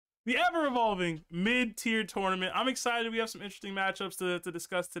the ever-evolving mid-tier tournament. I'm excited. We have some interesting matchups to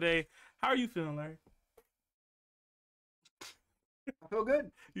discuss today. How are you feeling, Larry? I feel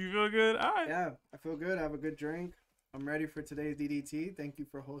good. You feel good? All right. Yeah, I feel good. I have a good drink. I'm ready for today's DDT. Thank you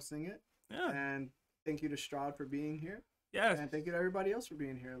for hosting it. Yeah. And thank you to Strahd for being here. Yes. And thank you to everybody else for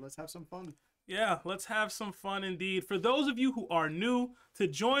being here. Let's have some fun. Yeah, let's have some fun indeed. For those of you who are new, to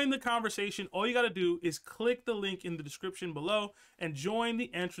join the conversation, all you got to do is click the link in the description below and join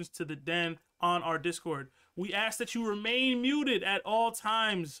the entrance to the den on our Discord. We ask that you remain muted at all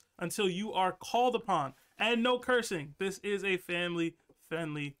times until you are called upon. And no cursing. This is a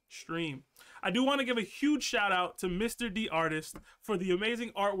family-friendly stream. I do want to give a huge shout out to Mr. D Artist for the amazing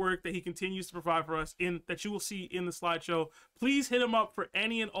artwork that he continues to provide for us that you will see in the slideshow. Please hit him up for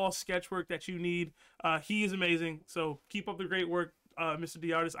any and all sketch work that you need. He is amazing. So keep up the great work, Mr.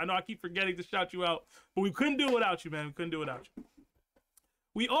 D Artist. I know I keep forgetting to shout you out, but we couldn't do it without you, man. We couldn't do it without you.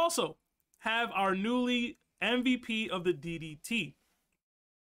 We also have our newly MVP of the DDT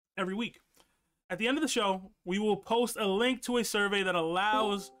every week. At the end of the show, we will post a link to a survey that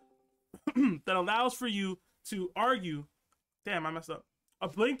allows for you to argue. Damn, I messed up. A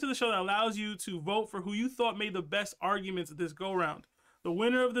link to the show that allows you to vote for who you thought made the best arguments this go round. The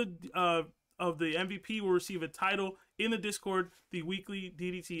winner of the MVP will receive a title in the Discord, the weekly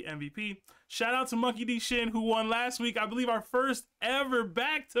DDT MVP. Shout out to Monkey D Shin, who won last week. I believe our first ever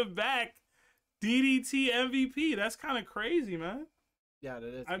back-to-back DDT MVP. That's kind of crazy, man. Yeah,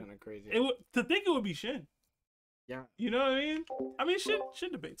 that is kind of crazy. To think it would be Shin. Yeah. You know what I mean? I mean,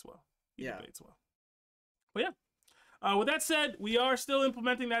 Shin debates well. He debates well. But yeah. With that said, we are still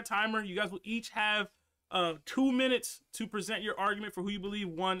implementing that timer. You guys will each have 2 minutes to present your argument for who you believe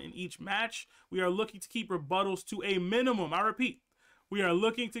won in each match. We are looking to keep rebuttals to a minimum. I repeat, we are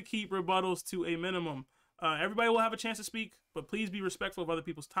looking to keep rebuttals to a minimum. Everybody will have a chance to speak, but please be respectful of other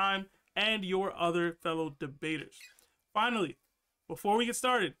people's time and your other fellow debaters. Finally, before we get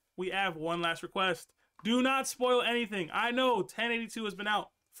started, we have one last request. Do not spoil anything. I know 1082 has been out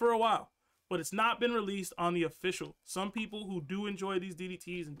for a while, but it's not been released on the official. Some people who do enjoy these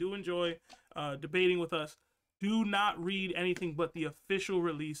DDTs and do enjoy debating with us do not read anything but the official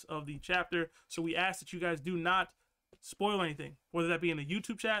release of the chapter. So we ask that you guys do not spoil anything, whether that be in the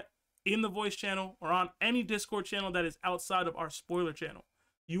YouTube chat, in the voice channel, or on any Discord channel that is outside of our spoiler channel.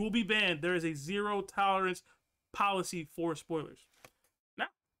 You will be banned. There is a zero tolerance policy for spoilers. Now,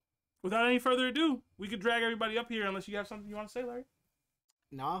 without any further ado, we could drag everybody up here unless you have something you want to say, Larry.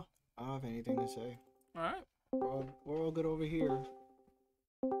 Nah, I don't have anything to say. All right. We're all good over here.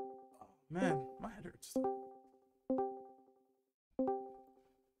 Oh, man, my head hurts.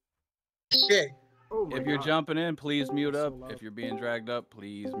 Shit. Oh my If you're God. jumping in, please mute So up. loud. If you're being dragged up,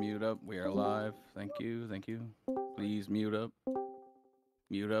 please mute up. We are live. Thank you. Thank you. Please mute up.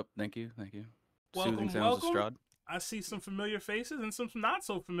 Mute up. Thank you. Thank you. Welcome, Soothing sounds of welcome. Strahd. I see some familiar faces and some not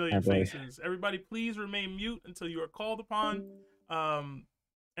so familiar faces. Everybody, please remain mute until you are called upon.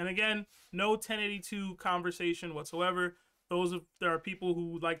 And again, no 1082 conversation whatsoever. There are people who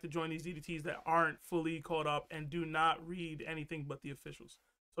would like to join these DDTs that aren't fully caught up and do not read anything but the officials.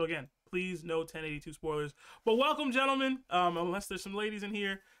 So again, please no 1082 spoilers. But welcome, gentlemen. Unless there's some ladies in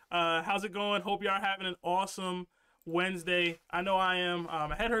here, how's it going? Hope you are having an awesome Wednesday. I know I am.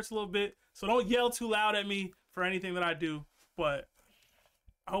 My head hurts a little bit, so don't yell too loud at me for anything that I do. But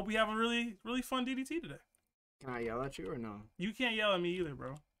I hope we have a really, really fun DDT today. Can I yell at you or no? You can't yell at me either,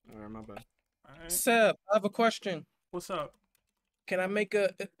 bro. All right, my bad. All right. Seb, I have a question. What's up? Can I make a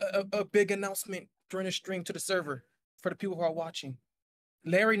big announcement during the stream to the server for the people who are watching?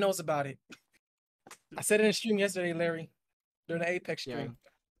 Larry knows about it. I said it in the stream yesterday, Larry, during the Apex stream.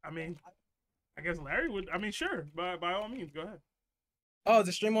 I mean, I guess Larry would. I mean, sure. By all means, go ahead. Oh, is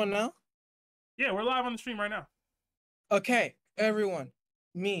the stream on now? Yeah, we're live on the stream right now. Okay, everyone.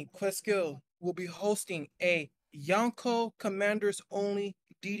 Me, Questskill, will be hosting a Yonko Commanders Only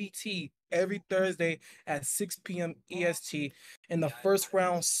DDT every Thursday at 6 p.m. EST, and the first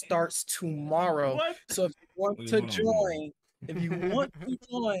round starts tomorrow. What? So if you want to join,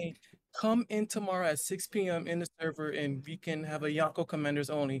 come in tomorrow at 6 p.m. in the server, and we can have a Yonko Commanders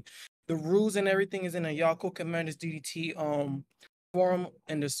Only. The rules and everything is in a Yonko Commanders DDT forum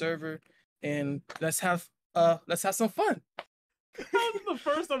in the server, and let's have some fun. This is the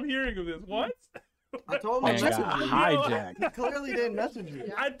first I'm hearing of this. What? I told him Man to got message you. hijacked. He clearly didn't message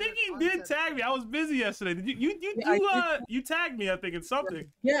you. I think he did tag me. I was busy yesterday. Did you tagged me? I think in something.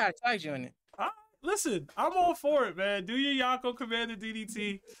 Yeah, I tagged you in it. Listen, I'm all for it, man. Do your Yonko Commander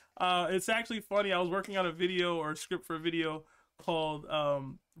DDT. It's actually funny. I was working on a video or a script for a video called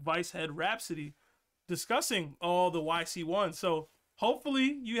Vice Head Rhapsody, discussing all the YC1. So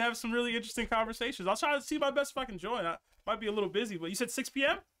hopefully you have some really interesting conversations. I'll try to see my best if I can join. I might be a little busy, but you said 6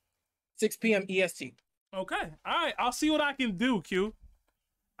 p.m.? 6 p.m. EST. Okay. All right. I'll see what I can do, Q.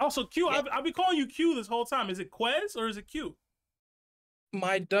 Also, Q, Yeah. I've been calling you Q this whole time. Is it Quez or is it Q?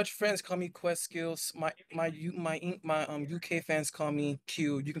 My Dutch friends call me Quest Skills. My UK fans call me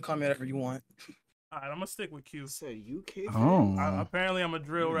Q. You can call me whatever you want. All right, I'm gonna stick with Q. You said UK Oh. fan? Apparently, I'm a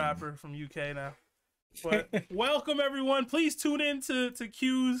drill rapper from UK now. But welcome everyone. Please tune in to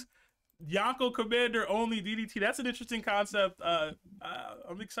Q's Yonko Commander only DDT. That's an interesting concept.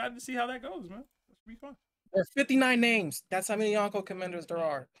 I'm excited to see how that goes, man. That should be fun. There are 59 names. That's how many Yonko commanders there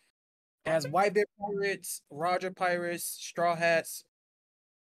are. It has Whitebeard Pirates, Roger Pirates, Straw Hats,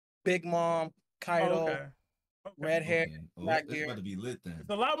 Big Mom, Kaido, Okay. Red Hair, Well, Black it's Gear. about to be lit then. It's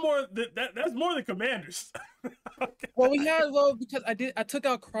a lot more. That's more than commanders. Okay. Well, because I took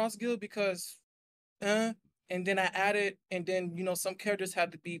out Cross Guild because, and then I added, and then some characters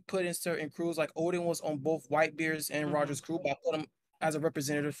had to be put in certain crews. Like Odin was on both Whitebeard's and Roger's crew, but I put him as a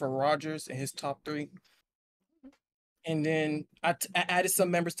representative for Rogers in his top 3. And then I added some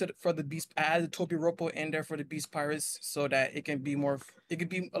members for the Beast. I added Topi Roppo in there for the Beast Pirates so that it can be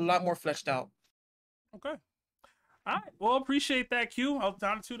a lot more fleshed out. Okay. All right. Well, appreciate that, Q. I'll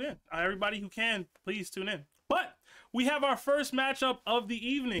time to tune in. Everybody who can, please tune in. But we have our first matchup of the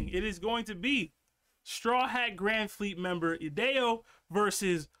evening. It is going to be Straw Hat Grand Fleet member Hideo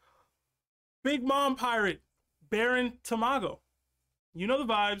versus Big Mom Pirate Baron Tamago. You know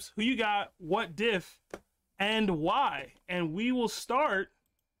the vibes. Who you got? What diff? And why? And we will start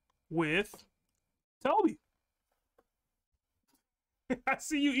with Toby. I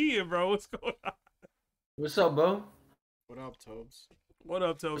see you eating, bro. What's going on? What's up, bro? What up, Tobes? What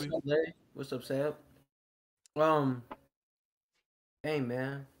up, Toby? What's up, Larry? What's up, Sam? Hey,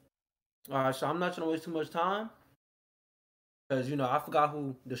 man. All right, so I'm not gonna waste too much time because I forgot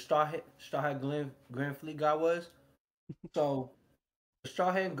who the Straw Hat Grand Fleet guy was. So the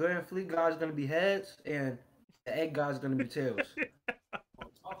Straw Hat Grand Fleet guy is gonna be heads, and the egg guy is gonna be tails.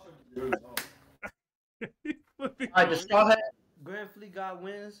 All right, the Straw Hat Grand Fleet guy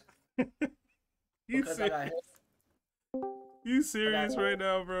wins You because I got serious? heads. You serious right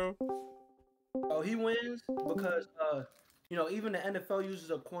now, bro? Oh, he wins because even the NFL uses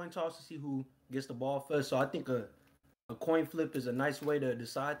a coin toss to see who gets the ball first. So I think a coin flip is a nice way to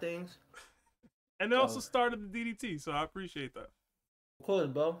decide things. And they also started the DDT, so I appreciate that. Of course,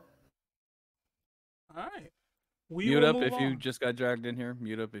 bro. All right. We Mute will up move if you on. just got dragged in here.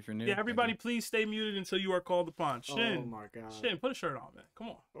 Mute up if you're new. Yeah, Thank everybody, you. please stay muted until you are called upon. Shin, Oh my god. Shin, put a shirt on, man. Come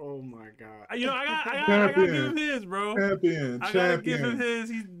on. Oh my god. I gotta give him his, bro. Champion. I gotta give him his.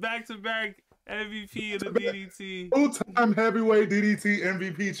 He's back-to-back MVP of the DDT. Two-time heavyweight DDT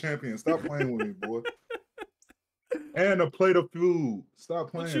MVP champion. Stop playing with me, boy. And a plate of food.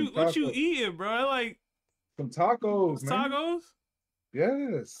 Stop playing. What you eating, bro? I like some tacos, man. tacos.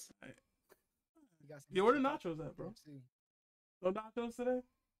 Yes. Yeah, where the nachos at, bro? No nachos today?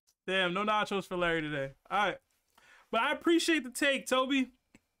 Damn, no nachos for Larry today. All right. But I appreciate the take, Toby.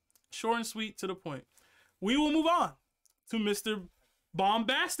 Short and sweet, to the point. We will move on to Mr.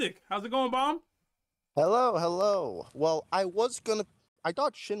 Bombastic. How's it going, Bomb? Hello. Well, I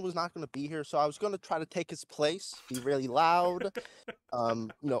thought Shin was not gonna be here, so I was gonna try to take his place, be really loud.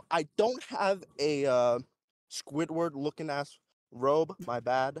 I don't have a Squidward looking ass robe. My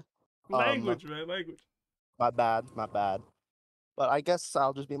bad. Language, man, language. My bad. But I guess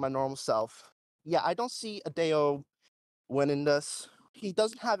I'll just be my normal self. Yeah, I don't see Hideo winning this. He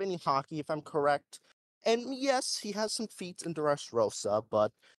doesn't have any hockey, if I'm correct. And yes, he has some feats in Dressrosa,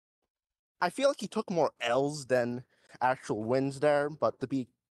 but I feel like he took more L's than actual wins there. But to be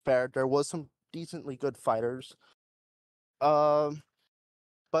fair, there was some decently good fighters. But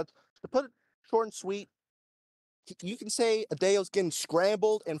to put it short and sweet, you can say Hideo's getting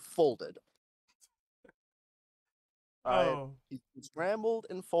scrambled and folded. He's scrambled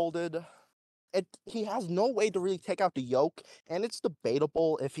and folded. He has no way to really take out the yoke, and it's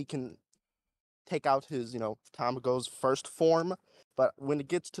debatable if he can take out his, Tamago's first form. But when it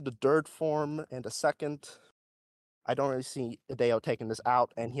gets to the third form and the second, I don't really see Hideo taking this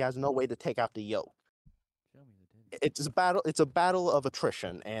out, and he has no way to take out the yoke. It's a battle of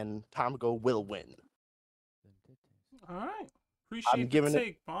attrition, and Tamago will win. All right. Appreciate the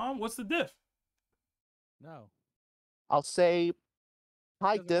take, Bomb. What's the diff? No. I'll say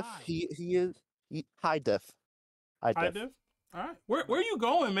high Doesn't diff. lie. He is high diff. High High diff. diff? All right. Where are you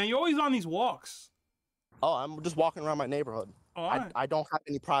going, man? You're always on these walks. Oh, I'm just walking around my neighborhood. Oh, all right. I don't have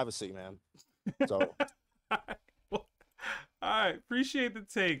any privacy, man. So All right. Appreciate the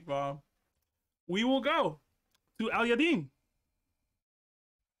take, Bomb. We will go to Al Yadin.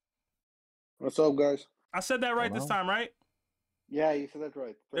 What's up, guys? I said that right this Hello? time, right? Yeah, you said that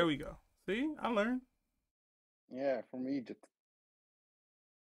right. There we go. See, I learned. Yeah, from Egypt.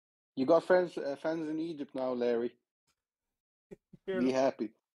 You got fans in Egypt now, Larry. Hear Be him? happy.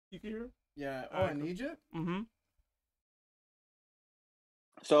 You can hear him? Yeah. All Oh, right, in cool. Egypt? Mm-hmm.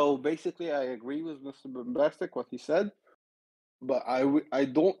 So basically, I agree with Mr. Bombastic what he said, but I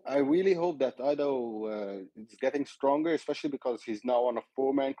really hope that Ido is getting stronger, especially because he's now on a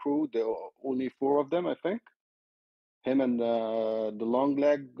four-man crew. There are only four of them, I think. Him and the long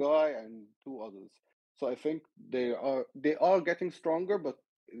leg guy and two others. So I think they are getting stronger, but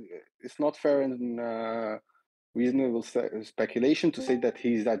it's not fair and reasonable speculation to say that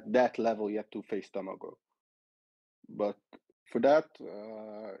he's at that level yet to face Tamago. But for that,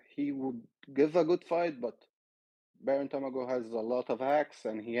 he would give a good fight. But Baron Tamago has a lot of hacks,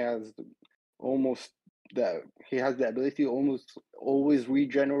 and he has almost he has the ability to almost always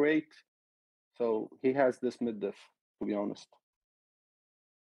regenerate. So he has this mid diff, to be honest.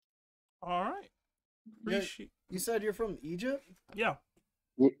 All right. Appreciate. You said you're from Egypt? Yeah.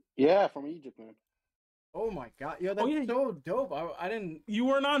 Yeah, from Egypt, man. Oh my god, yo, that's yeah. so dope. I didn't. You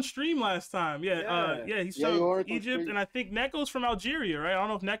weren't on stream last time. Yeah. Yeah. He's Yeah, you from weren't on Egypt, stream. and I think Neko's from Algeria, right? I don't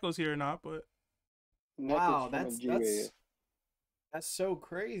know if Neko's here or not, but Wow, From that's Algeria. that's so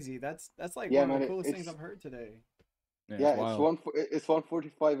crazy. That's like Yeah, one of man, the coolest things it's- I've heard today. Yeah, Yeah, it's wild. it's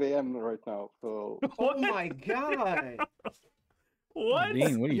 1:45 a.m. right now. So Oh my god. what?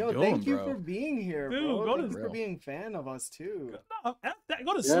 Dean, what are you Yo, doing, thank you bro? for being here, Dude, bro. go Thank to- you for being a fan of us too. No,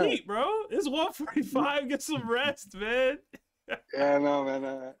 go to Yeah. sleep, bro. It's 1:45. Get some rest, man. yeah, no,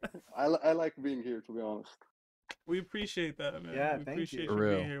 man. I like being here, to be honest. We appreciate that, man. Yeah, we thank appreciate you. you For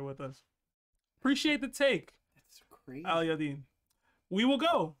being real. here with us. Appreciate the take, That's crazy. Al Yadin. We will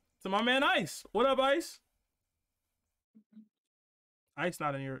go to my man Ice. What up, Ice? Ice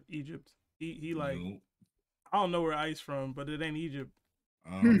not in your Egypt. He like Nope. I don't know where Ice from, but it ain't Egypt.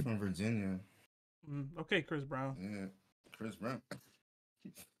 I'm from Virginia. Okay, Chris Brown. Yeah, Chris Brown.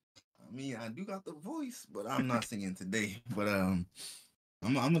 I mean, I do got the voice, but I'm not singing today. But I'm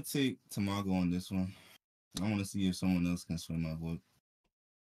gonna take Tamago on this one. I want to see if someone else can swim my vote.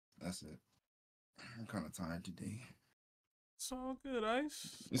 That's it. I'm kind of tired today. It's all good,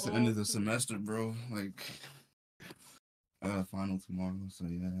 Ice. It's the All end of the good. semester, bro. Like, I got a final tomorrow, so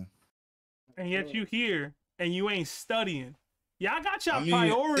yeah. And yet you here and you ain't studying. Yeah, I got y'all I mean,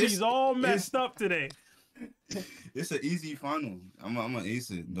 priorities all it's- messed up today. It's an easy final. I'm gonna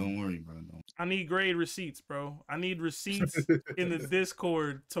ace it. Don't worry, bro. Don't. I need grade receipts, bro. I need receipts in the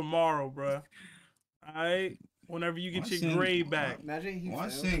Discord tomorrow, bro. Alright? Whenever you get Why your Shane- grade back. Imagine he Why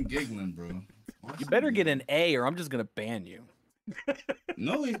failed. Shane giggling, bro? Why You Shane better get giggling? an A, or I'm just gonna ban you.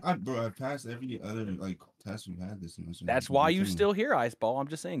 No, bro, I passed every other like test we had this semester. That's why you too. still here, Iceball. I'm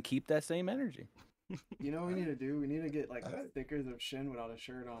just saying, keep that same energy. You know what we need to do? We need to get like stickers of Shin without a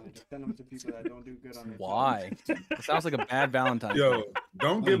shirt on and just send them to people that don't do good on their Why? It sounds like a bad Valentine's. Yo, Day.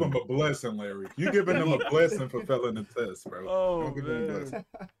 don't give him a blessing, Larry. You giving him a blessing for failing the test, bro. Oh, Don't give him a man. blessing.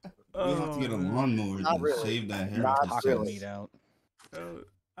 We have to get a lawnmower Not and really. shave that hair. Not off his Taco really. chest. meat out.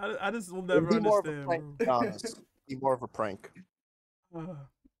 I just will It'd never be more of a understand, prank, bro. to be honest. Be more of a prank.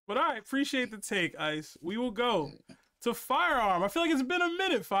 But all right, appreciate the take, Ice. We will go to Firearm. I feel like it's been a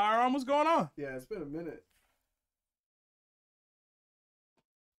minute, Firearm. What's going on? Yeah, it's been a minute.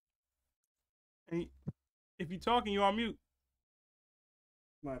 And if you're talking, you're on mute.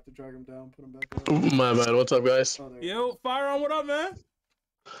 Might have to drag him down, put him back up. My bad. What's up, guys? Oh, there. Yo, Firearm, what up, man?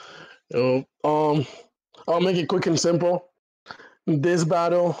 Yo, I'll make it quick and simple. This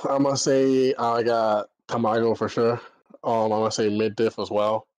battle, I'm gonna say I got Tamago for sure. I'm gonna say mid diff as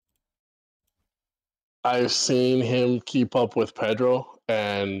well. I've seen him keep up with Pedro,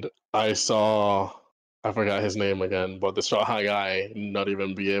 and I forgot his name again, but the straw hat guy not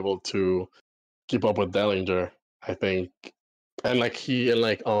even be able to keep up with Dellinger, I think. And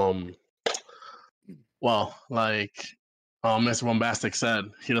Mr. Bombastic said,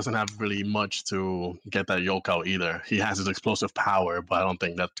 he doesn't have really much to get that yoke out either. He has his explosive power, but I don't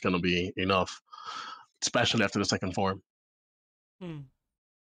think that's gonna be enough, especially after the second form.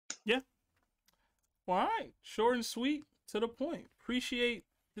 Yeah. Well, all right. Short and sweet, to the point. Appreciate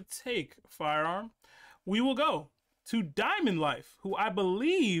the take, Firearm. We will go to Diamond Life, who I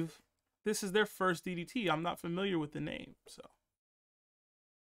believe this is their first DDT. I'm not familiar with the name, so.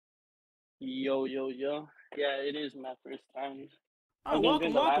 Yo. Yeah, it is my first time. Oh, I was gonna welcome,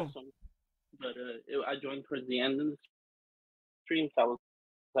 join the welcome. last one, but I joined towards the end of the stream, so I was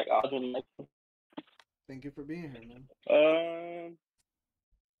like, I'll join the next one. Thank you for being here, man.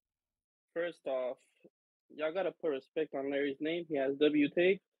 First off, y'all gotta put respect on Larry's name. He has W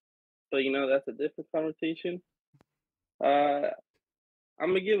take. but that's a different conversation. I'm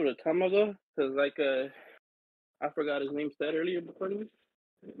gonna give it a Tamago because I forgot his name said earlier before me.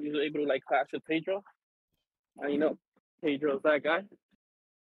 He was able to clash with Pedro. And Pedro's that guy.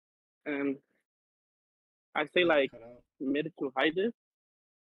 And I say Cut out. mid to high diff.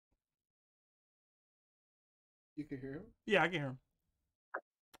 You can hear him? Yeah, I can hear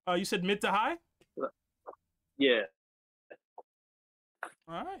him. You said mid to high? Yeah.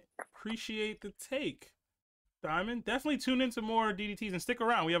 All right. Appreciate the take. Diamond, definitely tune into more DDTs and stick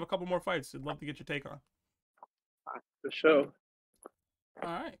around. We have a couple more fights. I'd love to get your take on. For sure. All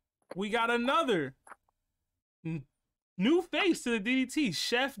right. We got another new face to the DDT,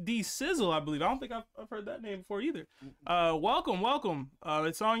 Chef D Sizzle, I believe. I don't think I've heard that name before either. Welcome.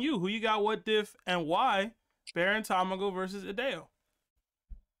 It's on you. Who you got, what diff, and why? Baron Tamago versus Hideo.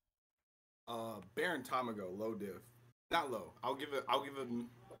 Baron Tamago, low diff. Not low. I'll give it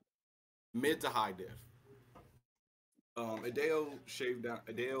mid to high diff. Hideo shaved down.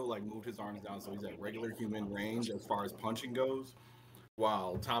 Hideo moved his arms down, so he's at regular human range as far as punching goes.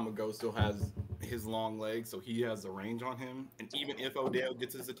 While Tamago still has his long legs, so he has the range on him. And even if Hideo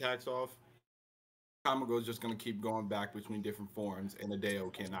gets his attacks off, Tamago is just going to keep going back between different forms, and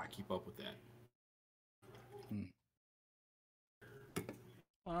Hideo cannot keep up with that.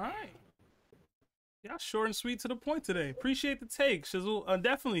 All right. Yeah, short and sweet to the point today. Appreciate the take, Shizzle.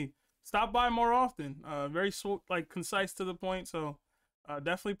 Definitely stop by more often. Very concise to the point. So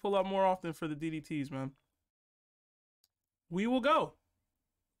definitely pull up more often for the DDTs, man. We will go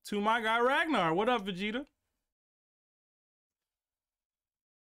to my guy Ragnar. What up, Vegeta?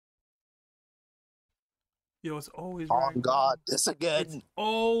 Yo, it's always Ragnar. Oh God, this again. It's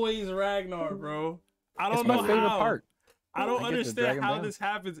always Ragnar, bro. I don't It's know my favorite how. part. I don't I get to drag understand him how down. this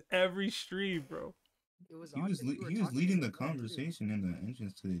happens every stream, bro. He was leading the conversation in the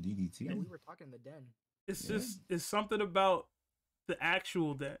entrance to the DDT. Yeah, we were talking in the den. It's something about the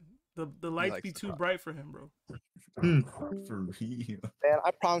actual den. The lights be too bright for him, bro. For real. Man,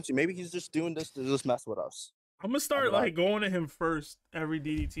 I promise you, maybe he's just doing this to just mess with us. I'm gonna start going to him first every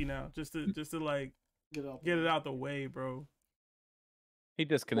DDT now, just to get it out the way, bro. He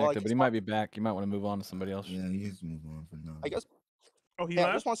disconnected, but he might be back. You might want to move on to somebody else. Yeah, he is move on for now. I guess. Oh, he I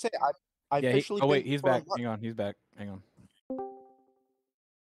left? just want to say I Yeah, officially. he's back. Hang on, he's back. Hang on.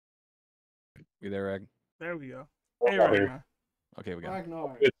 You there, Rag? There we go. Hey, Ragnar. Okay, we got it.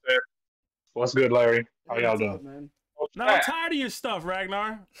 Ragnar. Good, sir. What's good, Larry? How y'all What's doing? up, man? No, I'm tired of your stuff,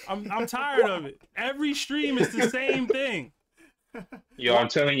 Ragnar. I'm tired of it. Every stream is the same thing. Yo, I'm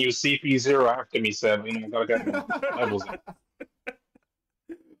telling you, CP0 after me, Seb. You know, I gotta get my levels up.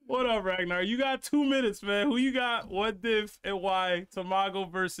 What up, Ragnar? You got 2 minutes, man. Who you got? What diff and why? Tamago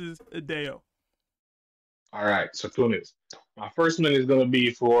versus Hideo. All right, so 2 minutes. My first minute is gonna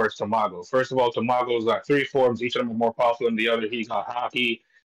be for Tamago. First of all, Tamago's got 3 forms. Each of them are more powerful than the other. He got hockey.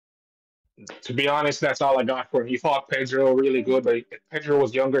 To be honest, that's all I got for him. He fought Pedro really good, but if Pedro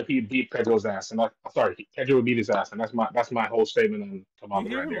was younger, he'd beat Pedro's ass. And Pedro would beat his ass, and that's my whole statement on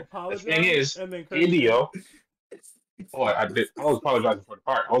Tamago right there. The thing is, Hideo. Oh, I was apologizing for the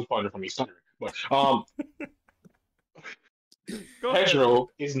part. I was apologizing for me stuttering. But Pedro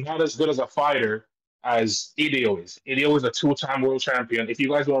is not as good as a fighter as Hideo is. Hideo is a 2-time world champion. If you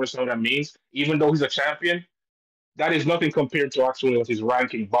guys don't understand what that means, even though he's a champion, that is nothing compared to actually what his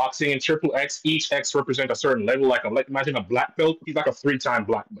ranking. Boxing and triple X, each X represent a certain level. Like imagine a black belt. He's like a 3-time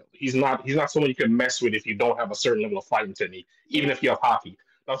black belt. He's not someone you can mess with if you don't have a certain level of fighting technique, even if you have hockey.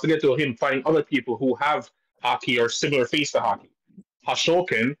 Don't forget to him fighting other people who have hockey or similar face to hockey.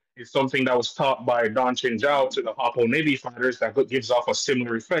 Hashoken is something that was taught by Don Chinjao to the Hapo Navy fighters that gives off a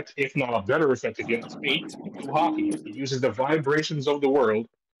similar effect, if not a better effect, if you ask me, to hockey. It uses the vibrations of the world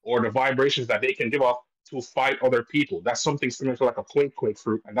or the vibrations that they can give off to fight other people. That's something similar to like a quake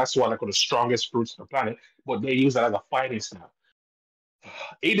fruit, and that's one of the strongest fruits on the planet, but they use that as a fighting style.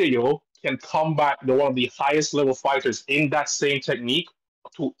 Hideo can combat one of the highest level fighters in that same technique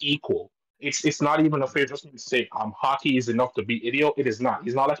to equal. It's not even a fair just to say hockey is enough to beat Hideo. It is not.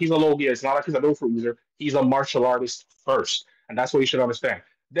 He's not like he's a Logia. It's not like he's a low fruit user. He's a martial artist first, and that's what you should understand.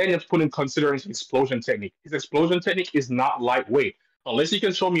 Then you have to put in consideration his explosion technique. His explosion technique is not lightweight. Unless you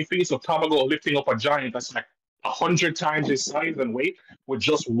can show me feats of Tamago lifting up a giant that's like 100 times his size and weight with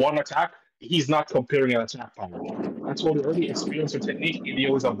just one attack, he's not comparing an attack power. That's all the early experience and technique.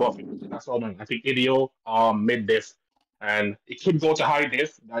 Hideo is above it. That's all I think Hideo mid diff. And it could go to high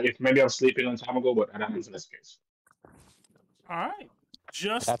diff if maybe I'm sleeping on Tamago, but that is in this case. All right.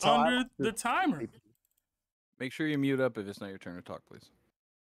 Just under the timer. Make sure you mute up if it's not your turn to talk, please.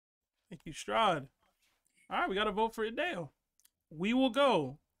 Thank you, Strahd. All right, we got to vote for Hideo. We will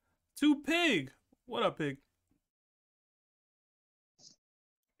go to Pig. What up, Pig?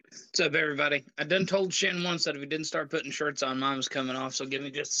 What's up, everybody? I done told Shin once that if he didn't start putting shorts on, mine was coming off, so give me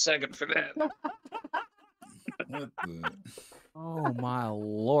just a second for that. What the? Oh my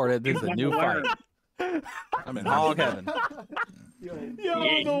lord! This is a new fight. I'm in hog heaven. Yo,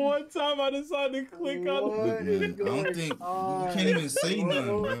 the one time I decided to click on Look, man, I don't think we can't even say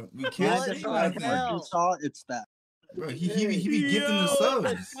nothing, bro. We can't say nothing. You saw it's that. Bro, he be gifting the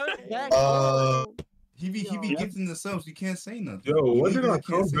subs. He be gifting the subs. You can't say nothing. Yo, what did I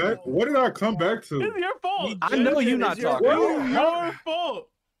come back? What did I come back to? It's your fault. I know you not talking. It's your fault.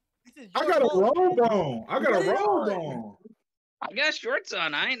 I got a robe on. I got a robe on. I got shorts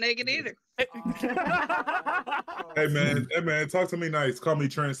on. I ain't naked either. Hey man, talk to me nice. Call me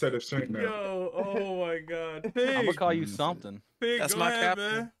trendsetter Shank now. Yo, oh my God. Pig. I'm gonna call you something. Pig, That's go my ahead,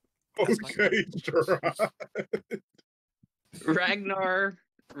 captain. man. Okay,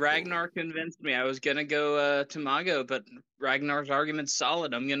 Ragnar convinced me. I was gonna go Tamago, but Ragnar's argument's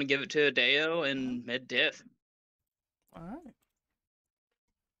solid. I'm gonna give it to Adeo and mid diff. All right.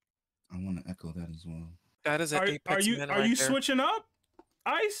 I want to echo that as well. That is an Apex man Are right you there. switching up,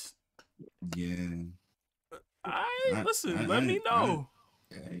 Ice? Yeah. Listen, let me know.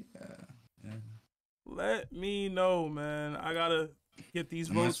 Yeah. Let me know, man. I gotta get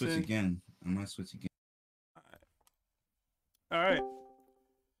these I might votes switch in. again. All right.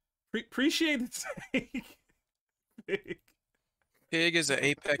 Appreciate the take. Pig is an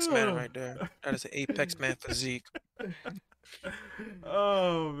Apex man right there. That is an Apex man physique.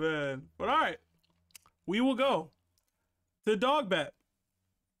 Oh man. But all right. We will go to Dogbat,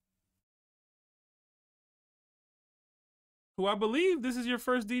 who I believe this is your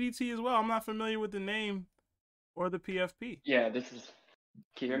first DDT as well. I'm not familiar with the name or the PFP. Yeah, this is.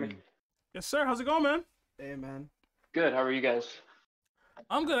 Can you hear me? Yes, sir. How's it going, man? Hey, man. Good. How are you guys?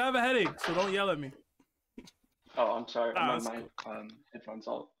 I'm good. I have a headache, so don't yell at me. Oh, I'm sorry. I'm on my headphones.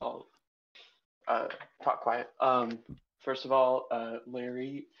 I'll talk quiet. First of all,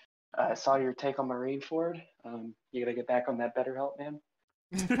 Larry, I saw your take on Marineford. You gotta get back on that BetterHelp, man.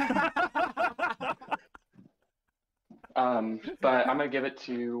 But I'm gonna give it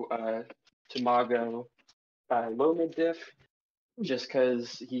to Mago low mid diff, just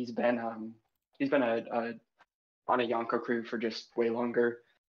because he's been on a Yonko crew for just way longer.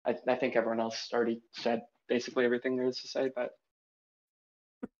 I think everyone else already said basically everything there is to say, but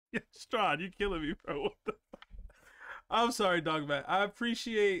Yeah, Strahd, you killing me, bro. What the fuck? I'm sorry, Dogbat. I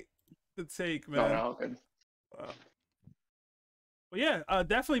appreciate the take, man. no, good. But yeah,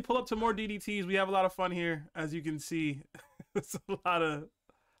 definitely pull up to more DDTs. We have a lot of fun here, as you can see. It's a lot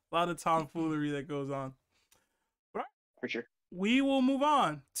of tomfoolery that goes on. But for sure. We will move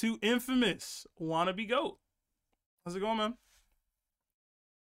on to Infamous Wannabe Goat. How's it going, man?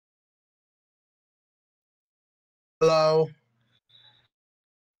 Hello.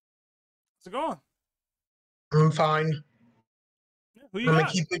 How's it going? I'm fine. Who you I'm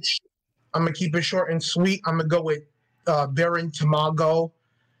got? gonna keep it short and sweet. I'm gonna go with Baron Tamago,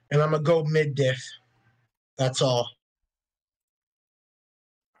 and I'm gonna go mid diff. That's all.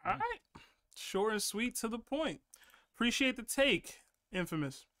 All right. Short and sweet to the point. Appreciate the take,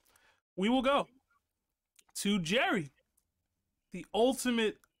 Infamous. We will go to Jerry, the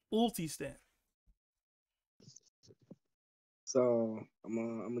ultimate ulti stand. So I'm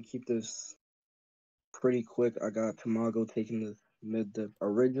gonna keep this pretty quick. I got Tamago taking the mid diff.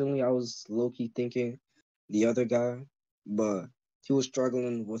 Originally, I was low-key thinking the other guy, but he was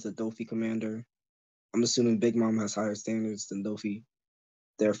struggling with a Dofi commander. I'm assuming Big Mom has higher standards than Dofi.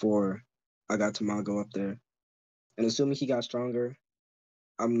 Therefore, I got Tamago up there. And assuming he got stronger,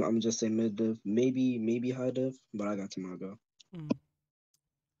 I'm just saying mid diff, maybe high diff, but I got Tamago.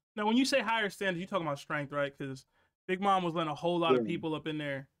 Now, when you say higher standards, you're talking about strength, right? Because Big Mom was letting a whole lot of people up in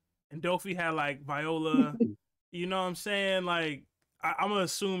there, and Dofi had like Viola. You know what I'm saying? Like, I'm gonna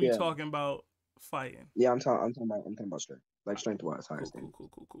assume you're talking about fighting. Yeah, I'm talking about strength, like strength wise, higher standards.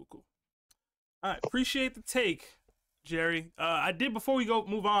 Cool. All right, appreciate the take, Jerry. I did before we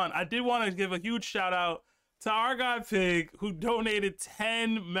move on. I did want to give a huge shout out to our guy Pig, who donated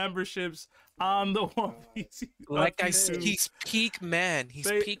 10 memberships on the One Piece. Like I said, he's peak man.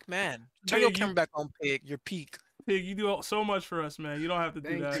 He's peak man. Turn your camera back on, Pig. You're peak. Pig, you do so much for us, man. You don't have to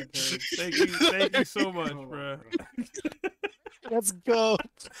do that. Thank Thank you so much, bro. Let's go.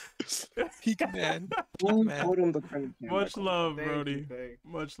 Peak man. Peak man. Much love, Brody.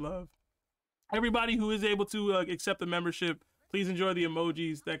 Much love. Everybody who is able to accept the membership, please enjoy the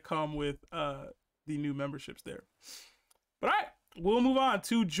emojis that come with the new memberships there. But all right, we'll move on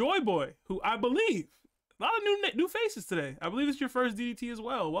to Joy Boy, who I believe A lot of new faces today. I believe it's your first DDT as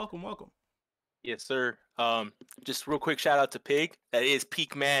well. Welcome. Yes, sir. Just real quick shout out to Pig. That is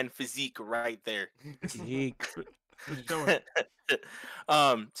peak man physique right there. Peak.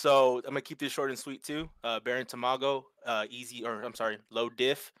 So I'm gonna keep this short and sweet too. Baron Tamago, low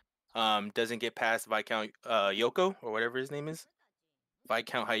diff. Doesn't get past Viscount Yoko or whatever his name is.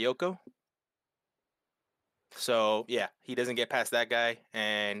 Viscount Hayoko. So yeah, he doesn't get past that guy,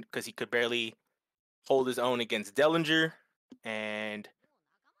 and because he could barely hold his own against Dellinger, and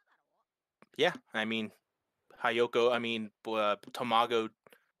yeah, I mean Tamago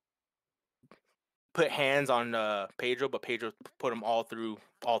put hands on Pedro, but Pedro put him all through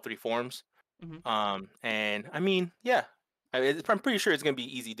all three forms. And I mean, yeah, I'm pretty sure it's gonna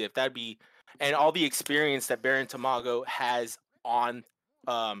be easy diff. And all the experience that Baron Tamago has on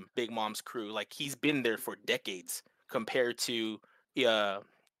Big Mom's crew, like he's been there for decades compared to the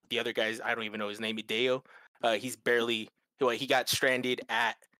other guys. I don't even know his name, Hideo. He got stranded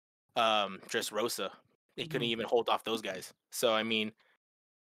at Dressrosa. He couldn't even hold off those guys. So I mean,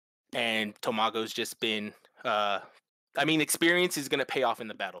 and Tamago's just been experience is gonna pay off in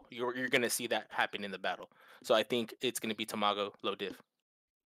the battle. You're gonna see that happen in the battle. So I think it's gonna be Tamago low diff.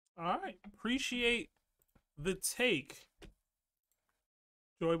 All right, appreciate the take,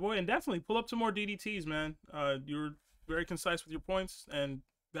 Joy Boy, and definitely pull up some more DDTs, man. You're very concise with your points and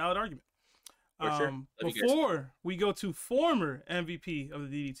valid argument. For sure. Before we go to former MVP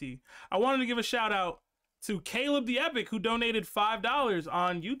of the DDT, I wanted to give a shout out to Caleb the Epic, who donated $5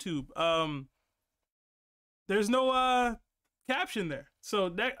 on YouTube. There's no caption there,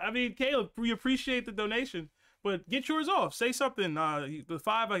 so Caleb, we appreciate the donation, but get yours off. Say something. The $5,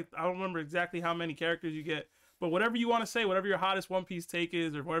 I don't remember exactly how many characters you get, but whatever you want to say, whatever your hottest One Piece take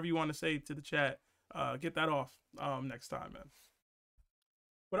is, or whatever you want to say to the chat, get that off next time, man.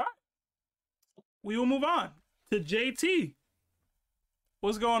 But all right, we will move on to JT.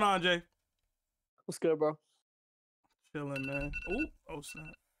 What's going on, Jay? What's good, bro? Chilling, man. Oh snap.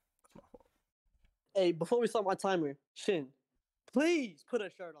 That's my fault. Hey, before we start my timer, Shin, please put a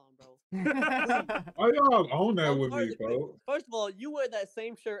shirt on, bro. Why y'all own that with me, bro? First of all, you wear that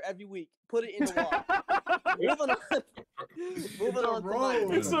same shirt every week. Put it in the wash. Moving on to my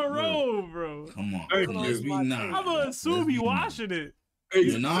It's a robe, bro. Come on. Thank Let's be nice. I'm gonna assume you washing it.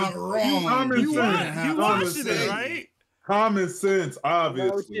 You're not wrong. Common You sense. washing it, right? Common sense,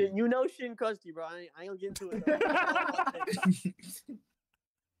 obviously. You know Shin Krusty, bro. I ain't gonna get into it.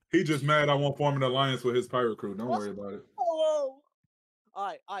 He just mad I won't form an alliance with his pirate crew. Don't worry about it. Whoa.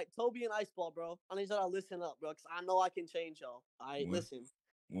 All right. Toby and Iceball, bro. I need y'all to listen up, bro, because I know I can change y'all. All right, listen.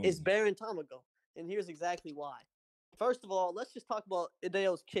 It's Baron Tamago, and here's exactly why. First of all, let's just talk about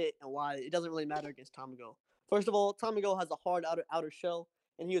Hideo's kit and why it doesn't really matter against Tamago. First of all, Tamago has a hard outer shell,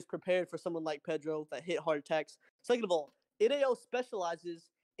 and he was prepared for someone like Pedro that hit hard attacks. Second of all, Hideo specializes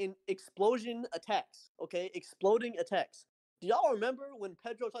in explosion attacks, okay? Exploding attacks. Do y'all remember when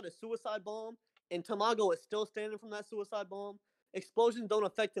Pedro tried a suicide bomb and Tamago is still standing from that suicide bomb? Explosions don't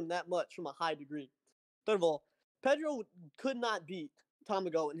affect him that much from a high degree. Third of all, Pedro could not beat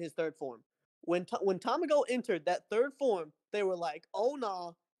Tamago in his third form. When Tamago entered that third form, they were like, oh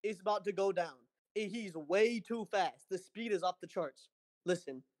nah, it's about to go down. He's way too fast. The speed is off the charts.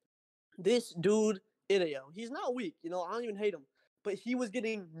 Listen, this dude, Hideo, he's not weak. I don't even hate him. But he was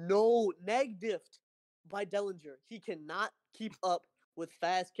getting neg diffed by Dellinger. He cannot keep up with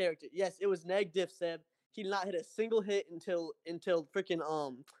fast character. Yes, it was neg diff, Seb. He did not hit a single hit until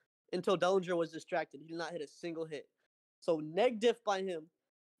Dellinger was distracted. He did not hit a single hit. So neg diff by him.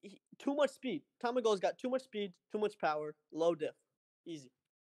 Too much speed. Tamago's got too much speed, too much power, low diff. Easy.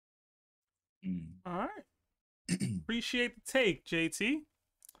 All right. Appreciate the take, JT.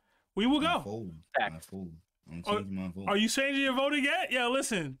 We will go. I fold. I'm changing my vote. Are you changing your vote yet? Yeah,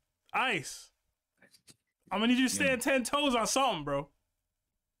 listen. Ice. I'm gonna need you to stand 10 toes on something, bro.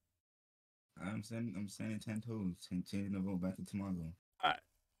 I'm standing 10 toes. Changing the vote back to Tamago. All right.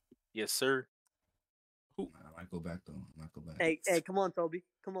 Yes, sir. I might go back though. Hey, come on, Toby.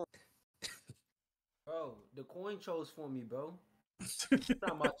 Come on. Bro, the coin chose for me, bro. It's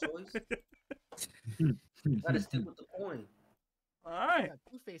not my choice. Gotta stick with the coin. All right. Got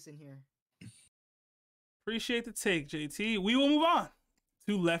Two-Face in here. Appreciate the take, JT. We will move on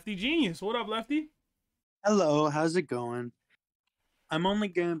to Lefty Genius. What up, Lefty? Hello, how's it going? I'm only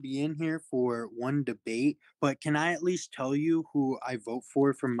going to be in here for one debate, but can I at least tell you who I vote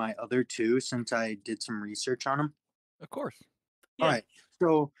for from my other two since I did some research on them? Of course. All right.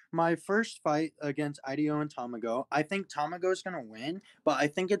 So my first fight against IDO and Tamago, I think Tamago is gonna win, but I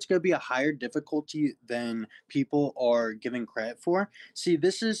think it's gonna be a higher difficulty than people are giving credit for. See,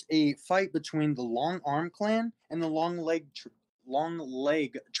 this is a fight between the Long Arm Clan and the Long Leg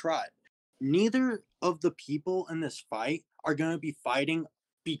Tribe. Neither of the people in this fight are gonna be fighting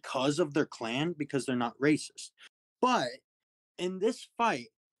because of their clan, because they're not racist. But in this fight,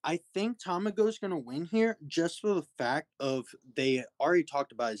 I think Tamago's gonna win here just for the fact of they already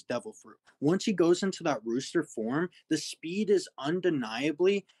talked about his devil fruit. Once he goes into that rooster form, the speed is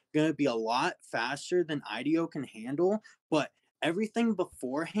undeniably gonna be a lot faster than IDO can handle, but everything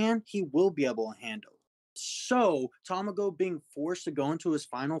beforehand he will be able to handle. So Tamago being forced to go into his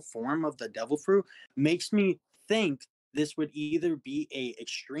final form of the devil fruit makes me think this would either be a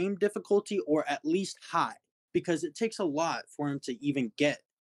extreme difficulty or at least high, because it takes a lot for him to even get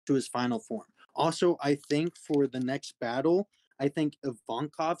to his final form. Also, I think for the next battle, I think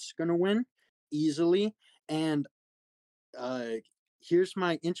Ivankov's going to win easily. And here's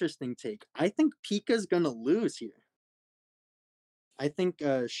my interesting take. I think Pika's going to lose here. I think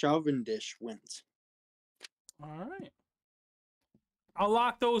Chauvindish wins. All right. I'll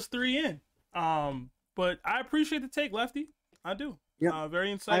lock those three in. But I appreciate the take, Lefty. I do. Yeah.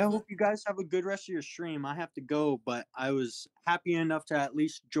 Very insightful. I hope you guys have a good rest of your stream. I have to go, but I was happy enough to at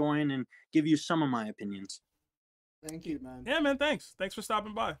least join and give you some of my opinions. Thank you, man. Yeah, man. Thanks. Thanks for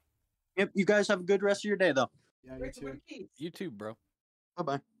stopping by. Yep. You guys have a good rest of your day, though. Yeah, you too. You too, bro.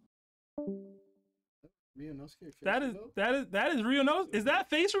 Bye-bye. That is Rionosuke. Is that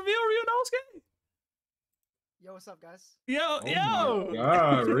face reveal Rionosuke? Yo, what's up, guys? Yo, Oh yo. my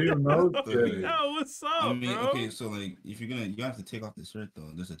God, Rionosuke. Yo, what's up, I mean, bro? okay, so like, if you're gonna, you have to take off the shirt though.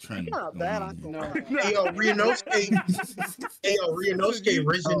 There's a trend. Not going bad. on I here. Hey, yo, Rionosuke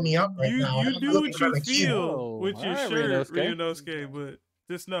raising me up right now. You I'm do looking what you kinda cute. feel with your alright, shirt, Rionosuke. Rionosuke, but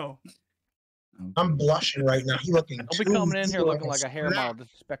just know. I'm blushing right now. He looking Don't be too coming in here good looking and like a hair snap. model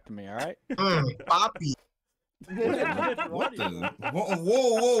disrespecting me, all right? Poppy. What the?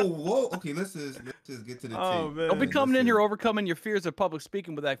 Whoa! Okay, let's just get to the Oh, tape. man. Don't be coming in here overcoming your fears of public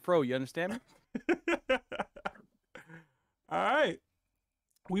speaking with that fro. You understand me? All right.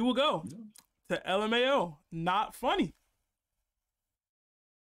 We will go to LMAO. Not funny.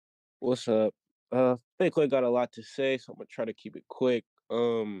 What's up? Fake Clay got a lot to say, so I'm gonna try to keep it quick.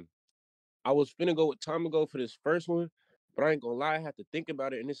 I was finna go with time ago for this first one, but I ain't gonna lie, I had to think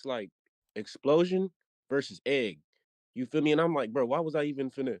about it, and it's like explosion versus egg. You feel me? And I'm like, bro, why was I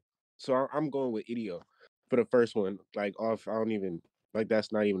even finna? So I'm going with Idio for the first one. Like off, I don't even like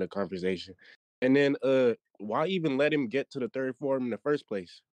that's not even a conversation. And then why even let him get to the third form in the first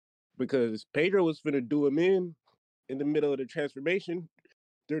place? Because Pedro was finna do him in the middle of the transformation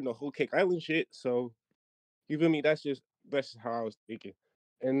during the whole Cake Island shit. So you feel me? That's just how I was thinking.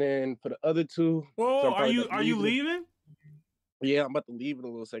 And then for the other two, Whoa, so I'm are probably you gonna are you leave it. leaving? Yeah, I'm about to leave in a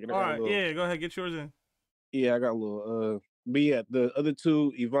little second. I All got a right, little, yeah, go ahead, get yours in. yeah, I got a little. But yeah, the other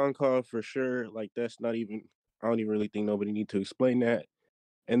two, Ivankov for sure. Like that's not even. I don't even really think nobody need to explain that.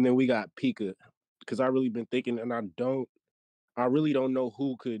 And then we got Pika, because I really been thinking, and I really don't know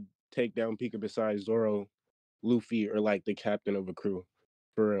who could take down Pika besides Zoro, Luffy, or like the captain of a crew,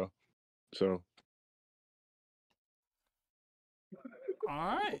 for real. So.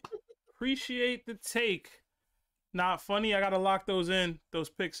 All right. Appreciate the take. Not funny. I gotta lock those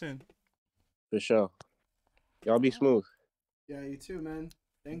picks in. For sure. Y'all be smooth. Yeah, you too, man.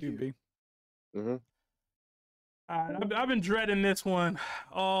 Thank you. B. Mm-hmm. All right, I've been dreading this one.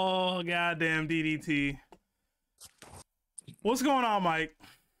 Oh, goddamn DDT. What's going on, Mike?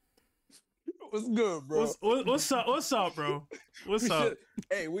 What's good, bro? What's up? What's up, bro? What's up?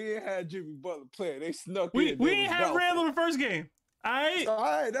 Hey, we ain't had Jimmy Butler play. They snuck We in. ain't had Randall the first game. All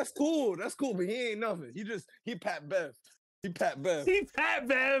right, that's cool. That's cool, but he ain't nothing. He Pat Bev. He Pat Bev. He Pat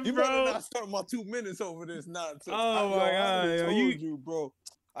Bev, You bro. better not start my 2 minutes over this nonsense. Oh, my I God, already yo, told you, bro.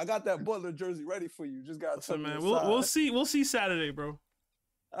 I got that Butler jersey ready for you. Just gotta tell Listen, me man, the we'll size. see. We'll see Saturday, bro.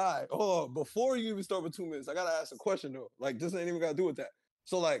 All right, hold on. Before you even start with 2 minutes, I gotta ask a question though. Like, this ain't even gotta do with that.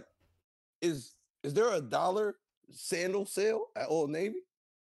 So, like, is there a $1 sandal sale at Old Navy?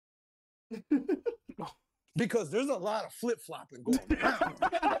 Because there's a lot of flip flopping going around.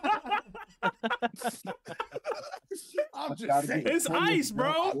 I'm just saying. It's ice,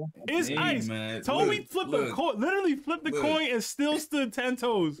 bro. It's Hey, ice. man, Toby look, flipped the look, coin, literally flipped the look. coin and still stood 10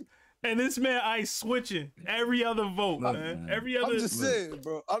 toes. And this man ice switching every other vote, Look, man. man. Every other. I'm just saying,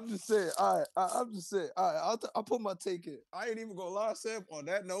 bro. I'm just saying. All right, I'm just saying. All right, I'll put my take in. I ain't even gonna lie, Sam. On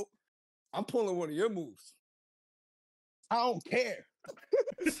that note, I'm pulling one of your moves. I don't care.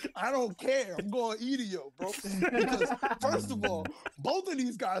 I don't care. I'm going EDO, bro. Because first of all, both of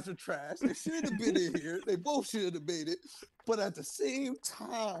these guys are trash. They should have been in here. They both should have made it. But at the same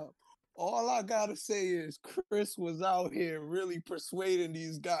time, all I gotta say is Chris was out here really persuading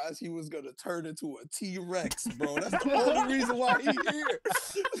these guys he was gonna turn into a T-Rex, bro. That's the only reason why he here.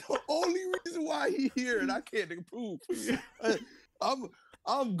 The only reason why he here, and I can't improve.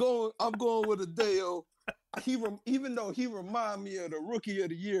 I'm going with Adeo. Even though he remind me of the Rookie of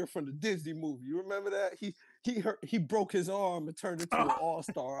the Year from the Disney movie. You remember that? He broke his arm and turned into an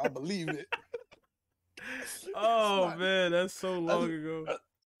all-star. I believe it. Oh man, that's so long ago.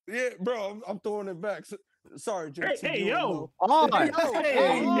 Yeah, bro, I'm throwing it back. Sorry, JT. Hey, yo. Hey,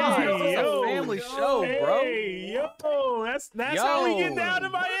 Hey, yo. Family show, bro. Hey, yo. That's how we get down to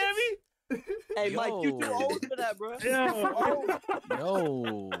Miami? Hey, Mike, you too old for that, bro.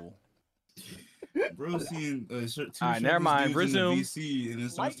 Yo. Bro, seeing two All right, never mind. dudes in the Resume. VC and it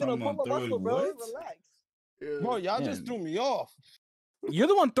Mike's starts gonna talking pull about a muscle, third. bro. What? Relax. Bro, y'all just Man. threw me off. You're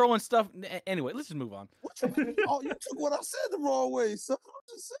the one throwing stuff. Anyway, let's just move on. Oh, you took what I said the wrong way, son. I'm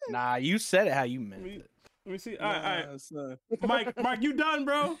just saying. Nah, you said it how you meant it. Let me see. All right. Son. Mike, you done,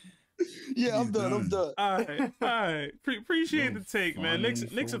 bro? Yeah, I'm done. I'm done. All right. Appreciate the take, man. Knicks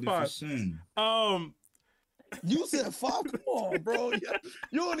are 5. You said 5? Come on, bro.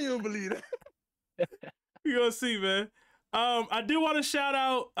 You don't even believe that. You gonna see, man. I do want to shout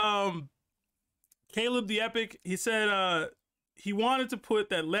out Caleb the Epic. He said he wanted to put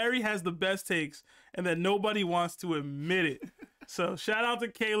that Larry has the best takes and that nobody wants to admit it. So shout out to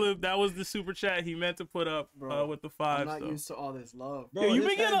Caleb. That was the super chat he meant to put up with the 5. I'm not used to all this love. Bro, you've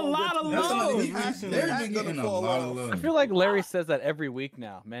been getting a lot of love recently. I feel like Larry says that every week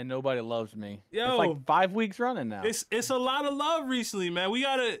now. Man, nobody loves me. Yo. It's like 5 weeks running now. It's a lot of love recently, man. We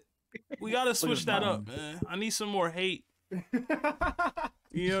gotta switch that up, man. I need some more hate. You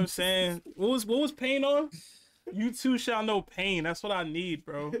know what I'm saying? What was Pain on? You too shall know pain. That's what I need,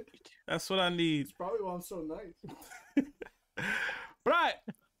 bro. That's what I need. That's probably why I'm so nice. But I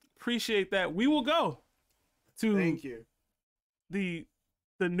appreciate that. We will go to Thank you. The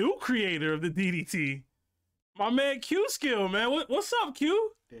new creator of the DDT, my man Q Skill, man. What's up,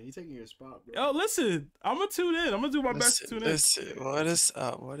 Q? Yeah, he's taking your spot, bro. Yo, listen, I'm gonna tune in. I'm gonna do my best to tune in. Listen, what is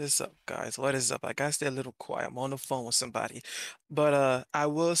up? What is up, guys? What is up? I gotta stay a little quiet. I'm on the phone with somebody, but I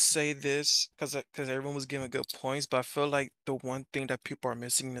will say this because everyone was giving good points, but I feel like the one thing that people are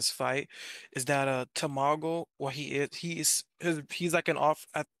missing in this fight is that Tamago, what he's like an I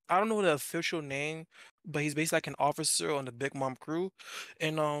don't know the official name, but he's basically like an officer on the Big Mom crew,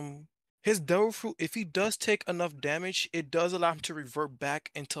 and his devil fruit, if he does take enough damage, it does allow him to revert back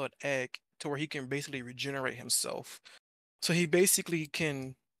into an egg to where he can basically regenerate himself. So he basically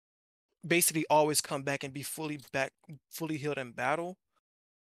can always come back and be fully healed in battle,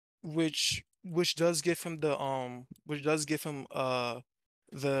 which does give him the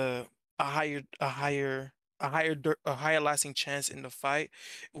a higher lasting chance in the fight.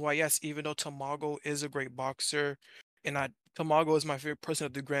 Well, yes, even though Tamago is a great boxer, and Tamago is my favorite person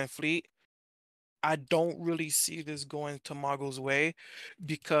of the Grand Fleet, I don't really see this going Tamago's way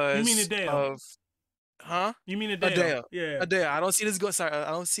because You mean Adeo? Huh? You mean Adeo? Yeah. Adeo. I don't see this going. Sorry,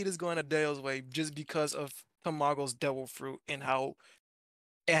 I don't see this going Adeo's way just because of Tamago's devil fruit and how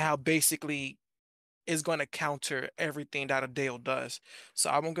basically is going to counter everything that Adeo does.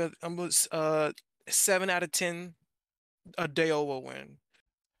 So I'm gonna 7 out of 10. Adeo will win.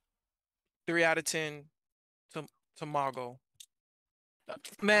 3 out of 10. Tamago.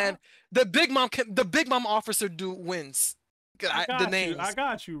 Man, the Big Mom officer dude wins. I The got names. you. I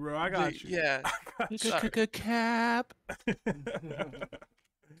got you, bro. I got you. Yeah. I got you. Cap.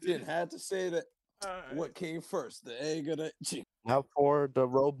 Didn't have to say that. What came first, the egg or the chicken? Now for the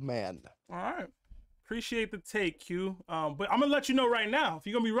robe man. All right. Appreciate the take, Q. But I'm gonna let you know right now, if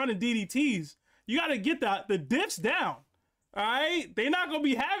you're gonna be running DDTs, you gotta get the diffs down. All right, they're not gonna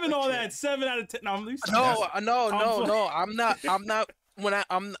be having all that 7 out of 10. No, I'm not.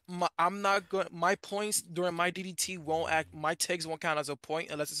 I'm not going. My points during my DDT won't act. My takes won't count as a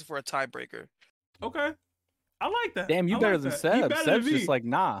point unless it's for a tiebreaker. Okay, I like that. Damn, you I better like than that. Seb. You better Seb's than me. just like,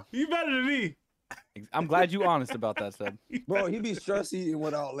 nah. You better than me. I'm glad you honest about that, Seb. Bro, he be stress eating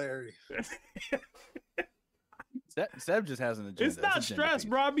without Larry. Seb just has an agenda. It's not stress,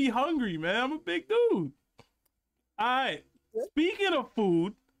 bro. I be hungry, man. I'm a big dude. All right. Speaking of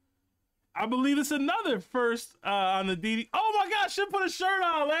food, I believe it's another first on the DD. Oh my gosh, should put a shirt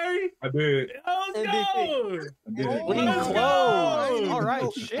on, Larry. I did. Let's go. I did. Clean Let's clothes. go. All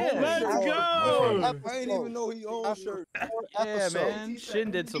right, shit. Let's go. I didn't even know he owned shirt. Yeah, man.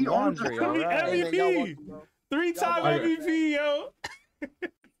 Shin did some laundry. All right. MVP. 3-time I got- MVP, yo.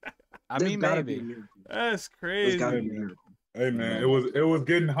 I There's mean, gotta be a maybe. miracle. That's There's gotta crazy. be a miracle. Hey man, it was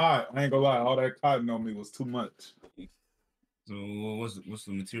getting hot. I ain't gonna lie, all that cotton on me was too much. So what's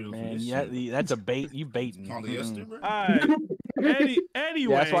the material for Man, this yeah, shit? that's a bait. You baiting. Polyester, bro? All right.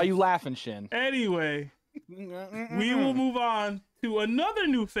 Anyway. Yeah, that's why you laughing, Shin. Anyway, we will move on to another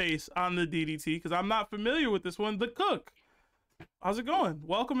new face on the DDT because I'm not familiar with this one. The Cook. How's it going?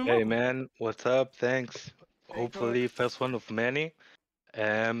 Welcome and Hey welcome. man, what's up? Thanks. Hopefully first one of many.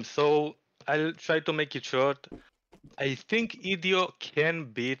 So I'll try to make it short. I think Idio can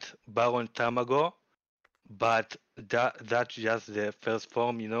beat Baron Tamago, but that's just the first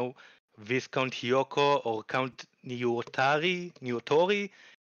form, you know. Viscount Hyoko or Count Niutori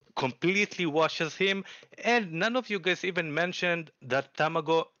completely washes him, and none of you guys even mentioned that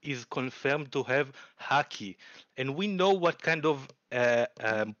Tamago is confirmed to have Haki, and we know what kind of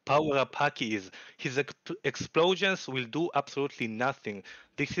power up Haki is. His explosions will do absolutely nothing.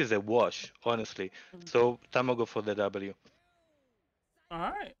 This is a wash, honestly. So Tamago for the W. All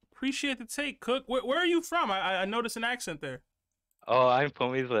right. Appreciate the take, Cook. Where are you from? I noticed an accent there. Oh, I'm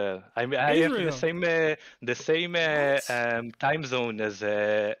from Israel. I mean, I have Israel. the same time zone as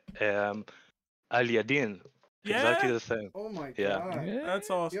Ali Adin. Exactly Yeah? the same. Oh my Yeah. god. That's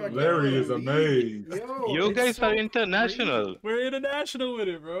awesome. Yo, I can't Larry is believe- amazed. Yo, You it's guys so are international. crazy. We're international with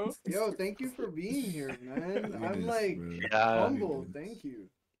it, bro. Yo, thank you for being here, man. Look at I'm this, like bro. Yeah. humbled. Thank you.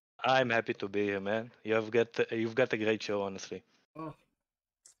 I'm happy to be here, man. You've got a great show, honestly. Oh,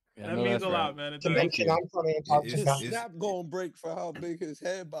 Yeah, That no, means that's a right. lot, man. It To does. mention, I'm from Antarctica. His snap gonna break for how big his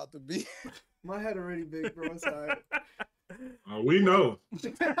head about to be. my head already big, bro. It's alright. We know.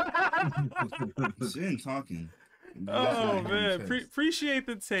 Shin talking. Oh man, appreciate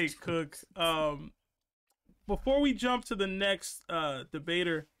the take, Cook. Before we jump to the next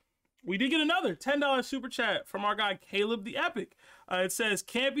debater, we did get another $10 super chat from our guy Caleb the Epic. It says,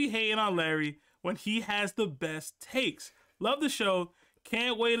 "Can't be hating on Larry when he has the best takes. Love the show.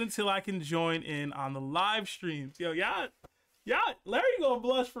 Can't wait until I can join in on the live streams." Yo, y'all, Larry gonna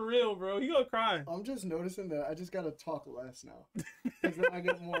blush for real, bro. He gonna cry. I'm just noticing that I just gotta talk less now, because then I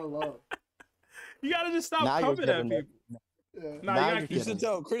get more love. You gotta just stop Now you're coming at giving it. people. Yeah. Nah, Now you you're gotta You keep. should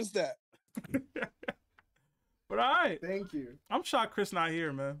tell Chris that. But all right, Thank you. I'm shocked Chris not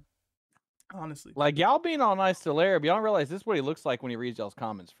here, man. Honestly. Like, y'all being all nice to Larry, but y'all don't realize this is what he looks like when he reads y'all's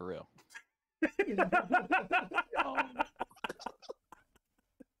comments for real.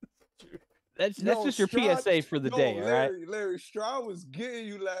 That's Yo, just your Stroud- PSA for the yo, day, all right? Larry Stroud was getting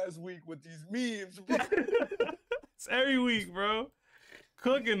you last week with these memes, bro. It's every week, bro.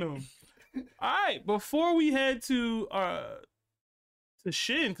 Cooking them. All right, before we head to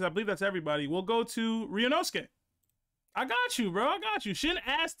Shin, because I believe that's everybody, we'll go to Ryunosuke. I got you, bro. I got you. Shin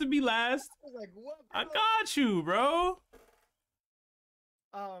asked to be last. I was like, what? I got you, bro.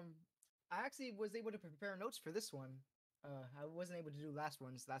 I actually was able to prepare notes for this one. I wasn't able to do last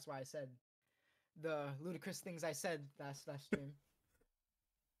one, so that's why I said the ludicrous things I said last stream.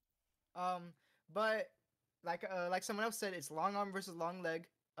 But like someone else said, it's long arm versus long leg.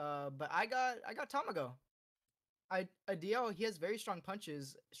 But I got Tamago. Adeo, he has very strong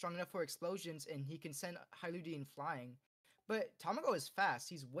punches, strong enough for explosions, and he can send Hyludian flying. But Tamago is fast.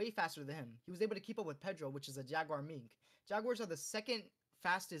 He's way faster than him. He was able to keep up with Pedro, which is a Jaguar mink. Jaguars are the second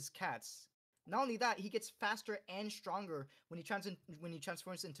fastest cats. Not only that, he gets faster and stronger when he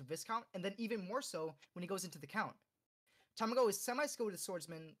transforms into Viscount, and then even more so when he goes into the Count. Tamago is semi-skilled at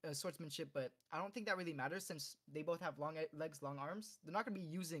swordsmanship, but I don't think that really matters since they both have long legs, long arms. They're not going to be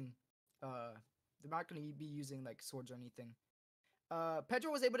using like swords or anything.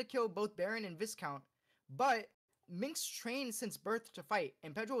 Pedro was able to kill both Baron and Viscount, but minks train since birth to fight,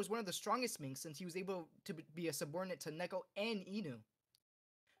 and Pedro was one of the strongest minks since he was able to be a subordinate to Neko and Inu.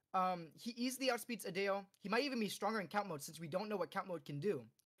 He easily outspeeds Adeo. He might even be stronger in count mode since we don't know what count mode can do.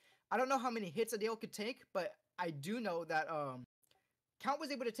 I don't know how many hits Adeo could take, but I do know that Count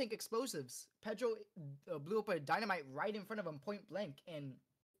was able to take explosives. Pedro blew up a dynamite right in front of him point blank, and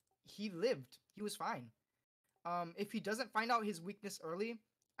he lived. He was fine. If he doesn't find out his weakness early,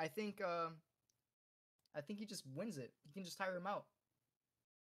 I think he just wins it. He can just tire him out.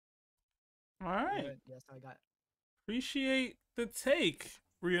 All right. Yes, I got. Appreciate the take,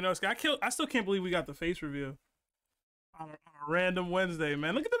 Ryunosuke. I still can't believe we got the face review on a random Wednesday,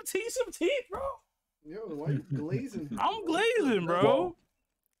 man. Look at them teeth, some teeth, bro. Yo, why you glazing? I'm glazing, bro.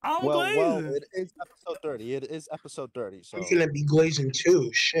 I'm glazing. Well, it is episode 30. It is episode 30. So I'm gonna be glazing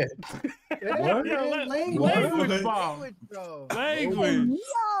too. Shit. What? Language bomb. Bro. Language.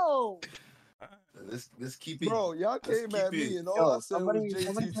 Yo. Let's keep it. Bro, y'all let's came keep at me it- and all Yo, I said was somebody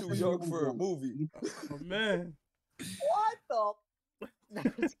JT put too the young name for a down. movie. Oh man. What the?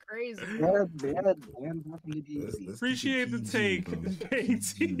 That's crazy. They had Dan back in the DDT. Appreciate the take,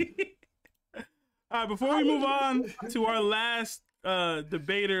 JT. All right, before we I move didn't on even- to our last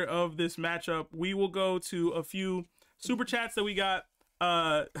debater of this matchup, we will go to a few super chats that we got.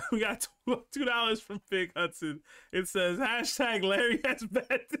 We got $2 from Big Hudson. It says hashtag Larry has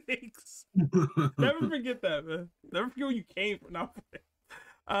bad takes. Never forget that, man. Never forget where you came from. No,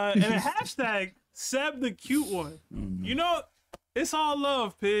 and a hashtag Seb the cute one. You know, it's all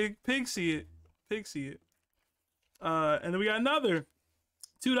love, Pig. Pig see it. Pig see it. And then we got another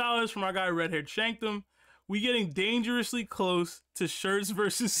 $2 from our guy Redhead Shanktum. We getting dangerously close to shirts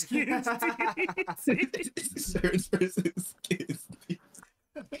versus skins. Shirts versus skins.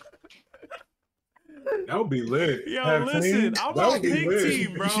 That would be lit. Yo, Have listen, team? I'm That on would be pig lit.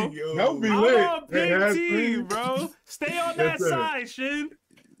 team, bro. That would be I'm lit. on Hey, pig have team, bro. Stay on that Yes, sir. side, Shin.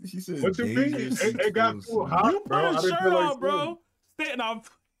 What you mean? It got too hot, You put bro. I a didn't shirt feel like on, bro. Stay, no,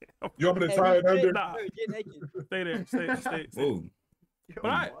 You want me to tie it under? Nah. Get naked. Stay there. Stay. Whoa. But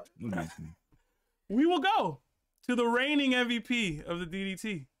all right, we will go to the reigning MVP of the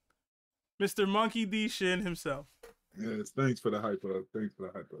DDT, Mr. Monkey D. Shin himself. Yes, thanks for the hype up. Thanks for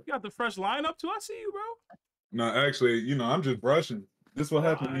the hype up. You got the fresh lineup too. I see you, bro. No, actually, I'm just brushing. This is what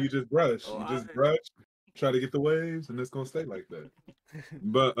happens when you just brush. You just brush, try to get the waves, and it's gonna stay like that.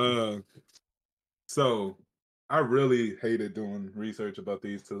 But so I really hated doing research about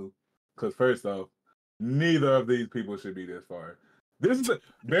these two, because first off, neither of these people should be this far. This is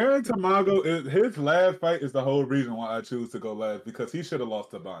Baron Tamago. His last fight is the whole reason why I choose to go last, because he should have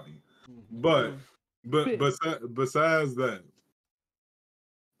lost to Bonnie. But besides that,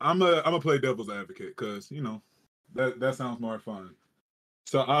 I'm gonna play devil's advocate, because that sounds more fun.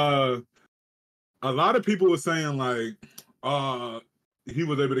 So a lot of people were saying like he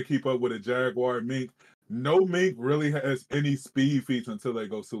was able to keep up with a Jaguar mink. No mink really has any speed feats until they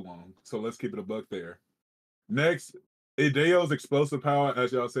go too long. So let's keep it a buck there. Next, Hideo's explosive power,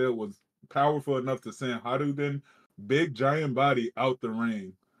 as y'all said, was powerful enough to send Hadouken, big giant body, out the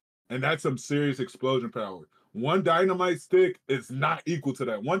ring. And that's some serious explosion power. One dynamite stick is not equal to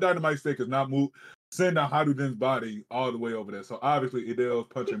that. One dynamite stick is not sending Hadouken's body all the way over there. So obviously, Hideo's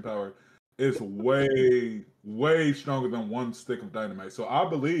punching power is way, way stronger than one stick of dynamite. So I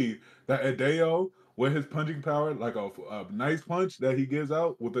believe that Hideo, with his punching power, like a nice punch that he gives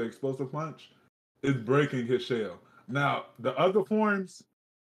out with the explosive punch, is breaking his shell. Now, the other forms,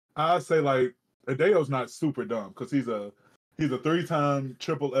 I'd say like Hideo's not super dumb, because he's a 3-time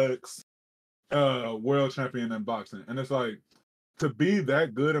XXX world champion in boxing. And it's like, to be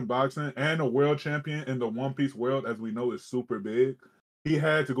that good in boxing and a world champion in the One Piece world, as we know, is super big. He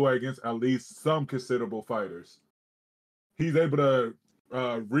had to go against at least some considerable fighters. He's able to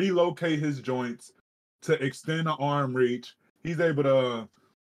relocate his joints to extend the arm reach. He's able to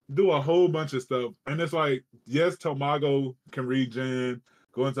do a whole bunch of stuff. And it's like, yes, Tomago can regen,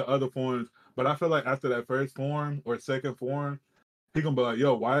 go into other forms, but I feel like after that first form or second form, he gonna be like,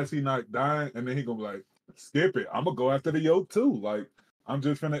 yo, why is he not dying? And then he gonna be like, skip it. I'm gonna go after the yoke too. Like, I'm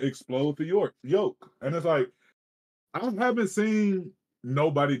just gonna explode the yoke. And it's like, I haven't seen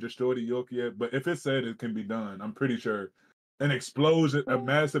nobody destroy the yoke yet, but if it said it can be done, I'm pretty sure an explosion, a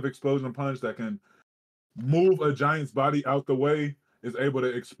massive explosion punch that can move a giant's body out the way is able to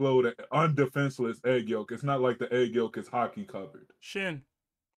explode an undefenseless egg yolk. It's not like the egg yolk is hockey covered. Shin,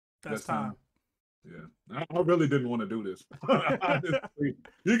 that's time. Yeah, I really didn't want to do this. Honestly,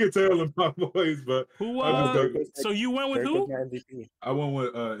 you can tell in my voice, but Who? I just So you went with who? I went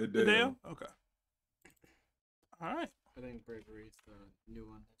with Hideo. Okay. All right. I think Bravery's the new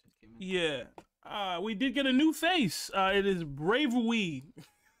one that just came in. Yeah. We did get a new face. It is Bravery.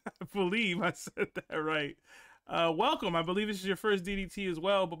 I believe I said that right. Welcome. I believe this is your first DDT as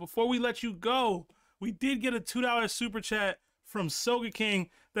well. But before we let you go, we did get a $2 super chat from Soga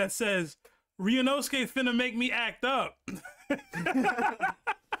King that says, Ryunosuke finna make me act up.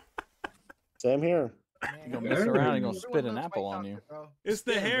 Same here. You're gonna mess around and gonna spit an apple on you. It's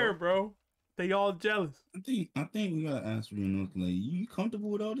the hair, bro. They all jealous. I think we gotta ask Ryunosuke, like, you comfortable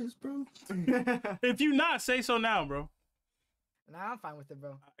with all this, bro? If you not, say so now, bro. Nah, I'm fine with it,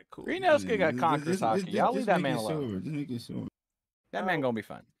 bro. Cool. Ryunosuke got conquerors hockey. Y'all leave that man alone. Just make it sure. That man gonna be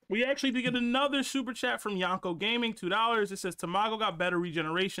fine. We actually did get another super chat from Yonko Gaming, $2. It says Tamago got better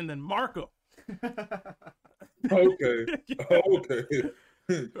regeneration than Marco. Okay.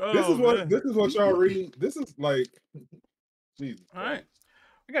 This is what y'all read. This is like, Jesus. All right.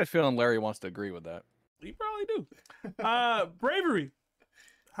 I got a feeling Larry wants to agree with that. He probably do. Bravery.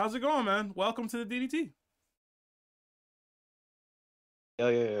 How's it going, man? Welcome to the DDT.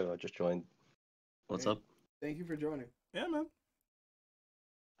 Yeah. I just joined. What's Hey, up? Thank you for joining. Yeah, man.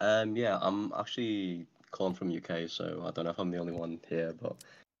 Yeah, I'm actually calling from UK, so I don't know if I'm the only one here, but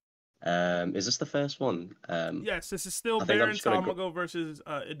is this the first one? Yes, this is still I think I'm Baron just gonna go. Tamago versus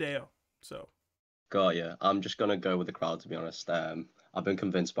Hideo. So Got yeah. I'm just gonna go with the crowd to be honest. I've been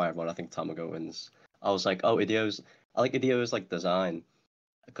convinced by everyone. I think Tamago wins. I was like, oh, I like Ideo's like design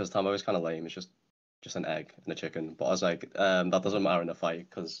because Tamago's kind of lame. It's just an egg and a chicken. But I was like, that doesn't matter in a fight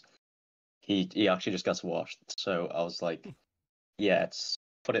because he actually just gets washed. So I was like, yeah, it's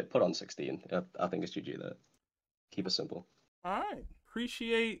put on 16. I think it's GG there. Keep it simple. all right,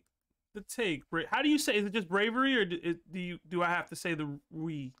 appreciate the take. How do you say? Is it just bravery, or do I have to say the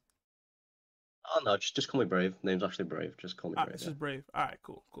we? Oh no, just call me Brave. Name's actually Brave. Just call me All Brave. right, it's just brave. All right,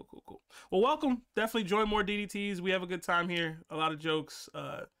 cool. Well, welcome. Definitely join more DDTs. We have a good time here. A lot of jokes.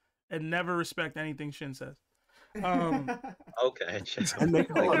 And never respect anything Shin says. Okay. Come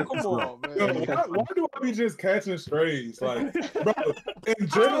on, man. Yo, why do I be just catching strays? Like, bro, in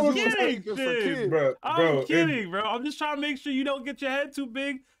general, I'm kidding, bro. I'm kidding, bro. I'm just trying to make sure you don't get your head too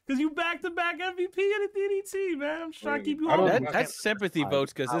big because you back-to-back MVP in the DDT, man. I'm just trying to keep you humble. That's sympathy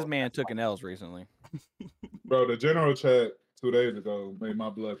votes because this man took an L's recently. Bro, the general chat 2 days ago made my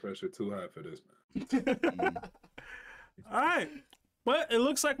blood pressure too high for this, man. All right. But it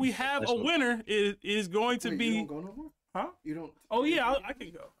looks like we have a winner. It is going to be. You don't go no more? Huh? You don't. Oh, yeah, I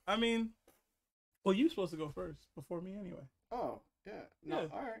can go. I mean, well, you're supposed to go first before me anyway. Oh, yeah. No, Yeah.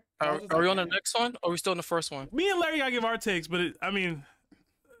 all right. Are we on the next one? Or are we still in the first one? Me and Larry gotta give our takes, but I mean.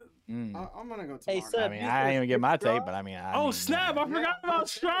 I'm gonna go to. Hey, Mark. I mean, I ain't even get my take, but I mean, Snap! I forgot about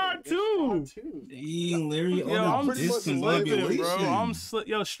Strahd too. Dang, Larry, Yo, I'm slipping, bro. discombobulation.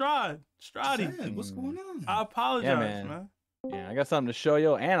 Yo, Strahdy. Sad, what's going on? I apologize, Yeah, man. Yeah, I got something to show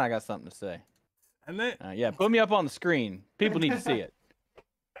you, and I got something to say. And then, yeah, put me up on the screen. People need to see it.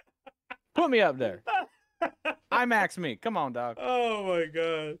 Put me up there. IMAX me. Come on, dog. Oh my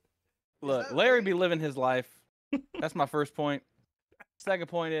god. Look, Larry be living his life. That's my first point. Second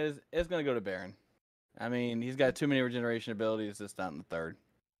point is it's gonna go to Baron. I mean, he's got too many regeneration abilities. It's not in the third.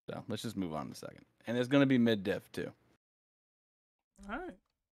 So let's just move on to the second. And it's gonna be mid diff too. All right.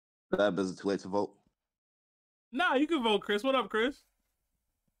 That is it too late to vote? Nah, you can vote, Chris. What up, Chris?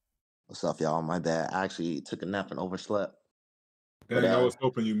 What's up, y'all? My bad. I actually took a nap and overslept. Dang, I was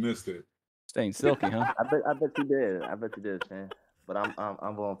hoping you missed it. Staying silky, huh? I bet you did. I bet you did, Shane. But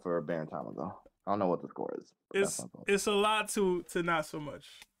I'm voting for a Baron time ago. I don't know what the score is. It's a lot to not so much.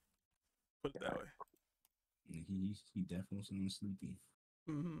 Put it that way. He definitely sounds sleepy.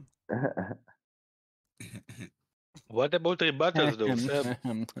 Mm-hmm. What about rebuttals, though, Seb?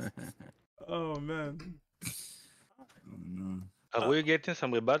 Oh man. Are we getting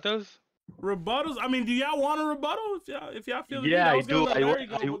some rebuttals? Rebuttals? I mean, do y'all want a rebuttal? If y'all feel Yeah, I was gonna do. let Larry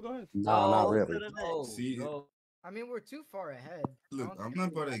go, I- but go ahead. No, not really. See, I mean, we're too far ahead. look, I'm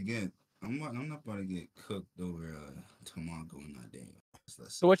not about to get cooked over Tamago and that day.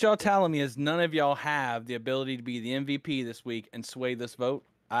 So what y'all telling me is none of y'all have the ability to be the MVP this week and sway this vote?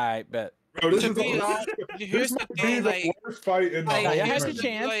 I bet. Bro, this is Here's the thing, like, worst fight in the Like, whole you had your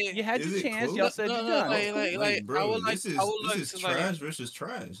tournament. chance. You had Is your it chance. close? Y'all said you're done. like, bro, I would like, this is I would like this is to, like, trash versus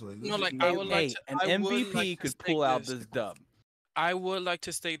trash. Like, no, like, this I is- would like Hey, to, an I would MVP like to could state pull out this. this dub. I would like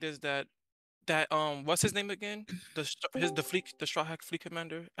to state this that what's his name again? The Straw Hat Fleet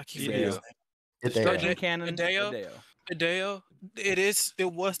Commander. I keep forgetting his name. Destruction Cannon. Hideo.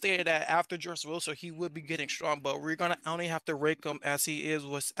 It was stated that after Dressrosa he would be getting strong, but we're gonna only have to rake him as he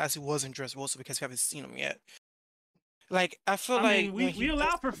was in Dressrosa because we haven't seen him yet. Like, I feel I like mean, we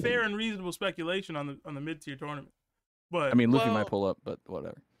allow for fair and reasonable speculation on the mid tier tournament. But I mean, Luffy well- might pull up, but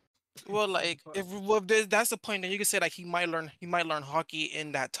whatever. well, like, that's the point. Then you can say like he might learn hockey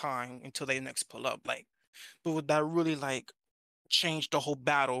in that time until they next pull up. Like, but would that really like change the whole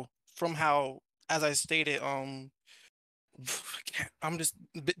battle from how, as I stated, I'm just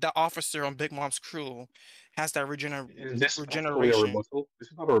the officer on Big Mom's crew has that regeneration. This is not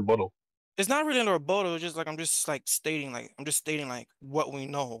a rebuttal. It's not really a rebuttal. It's just like I'm just stating what we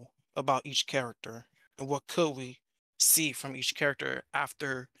know about each character and what could we see from each character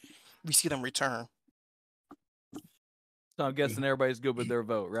after we see them return. So I'm guessing everybody's good with their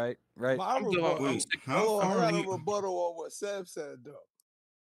vote, right? Right. My I'm rebuttal. going- Hold on, I got a rebuttal on what Seb said though.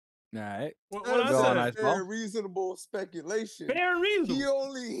 All right. What Seb I said said? Nice fair ball. and reasonable speculation. Fair and reasonable. He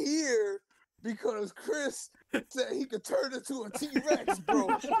only here because Chris said he could turn into a T-Rex, bro.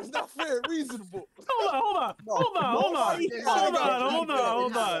 It's not fair and reasonable. Hold on.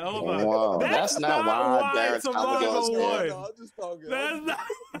 Wow, that's not why Baron Tamago is good. No, I'm just talking.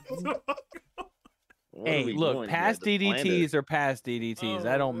 That's not. Hey, look, doing past here? The planet- DDTs are past DDTs.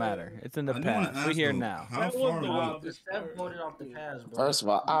 That don't matter. It's in the I do wanna past. We ask, here though, now. how far are we? Steph voted off the pass, bro. First of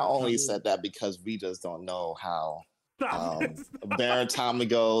all, I only said that because we just don't know how Baron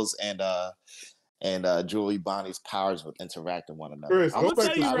Tamagos and Julie Bonnie's powers would interact with one another. Chris, I'm gonna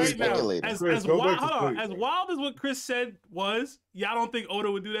tell you I was right now, speculating. as Chris, go wild, back to sleep, as bro. wild as what Chris said was, y'all don't think Oda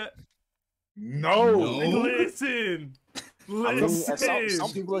would do that? No. Listen. I mean,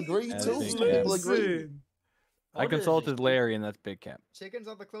 some people agree That's too. big Some cap. people agree. Listen. I consulted Larry, and that's big cap. Chickens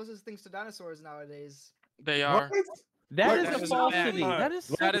are the closest things to dinosaurs nowadays. They are. That That is a is falsity. a fact. That is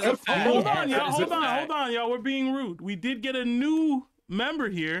That is a so fact. Hold on, That y'all. is a Hold on, y'all. We're being rude. We did get a new member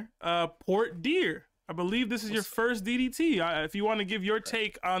here, Port Deer. I believe this is your first DDT. If you want to give your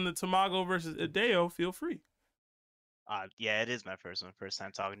take on the Tamago versus Hideo, feel free. Yeah, it is my first one. First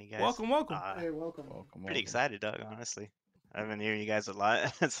time talking to you guys. Welcome. Hey, welcome. Pretty excited, Doug, honestly. I've been hearing you guys a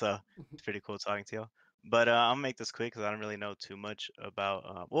lot, so it's pretty cool talking to you. But I'll make this quick because I don't really know too much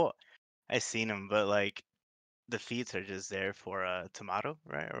about. Well, I seen him, but like the feats are just there for Tomato,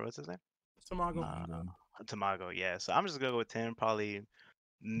 right? Or what's his name? Tamago. Tamago, yeah. So I'm just gonna go with him, probably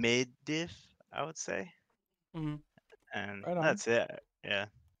mid diff, I would say. Mhm. And Right on. that's it. Yeah.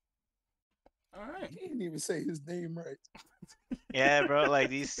 All right. He didn't even say his name right. Yeah, bro. Like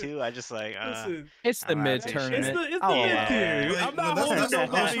these two, I just like. Listen, It's the I'm not mid too tournament. sure. It's the I'll mid allow tier. it. I'm not That's- holding that's- I was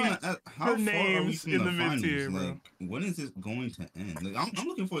nobody trying to ask, how her far are we names from in the the mid finals? tier, bro. Like, when is this going to end? Like, I'm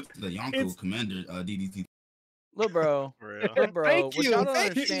looking forward to the Yonko It's- Commander DDT. Look, bro. For real. Look, bro. Thank What you. y'all don't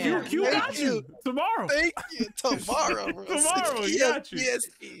Thank understand. Q Thank got you tomorrow. Thank you. Tomorrow, bro. Tomorrow, he got you. Yes.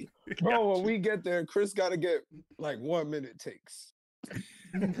 Bro, when we get there, Chris got to get like 1 minute takes.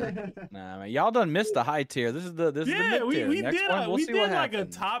 Nah, man. Y'all done missed the high tier. This is the mid tier. we Next did one, we'll we see did what like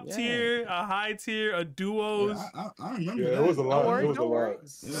happens. a top Yeah. tier, a high tier, a duos. I remember Yeah, that. it was a lot. Don't worry, It was a don't worry. lot.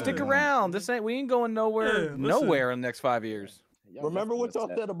 Stick Yeah. around. We ain't going nowhere. Yeah, listen. Nowhere in the next 5 years. Remember what y'all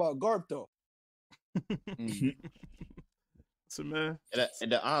said about Garp, though? So man,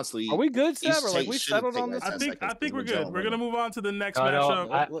 And honestly, Are we good, each Seb? Or like take we should've settled on taken this? like I 10 think seconds we're to good. gentleman. We're gonna move on to the next No,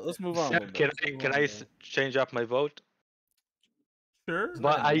 matchup. Let's move on. a Seb, little bit. can I change up my vote? Sure.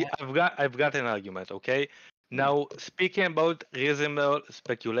 But I've got an argument, okay? Now, speaking about reasonable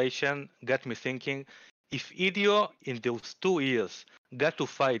speculation, got me thinking, if Idio in those 2 years got to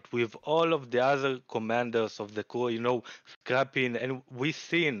fight with all of the other commanders of the crew, scrapping, and we've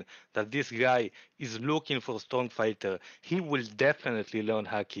seen that this guy is looking for a strong fighter, he will definitely learn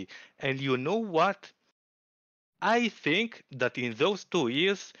Haki. And you know what? I think that in those 2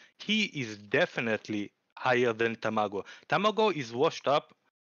 years, he is definitely higher than Tamago. Tamago is washed up.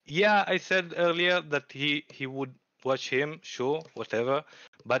 Yeah, I said earlier that he would watch him, sure, whatever.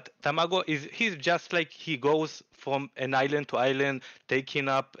 But Tamago he's just like he goes from an island to island, taking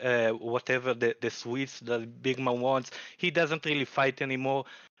up whatever the sweets that Big Man wants. He doesn't really fight anymore.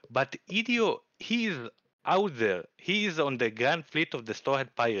 But Idio, he is out there. He is on the Grand Fleet of the Strawhead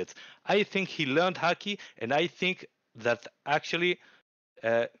Pirates. I think he learned Haki, and I think that actually,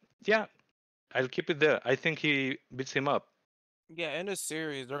 yeah, I'll keep it there. I think he beats him up. Yeah, in this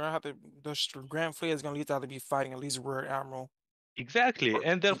series, they're gonna have to. Grand Fleet is gonna at least have to be fighting at least Rear Admiral. Exactly,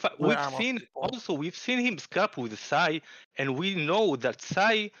 and Rear we've seen him scrap with Sai, and we know that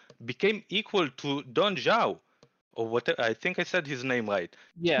Sai became equal to Don Zhao, or whatever. I think I said his name right.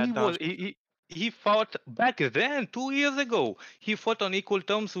 Yeah, He fought back then 2 years ago. He fought on equal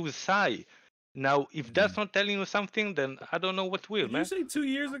terms with Sai. Now, if that's not telling you something, then I don't know what will, Did man. you say 2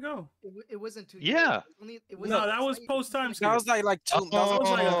 years ago? It wasn't 2 Yeah. years. No, that was post time skip. That was like two. That was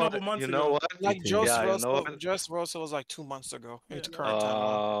like a couple months you ago. know what? Like Joe Yeah, you know Rosso. what? Just Rosso was like 2 months ago. It's current time.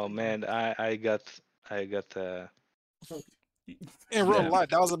 Oh man, I got In real yeah. life,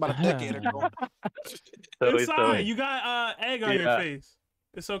 that was about a decade ago. It's so- alright. You got egg on your Yeah. face.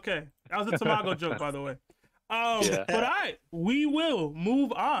 It's okay. That was a Tamago joke, by the way. Yeah. But all right, we will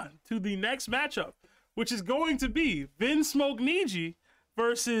move on to the next matchup, which is going to be Vin Smoke Niji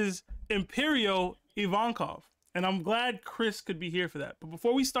versus Imperio Ivankov. And I'm glad Chris could be here for that. But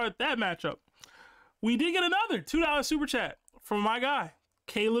before we start that matchup, we did get another $2 super chat from my guy,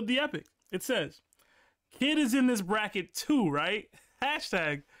 Caleb the Epic. It says, Kid is in this bracket too, right?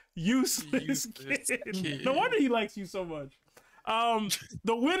 Hashtag useless kid. No wonder he likes you so much.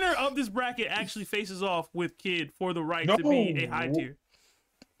 The winner of this bracket actually faces off with Kid for the right to be a high tier.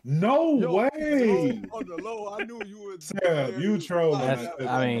 No Yo, way. on the low, I knew you would. Sam, you trolling.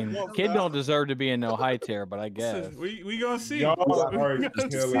 I mean, kid don't deserve to be in no high tier, but I guess. We gonna see. Y'all We are gonna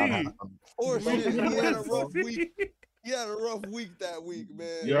killing. see. Or We shit, he had a gonna rough see. week. He had a rough week that week,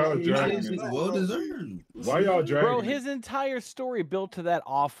 man. Y'all He dragging had it. a Well rough deserved. week. Why y'all dragging Bro, it? his entire story built to that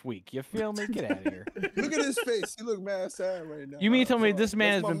off week. You feel me? Get out of here. Look at his face. He look mad sad right now. You mean to tell me Sorry. this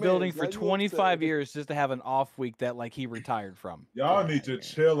man That's has been my building man. for Got you 25 upset. years just to have an off week that like he retired from? Y'all need to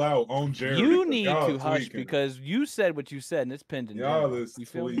chill out on Jerry. You need Y'all to hush tweaking. because you said what you said and it's pinned in Y'all general. is You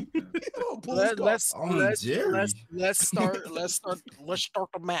feel me? Let's start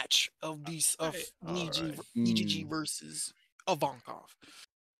the match of these of EGG versus Ivankov. All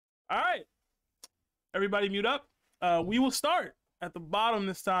right. Everybody mute up. We will start at the bottom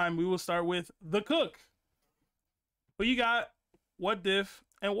this time. We will start with the cook. Who you got? What diff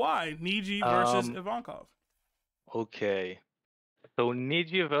and why? Niji versus Ivankov. Okay. So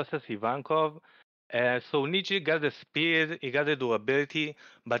Niji versus Ivankov. So Niji got the speed, he got the durability,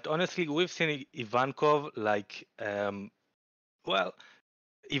 but honestly, we've seen Ivankov like, well,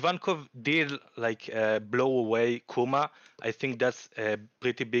 Ivankov did like blow away Kuma. I think that's a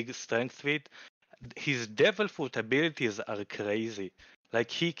pretty big strength feat. His devil fruit abilities are crazy. Like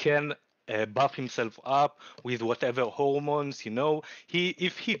he can buff himself up with whatever hormones, you know.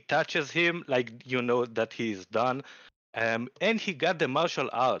 If he touches him, like you know that he is done. And he got the martial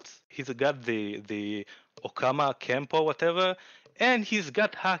arts. He's got the Okama Kempo, whatever, and he's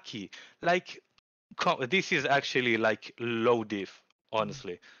got Haki. Like this is actually like low diff,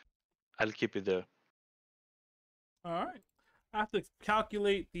 honestly. I'll keep it there. All right. I have to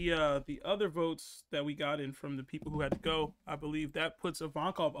calculate the other votes that we got in from the people who had to go. I believe that puts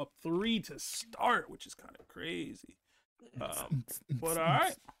Ivankov up 3 to start, which is kind of crazy. But all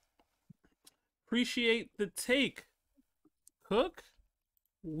right. Appreciate the take. Cook,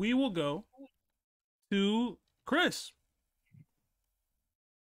 we will go to Chris.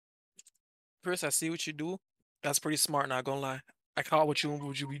 Chris, I see what you do. That's pretty smart, not gonna lie. I caught what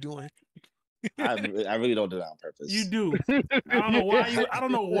you be doing. I really don't do that on purpose. You do. I don't know why you. I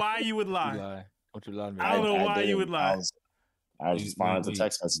don't know why you would lie. Don't you lie to me? I don't know why you would lie. I was responding to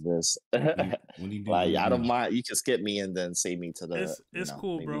text messages. Like I don't mind. You can skip me and then save me to the. It's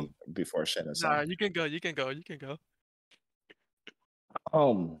cool, bro. Before Shin or Nah, something. you can go. You can go. You can go.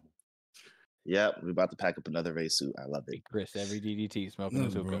 Yeah, we're about to pack up another race suit. I love it. Chris, every DDT smoking a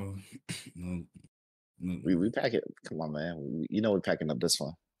hookah. We pack it. Come on, man. You know we're packing up this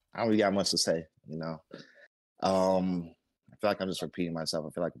one. I don't really got much to say. You know, I feel like I'm just repeating myself. I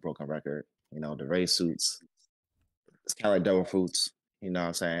feel like a broken record. You know, the race suits. It's kind of like devil fruits. You know what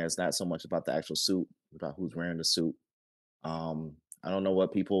I'm saying? It's not so much about the actual suit, about who's wearing the suit. I don't know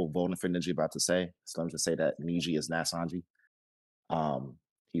what people voting for Niji about to say. So I'm just say that Niji is not Sanji.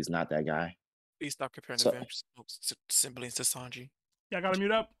 He's not that guy. Please stop comparing So- the siblings to Sanji. Yeah, I gotta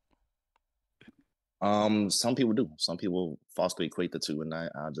mute up. Some people do. Some people falsely equate the two, and I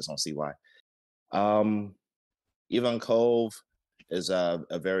just don't see why. Ivankov is a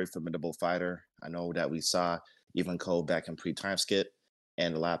very formidable fighter. I know that we saw Ivankov back in pre-time skip,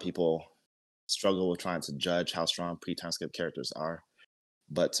 and a lot of people struggle with trying to judge how strong pre-time skip characters are.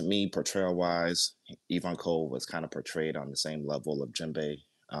 But to me, portrayal-wise, Ivankov was kind of portrayed on the same level of Jinbei,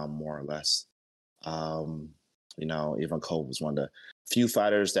 more or less. You know, Ivankov was one of the few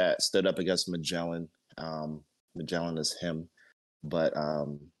fighters that stood up against Magellan. Magellan is him, but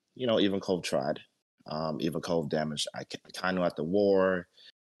you know, Ivankov tried. Ivankov damaged Kaino at the war.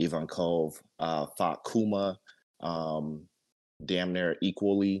 Ivankov fought Kuma damn near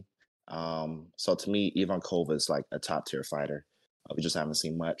equally. So to me, Ivankov is like a top tier fighter. We just haven't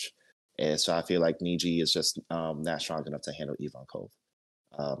seen much, and so I feel like Niji is just not strong enough to handle Ivankov.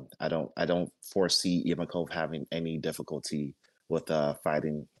 I don't foresee Ivankov having any difficulty with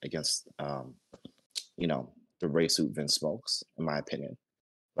fighting against you know, the race suit Vince smokes, in my opinion.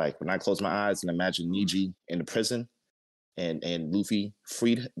 Like when I close my eyes and imagine Niji in the prison and Luffy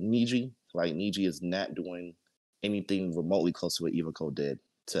freed Niji, like Niji is not doing anything remotely close to what Ivankov did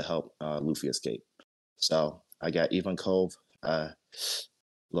to help Luffy escape. So I got Ivankov,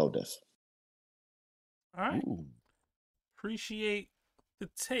 low diff. All right. Appreciate the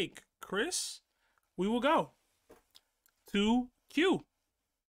take, Chris. We will go to Q.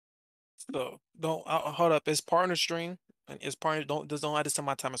 So don't hold up. It's partner stream. And it's partner. Don't add this to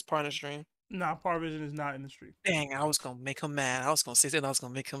my time. It's partner stream. Nah, Parvision is not in the stream. Dang, I was gonna make him mad. I was gonna say that I was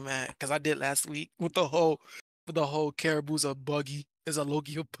gonna make him mad because I did last week with the whole Caribou's a buggy. Is a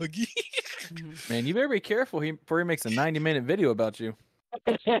Loki a buggy? Man, you better be careful before he makes a 90-minute video about you.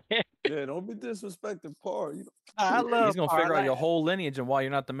 Yo, Yeah, don't be disrespecting Par. You know? I love He's gonna Par. figure out your whole lineage and why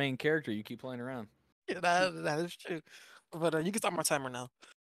you're not the main character. You keep playing around. Yeah, that is true. But you can start my timer now.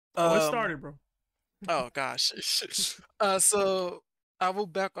 Oh, it started, bro. Oh gosh. So I will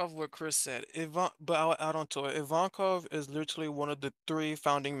back off what Chris said. But I'll add on to it. Ivankov is literally one of the 3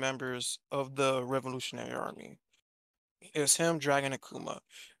 founding members of the Revolutionary Army. It's him, Dragon, and Kuma.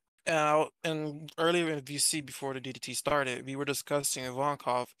 And earlier in VC before the DDT started, we were discussing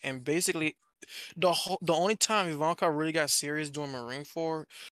Ivankov, and basically the only time Ivankov really got serious doing Marine Corps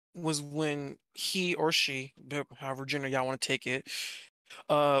was when he or she, however gender y'all want to take it,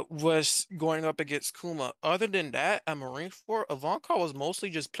 was going up against Kuma. Other than that, at Marine Corps, Ivankov was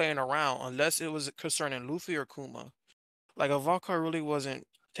mostly just playing around, unless it was concerning Luffy or Kuma. Like Ivankov really wasn't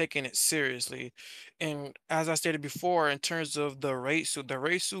taking it seriously. And as I stated before, in terms of the raid suit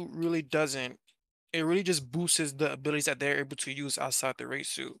really doesn't. It really just boosts the abilities that they're able to use outside the raid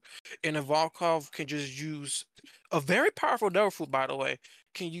suit. And Ivankov can just use a very powerful devil fruit, by the way,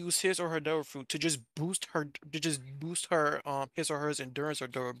 can use his or her devil fruit to just boost her his or hers endurance or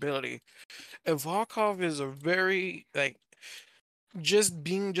durability. Ivankov is a very just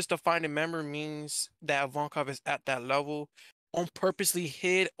a finding member means that Ivankov is at that level on purposely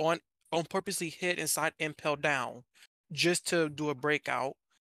hid inside Impel down just to do a breakout.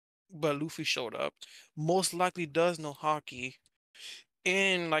 But Luffy showed up. Most likely does know hockey.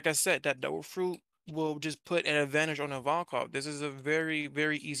 And like I said, that devil fruit will just put an advantage on Ivankov. This is a very,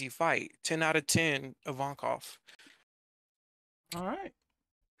 very easy fight. 10 out of 10, Ivankov. All right.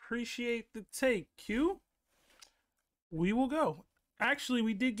 Appreciate the take, Q. We will go. Actually,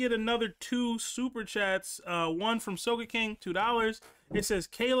 we did get another 2 super chats. One from Soga King, $2. It says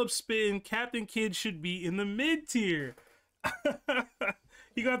Caleb Spin, Captain Kidd should be in the mid tier.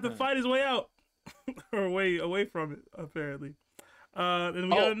 He got to fight his way out. Or way away from it, apparently. Then we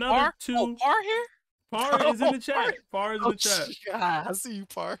got another Par? 2. Oh, Par here? Par is in the chat. Par is in the chat. Yeah, I see you,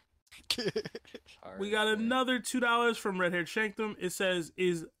 Par. We got another $2 from Red Haired Shanktum. It says,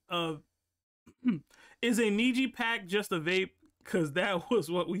 is a Niji pack just a vape? Because that was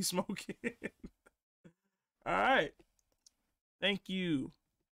what we smoking. All right. Thank you,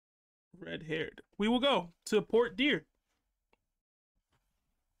 Red Haired. We will go to Port Deer.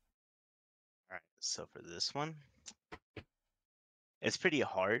 All right, so for this one, it's pretty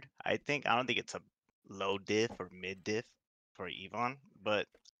hard. I don't think it's a low diff or mid diff for Yvonne, but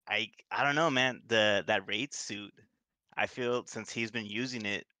I don't know, man. That raid suit, I feel since he's been using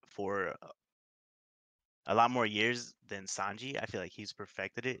it for a lot more years than Sanji, I feel like he's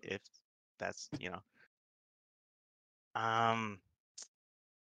perfected it. If that's and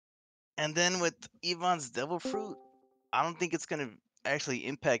then with Yvonne's Devil Fruit, I don't think it's gonna actually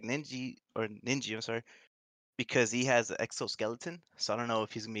impact Ninji, I'm sorry, because he has an exoskeleton. So I don't know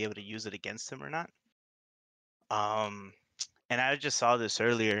if he's gonna be able to use it against him or not. And I just saw this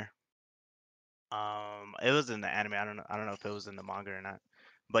earlier. It was in the anime. I don't know if it was in the manga or not.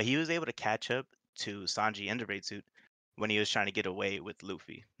 But he was able to catch up to Sanji in the raid suit when he was trying to get away with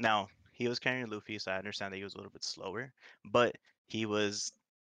Luffy. Now he was carrying Luffy, so I understand that he was a little bit slower, but he was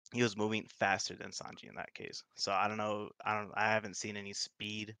moving faster than Sanji in that case. So I don't know. I haven't seen any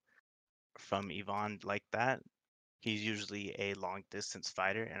speed from Yvonne like that. He's usually a long distance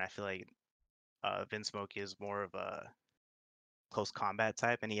fighter, and I feel like Vin Smoky is more of a close combat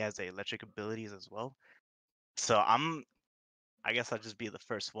type, and he has the electric abilities as well. So I guess I'll just be the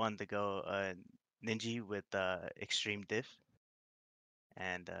first one to go Ninja with extreme diff,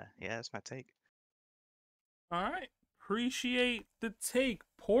 and yeah, that's my take. All right, appreciate the take,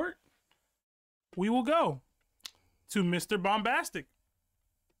 Port. We will go to Mr. Bombastic.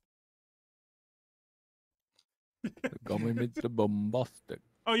 Gummy Mr. Bombastic.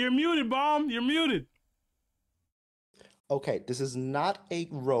 Oh, you're muted, Bomb. You're muted. Okay, this is not a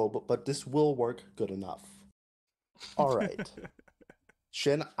robe, but this will work good enough. All right.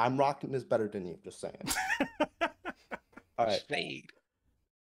 Shin, I'm rocking this better than you, just saying. All right.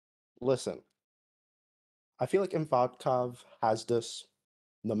 Listen, I feel like Ivankov has this,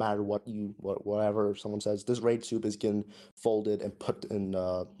 no matter whatever someone says, this raid soup is getting folded and put in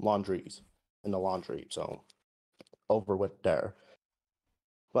the laundry, so over with there.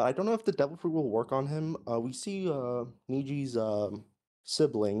 But I don't know if the devil fruit will work on him. We see Niji's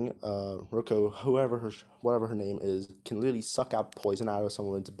sibling, Ruko, whatever her name is, can literally suck out poison out of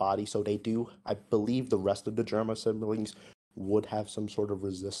someone's body. So they do. I believe the rest of the Germa siblings would have some sort of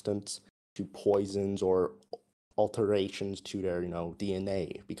resistance to poisons or alterations to their,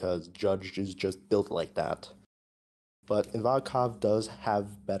 DNA, because Judge is just built like that. But Ivankov does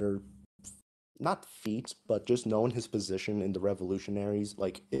have better, not feats, but just knowing his position in the revolutionaries.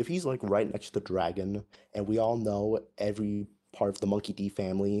 Like, if he's like right next to the dragon, and we all know every part of the Monkey D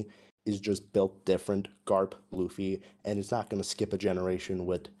family is just built different, Garp, Luffy, and it's not gonna skip a generation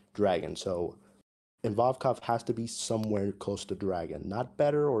with Dragon. So Invovkov has to be somewhere close to Dragon. Not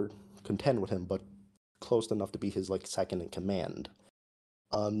better or content with him, but close enough to be his like second in command.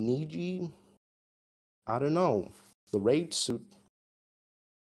 Niji, I don't know. The raid suit,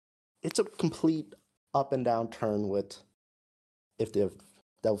 it's a complete up and down turn with if the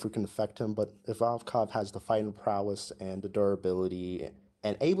Devil Fruit can affect him, but Ivovkov has the fighting prowess and the durability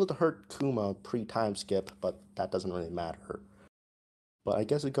and able to hurt Kuma pre-time skip, but that doesn't really matter. But I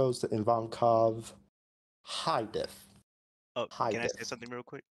guess it goes to Ivankov high diff. Oh, High can I say diff. something real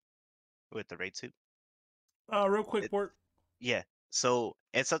quick with the raid suit? Real quick, Port. Yeah. So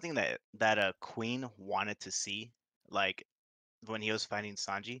it's something that Queen wanted to see, like when he was fighting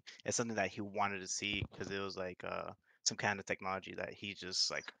Sanji. It's something that he wanted to see because it was like some kind of technology that he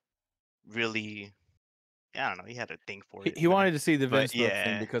just like really, I don't know, he had a thing for it. He wanted to see the But Vince thing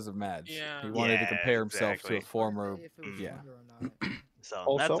yeah, because of Madge. yeah, He wanted to compare himself to exactly. a former. If it was Yeah. stronger or not. So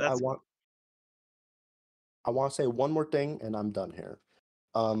Also, that's I want to say one more thing, and I'm done here.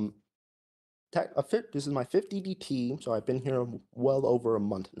 This is my 5th DDT, so I've been here well over a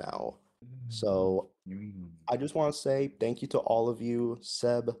month now. So I just want to say thank you to all of you,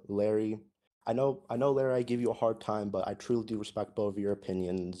 Seb, Larry. I know, Larry, I give you a hard time, but I truly do respect both of your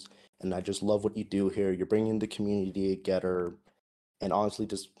opinions, and I just love what you do here. You're bringing the community together, and honestly,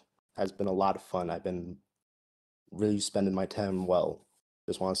 just has been a lot of fun. I've been really spending my time well.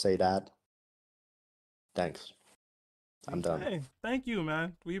 Just want to say that. Thanks. I'm done. Hey, thank you,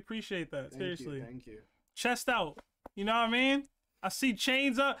 man. We appreciate that. Thank you, Seriously. thank you. Chest out. You know what I mean? I see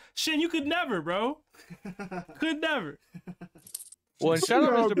chains up. Shin, you could never, bro. Could never. Well, and shout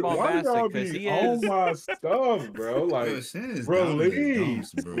out Mr. Why y'all Bombastic because be he on is. my stuff, bro? Like, Shin is down in the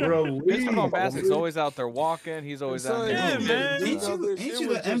release, dumps, bro. release. Mr. Bombastic's always out there walking. He's always out here. Yeah, man. Ain't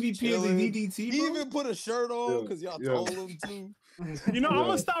you the MVP of the VDT, He bro? even put a shirt on because y'all yeah. told him to. You know, I'm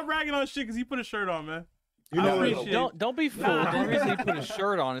gonna stop ragging on shit because he put a shirt on, man. You I know, appreciate Don't be fooled. The reason he put his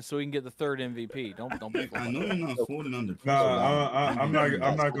shirt on is so he can get the 3rd MVP. Don't be fooled. I know you're not folding under pressure. Nah, I'm not I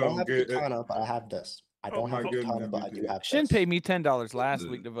don't gonna have get it. katana, but I have this. I don't I'm have not a getting katana, but I do MVP. have Shin this. paid me $10 last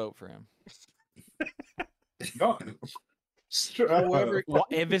week to vote for him. No. Whoever,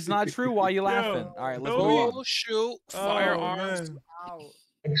 if it's not true, why you laughing? All right, let's move on. Oh shoot! Oh, Firearms. man.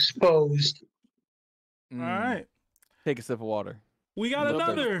 Exposed. All right. Take a sip of water. We got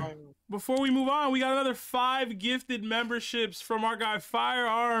Love that. another. Before we move on, we got another 5 gifted memberships from our guy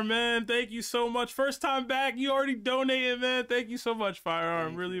Firearm, man. Thank you so much. First time back. You already donated, man. Thank you so much,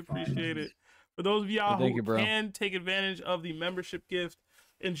 Firearm. Really appreciate it. For those of y'all Thank who you, bro. can take advantage of the membership gift,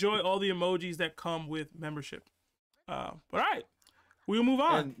 enjoy all the emojis that come with membership. All right. We'll move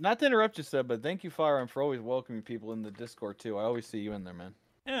on. And not to interrupt you, Seb, but thank you, Firearm, for always welcoming people in the Discord, too. I always see you in there, man.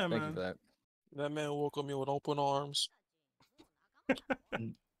 Yeah, Thank man. you for that. That man welcomed me with open arms.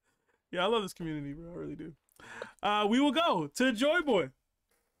 Yeah, I love this community, bro. I really do. We will go to Joy Boy.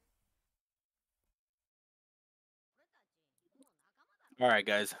 All right,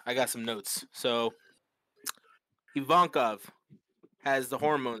 guys, I got some notes. So, Ivankov has the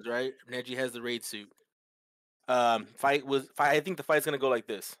hormones, right? Neji has the raid suit. I think the fight's gonna go like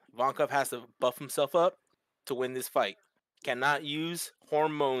this. Ivankov has to buff himself up to win this fight. Cannot use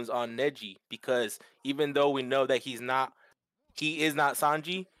hormones on Neji because even though we know that he is not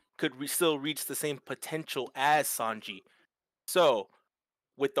Sanji, could still reach the same potential as Sanji. So,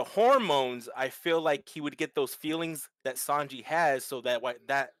 with the hormones, I feel like he would get those feelings that Sanji has, so that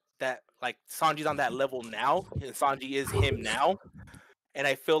like Sanji's on that level now, and Sanji is him now. And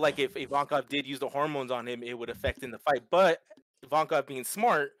I feel like if Ivankov did use the hormones on him, it would affect in the fight. But Ivankov being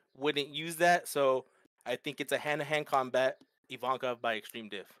smart wouldn't use that, so I think it's a hand-to-hand combat. Ivankov by Extreme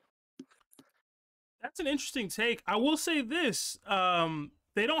Diff. That's an interesting take. I will say this.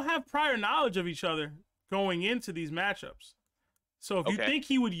 They don't have prior knowledge of each other going into these matchups. So if you think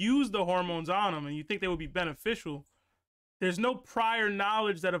he would use the hormones on him and you think they would be beneficial, there's no prior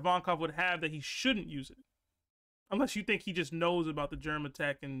knowledge that Ivankov would have that he shouldn't use it. Unless you think he just knows about the germ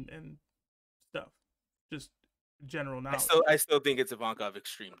attack and stuff. Just general knowledge. I still think it's Ivankov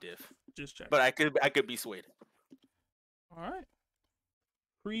Extreme Diff. Just check. But I could be swayed. All right.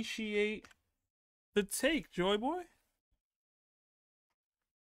 Appreciate the take, Joy Boy.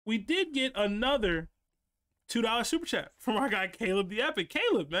 We did get another $2 super chat from our guy Caleb the Epic.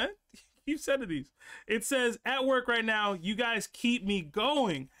 Caleb, man, keep sending these. It says, at work right now, you guys keep me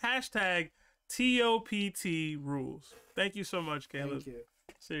going. Hashtag TOPT rules. Thank you so much, Caleb. Thank you.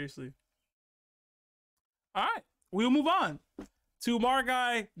 Seriously. All right, we'll move on to our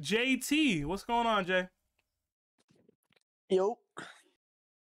guy JT. What's going on, Jay? Yo.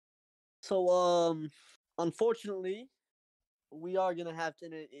 So, unfortunately, we are gonna have to.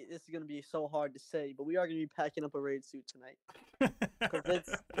 And this is gonna be so hard to say, but we are gonna be packing up a raid suit tonight because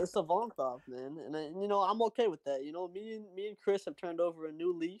it's a Vonkov, man, and you know I'm okay with that. You know, me and Chris have turned over a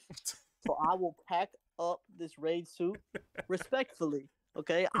new leaf, so I will pack up this raid suit respectfully.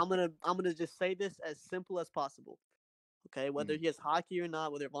 Okay, I'm gonna just say this as simple as possible. Okay, whether he has hockey or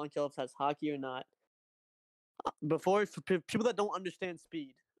not, whether Vonkov has hockey or not. For people that don't understand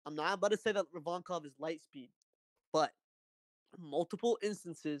speed, I'm not about to say that Vonkov is light speed, but multiple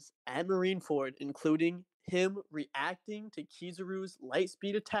instances at Marineford, including him reacting to Kizaru's light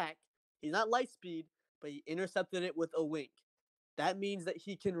speed attack. He's not light speed, but he intercepted it with a wink. That means that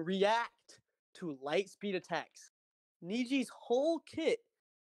he can react to light speed attacks. Niji's whole kit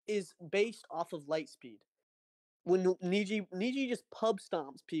is based off of light speed. When Niji just pub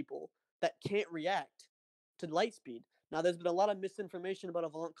stomps people that can't react to light speed. Now, there's been a lot of misinformation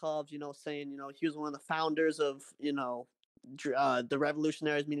about Ivankov, saying, he was one of the founders of, the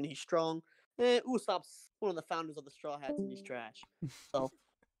revolutionaries, meaning he's strong. Usopp's one of the founders of the Straw Hats, and he's trash. So,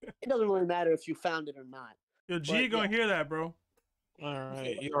 it doesn't really matter if you found it or not. Yo, G gonna hear that, bro. All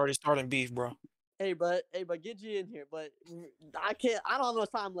right, you already starting beef, bro. Hey, but get G in here. But I don't have enough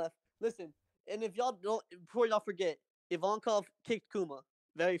time left. Listen, and if y'all don't, before y'all forget, Ivankov kicked Kuma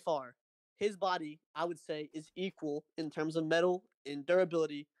very far. His body, I would say, is equal in terms of metal and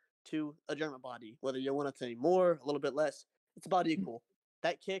durability to a German body. Whether you want to say more, a little bit less, it's about equal.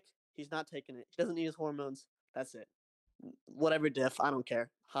 That kick, he's not taking it. He doesn't need his hormones. That's it. Whatever diff, I don't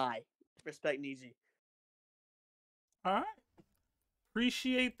care. Hi. Respect Niji. All right.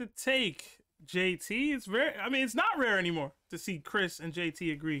 Appreciate the take, JT. It's it's not rare anymore to see Chris and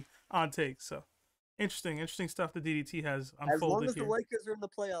JT agree on takes. So interesting stuff the DDT has unfolded as long as here. the Lakers are in the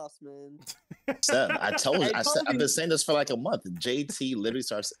playoffs, man. Seth, I told you. Hey, I've been saying this for like a month. JT literally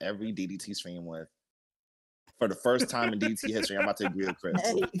starts every DDT stream with, for the first time in DDT history, I'm about to agree with Chris.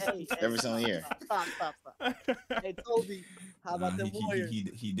 Every single year. Stop. Hey, Toby, how about them Warriors?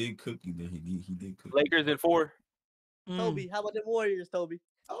 He did cook you there. He did cook. Lakers in 4. Toby, how about them Warriors, Toby?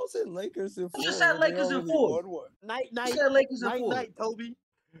 I was in Lakers in 4. You said Lakers in 4. Night. You said Lakers in 4. Night, Toby.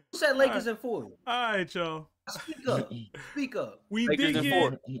 You said Lakers in 4. All right, y'all. Speak up. We Lakers did in get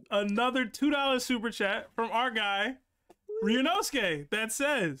 4. another $2 super chat from our guy, Ryunosuke, that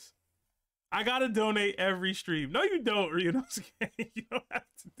says, I gotta donate every stream. No, you don't, Ryunosuke. You don't have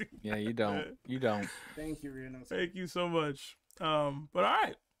to do that. Yeah, you don't. You don't. Thank you, Ryunosuke. Thank you so much. But all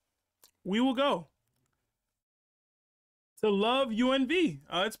right. We will go to Love UNV.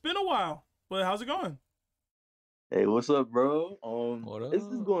 It's been a while, but how's it going? Hey, what's up, bro? What It's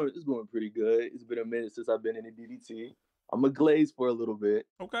going pretty good. It's been a minute since I've been in the DDT. I'm a glaze for a little bit.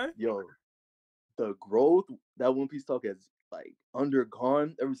 Okay. Yo, the growth that One Piece Talk has like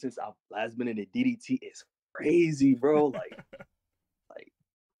undergone ever since I've last been in the DDT is crazy, bro. But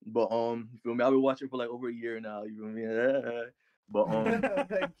you feel me? I've been watching for like over a year now. You feel me? But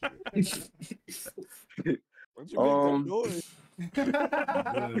What'd you make that noise? Good,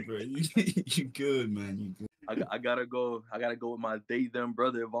 bro. You good, man. You good. I gotta go with my them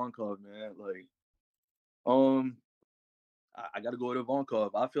brother Ivankov, man. I gotta go with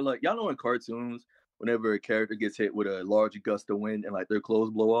Ivankov. I feel like y'all know in cartoons, whenever a character gets hit with a large gust of wind and like their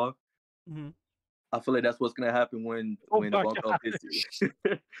clothes blow off, I feel like that's what's gonna happen when Ivankov hits you.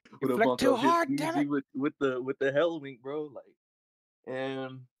 When Reflect too Ivankov hard, hits damn you with the hell wink, bro.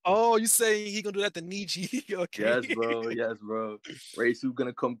 Oh, you saying he gonna do that to Niji? Okay. Yes, bro. Reisu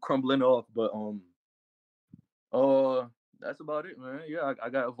gonna come crumbling off, but that's about it, man. Yeah, I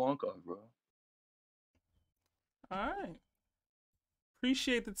got Ivankov, bro. All right.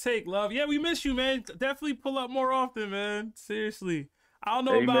 Appreciate the take, Love. Yeah, we miss you, man. Definitely pull up more often, man. Seriously. I don't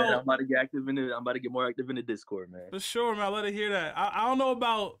know Hey, about. man, I'm about to get more active in the Discord, man. For sure, man. Let it hear that. I don't know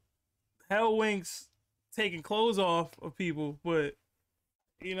about Hellwinks taking clothes off of people, but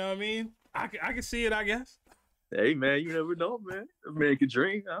you know what I mean? I can see it, I guess. Hey, man, you never know, man. A man can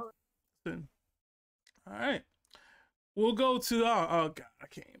dream. All right. We'll go to oh God, I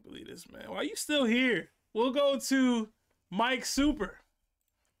can't believe this, man. Why are you still here? We'll go to Mike Super.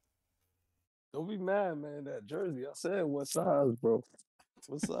 Don't be mad, man. That jersey. I said what size, bro.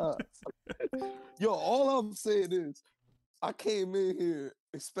 What size? Yo, all I'm saying is I came in here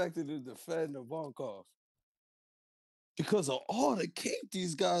expecting to defend Ivankov because of all the cape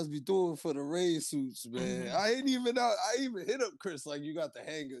these guys be doing for the raid suits, man. I ain't even hit up Chris like you got the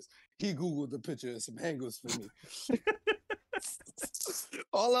hangers. He Googled the picture of some hangers for me.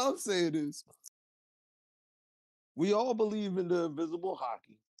 All I'm saying is we all believe in the invisible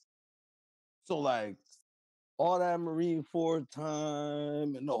hockey. So like all that Marine Ford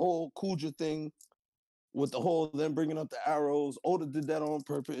time and the whole Kuja thing with the whole them bringing up the arrows. Oda did that on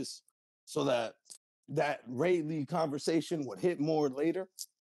purpose so that Rayleigh conversation would hit more later.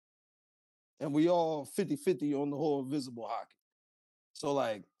 And we all 50-50 on the whole invisible hockey. So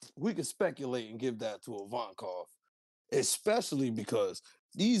like we could speculate and give that to Ivankov, especially because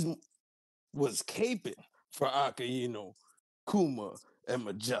these was caping for Akainu, Kuma, and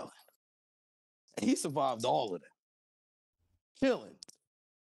Magellan. And he survived all of them. Killing.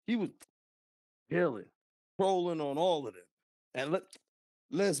 He was killing. Trolling on all of them. And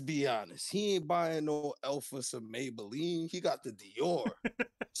let's be honest, he ain't buying no Alpha some Maybelline. He got the Dior.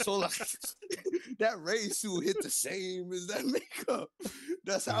 So like that race suit hit the same as that makeup.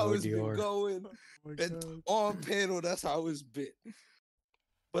 That's how it's been going. And on panel, that's how it's been.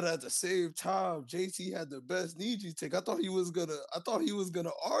 But at the same time, JT had the best Niji take. I thought he was gonna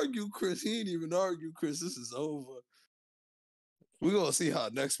argue Chris. He didn't even argue Chris. This is over. We're gonna see how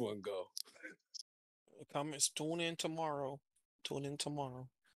next one go. Comments. Tune in tomorrow. All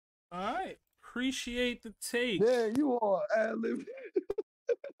right. Appreciate the take. Yeah, you are ad-lib.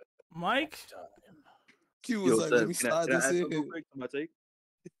 Mike? Q was like, let me slide can I this add in. something real quick to my take?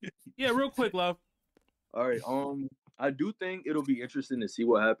 Yeah, real quick, love. All right. I do think it'll be interesting to see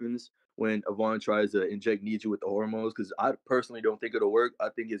what happens when Avon tries to inject Niji with the hormones, because I personally don't think it'll work. I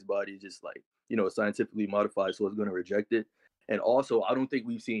think his body is just like, scientifically modified, so it's going to reject it. And also, I don't think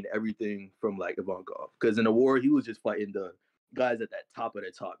we've seen everything from like Ivankov, because in the war he was just fighting the guys at that top of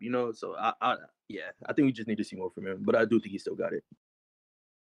the top, So I think we just need to see more from him. But I do think he still got it.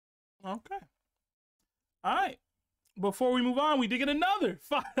 Okay. All right. Before we move on, we did get another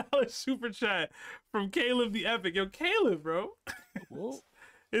 $5 super chat from Caleb the Epic. Yo, Caleb, bro.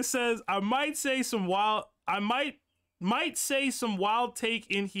 It says, I might say some wild take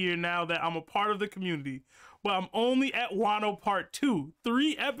in here now that I'm a part of the community, but I'm only at Wano Part 2,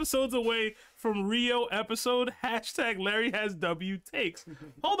 3 episodes away from Rio episode. # Larry has W takes.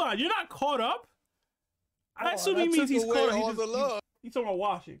 Hold on, you're not caught up? I assume he means he's caught up. He's talking about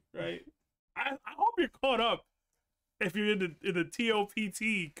watching, right? I hope you're caught up. If you're in the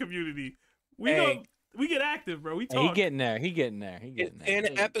TOPT community, we get active, bro. We talk. He getting there.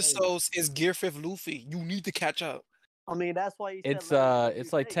 10 episodes is Gear 5 Luffy. You need to catch up. I mean, that's why he said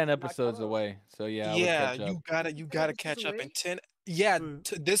It's like 10 episodes away. So yeah, I would catch up. you gotta catch up in 10. Yeah,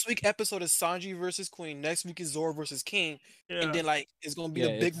 this week episode is Sanji versus Queen. Next week is Zoro versus King, and then like it's gonna be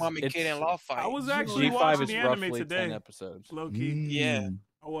the Big Mom and Kid and Law fight. I was actually watching the anime today. 10 episodes. Low key. Yeah.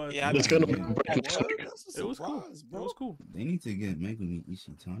 I was. Yeah, It's gonna be It was cool. It was cool. They need to get Megumi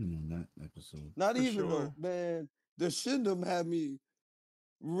Ishitani on that episode. Not For even sure. though, man. The Shindom had me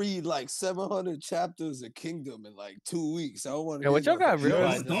read like 700 chapters of Kingdom in like 2 weeks. I don't want to. Yeah, what y'all got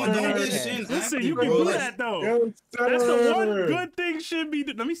realized? Don't get Shin Listen, active, you can bro. do that though. That's the one good thing should be.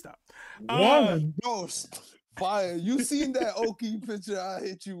 Let me stop. Bro, fire! You seen that Oki picture I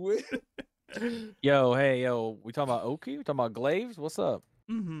hit you with? Yo, we talking about Oki? We talking about Glaives? What's up?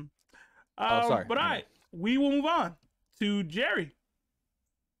 Mm-hmm. Sorry. But all right, we will move on to Jerry.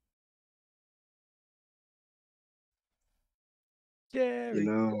 Jerry.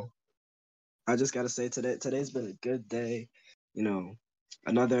 I just gotta say today's been a good day.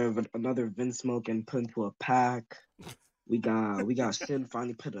 Another Vince Smoking put into a pack. We got Shin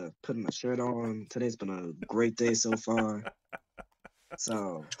finally putting a shirt on. Today's been a great day so far.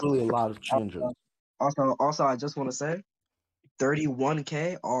 So It's really a lot of changes. Also, I just want to say,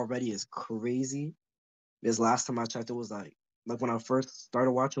 31K already is crazy. This last time I checked, it was like when I first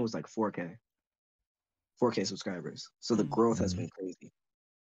started watching, it was like 4K subscribers. So the growth has been crazy.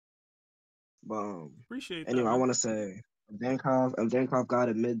 Appreciate anyway, that. I want to say, Vankov got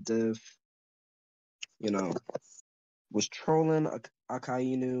a mid diff. Was trolling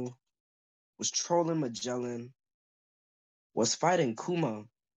Akainu, was trolling Magellan, was fighting Kuma,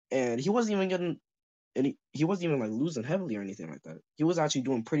 and he wasn't even getting. And he wasn't even like losing heavily or anything like that. He was actually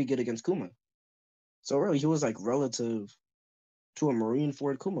doing pretty good against Kuma. So really, he was like relative to a Marine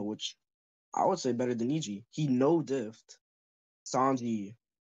Ford Kuma, which I would say better than Niji. He no-diffed Sanji,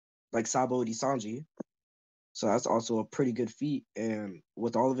 like Sabaody Sanji. So that's also a pretty good feat. And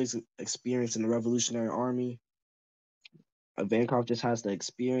with all of his experience in the Revolutionary Army, Vankov just has the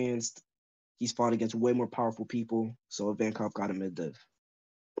experience. He's fought against way more powerful people. So Vankov got a mid-div.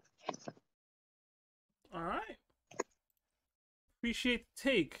 All right. Appreciate the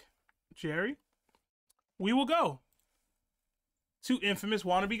take, Jerry. We will go to Infamous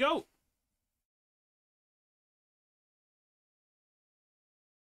Wannabe Goat.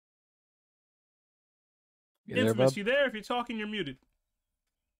 You there, Infamous, bub? you there? If you're talking, you're muted.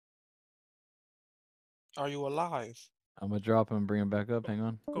 Are you alive? I'm gonna drop him and bring him back up. Hang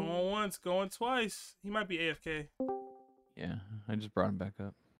on. Going once, going twice. He might be AFK. Yeah, I just brought him back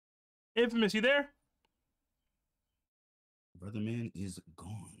up. Infamous, you there? Brother man is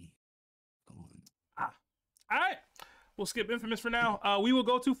gone. All right. We'll skip Infamous for now. We will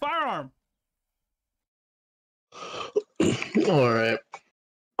go to Firearm. All right.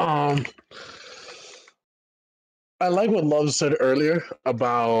 I like what Love said earlier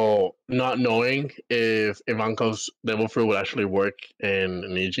about not knowing if Ivankov's Devil Fruit would actually work in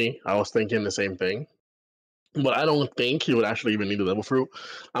Niji. I was thinking the same thing. But I don't think he would actually even need the Devil Fruit.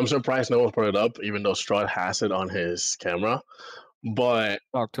 I'm surprised no one brought it up, even though Strahd has it on his camera. But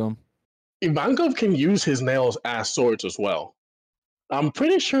talk to him. Ivankov can use his nails as swords as well. I'm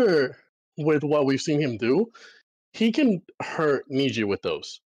pretty sure with what we've seen him do, he can hurt Niji with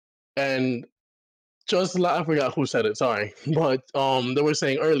those. And I forgot who said it, sorry. But they were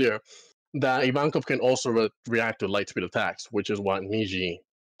saying earlier that Ivankov can also react to light speed attacks, which is what Niji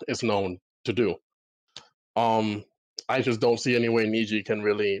is known to do. I just don't see any way Niji can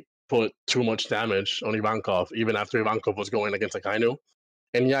really put too much damage on Ivankov, even after Ivankov was going against Akainu.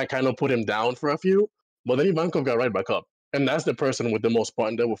 And yeah, I kind of put him down for a few, but then Ivankov got right back up. And that's the person with the most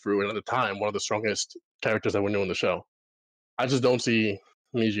Spartan Devil Fruit, and at the time, one of the strongest characters that we knew in the show. I just don't see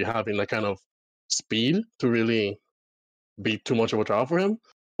Niji having that kind of speed to really be too much of a trial for him,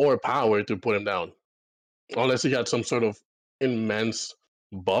 or power to put him down. Unless he had some sort of immense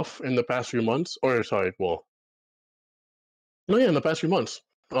buff in the past few months. Or sorry, well, no, yeah, in the past few months.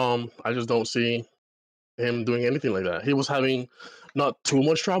 I just don't see him doing anything like that. He was having not too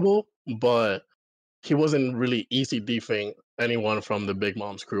much trouble, but he wasn't really easy defing anyone from the Big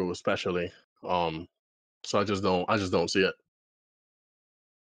Mom's crew, especially. So I just don't see it.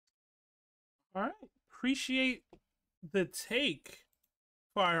 All right. Appreciate the take,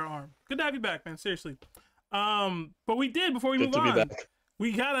 Firearm. Good to have you back, man. Seriously. But we did before we Good move to be on. back.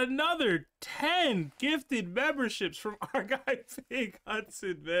 We got another 10 gifted memberships from our guy Fig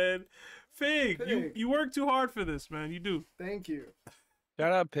Hudson, man. Fig, you work too hard for this, man. You do. Thank you.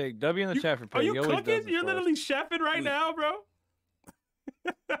 Shout out Pig. W in the chat for Pig. Are you He always cooking? does this You're for us. literally chefing right now, bro.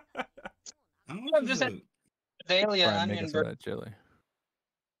 I'm just a daily Brian, make onion us burger. that chili.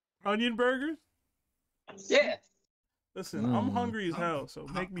 Onion burgers? Yeah. Listen, I'm hungry as hell, so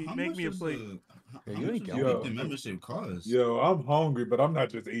make me a plate. Yo, membership cost? Yo, I'm hungry, but I'm not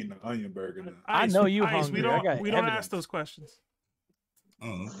just eating an onion burger now. I know you Ice, hungry. We I don't, got we don't evidence. ask those questions.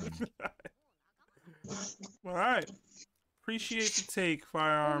 Oh, okay. All right. Appreciate the take,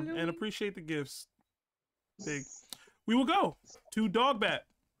 Firearm, and appreciate the gifts. Big. We will go to Dogbat.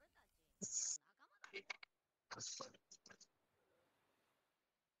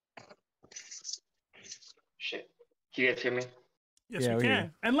 Shit. Can you guys hear me? Yes, Yeah, we we hear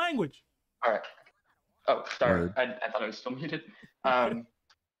can. And language. All right. Oh, sorry. Word. I thought I was still muted. I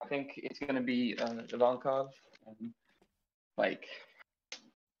think it's gonna be Ivankov, like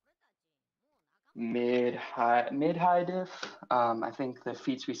mid-high diff. I think the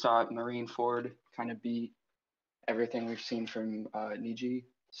feats we saw at Marineford kind of beat everything we've seen from Niji.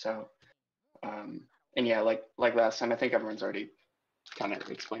 So, and yeah, like last time, I think everyone's already kind of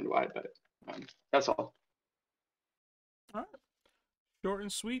explained why, but that's all. All right. Short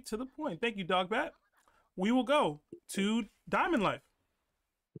and sweet to the point. Thank you, Dogbat. We will go to Diamond Life.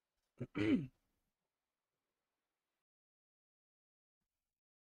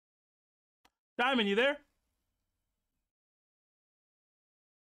 Diamond, you there?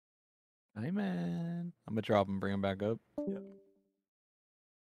 Hey, man. I'm going to drop him and bring him back up. Yep.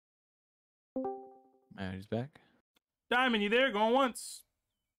 Man, he's back. Diamond, you there? Going once.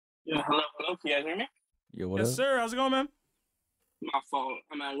 Yeah, hello. Can you guys hear me? Yo, what Yes, up? sir. How's it going, man? My fault.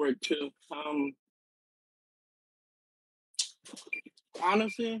 I'm at work too.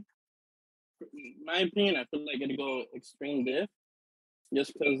 Honestly, in my opinion, I feel like it'd go extreme diff,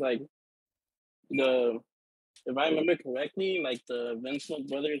 just because like if I remember correctly, like the Vincent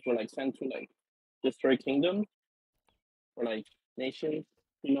brothers were like sent to like destroy kingdoms or like nations,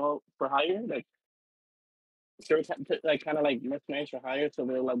 for hire. Like they were like kind of like mercenaries for hire, so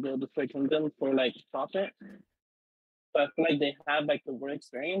they'll like build destroy kingdoms for like profit. So I feel like they have like the war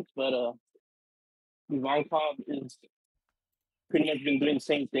experience, but Ivankov is pretty much been doing the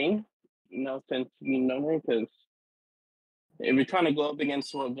same thing, since memory. Because if you're trying to go up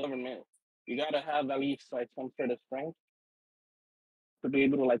against world government, you gotta have at least like some sort of strength to be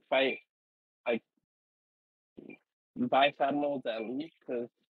able to like fight like vice admirals at least. Because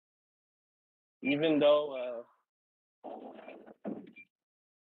even though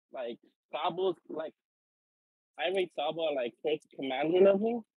like Sabo's like I rate Saba like first commander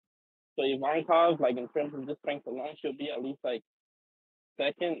level. So Ivankov, like in terms of just strength alone, she'll be at least like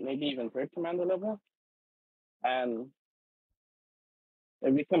second, maybe even third commander level. And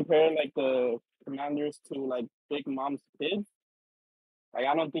if we compare like the commanders to like Big Mom's kids, like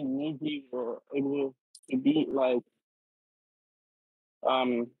I don't think Niji were able to beat like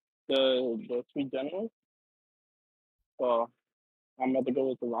the three generals. So I'm about to go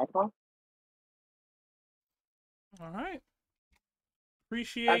with Ivankov. All right.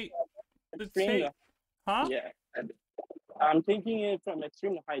 Appreciate the Extreme, take. Huh? yeah. I'm thinking it from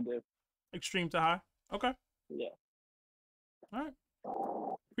extreme to high div. Extreme to high. Okay. Yeah. All right.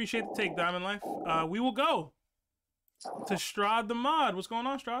 Appreciate the take, Diamond Life. We will go to Strahd the Mod. What's going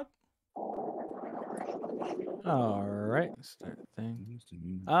on, Strahd? All right, start the thing.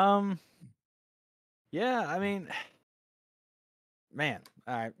 Yeah, I mean, man.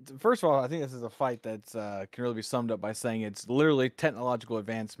 All right. First of all, I think this is a fight that's can really be summed up by saying it's literally technological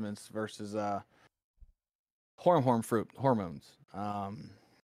advancements versus hormone fruit hormones. You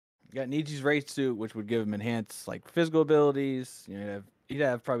got Niji's race suit, which would give him enhanced like physical abilities. You know, he'd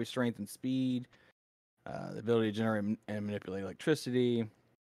have probably strength and speed, the ability to generate and manipulate electricity.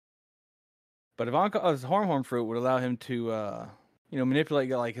 But Ivankov's hormone fruit would allow him to, manipulate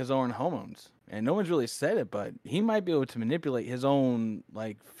like his own hormones. And no one's really said it, but he might be able to manipulate his own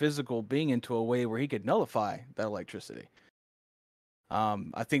like physical being into a way where he could nullify that electricity.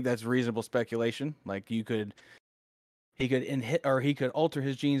 I think that's reasonable speculation. Like he could alter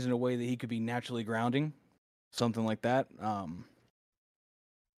his genes in a way that he could be naturally grounding, something like that.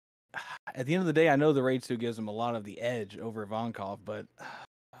 At the end of the day, I know the raid suit gives him a lot of the edge over Ivankov, but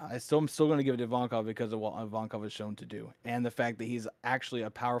I'm still going to give it to Ivankov because of what Ivankov is shown to do, and the fact that he's actually a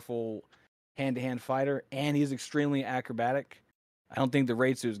powerful hand-to-hand fighter, and he's extremely acrobatic. I don't think the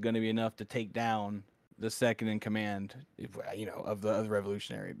raid suit is going to be enough to take down the second in command, of the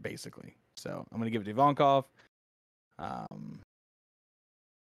revolutionary, basically. So I'm going to give it to Ivankov. I'm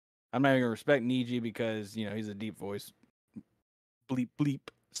not even going to respect Niji because he's a deep voice, bleep bleep.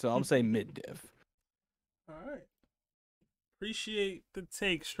 So I'm saying mid div. All right. Appreciate the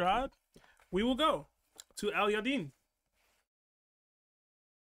take, Strahd. We will go to Al Yadin.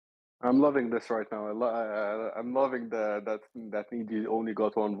 I'm loving this right now. I'm loving that Niji only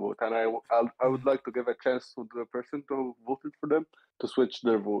got one vote, and I would like to give a chance to the person who voted for them to switch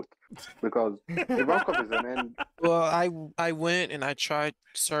their vote because Ivankov is an end. Well, I went and I tried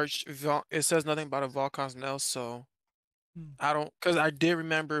search. It says nothing about a Volcon's nail, so I don't. Because I did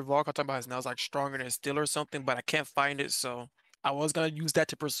remember Volcon talking about his nails like stronger than steel or something, but I can't find it. So I was gonna use that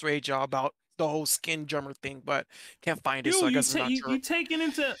to persuade y'all about the whole skin drummer thing, but can't find it. So I guess it's not true. You taking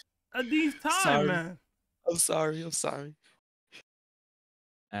into Adin's time, Sorry. man. I'm sorry. I'm sorry.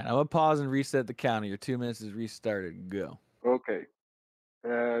 And I'm gonna pause and reset the counter. Your 2 minutes is restarted. Go. Okay.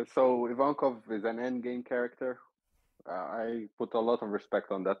 So Ivankov is an end game character. I put a lot of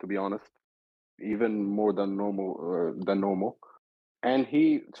respect on that, to be honest, even more than normal. And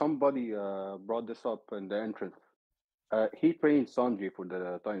somebody brought this up in the entrance. He trained Sanji for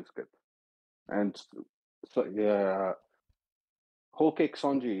the time skip, and so yeah, whole kick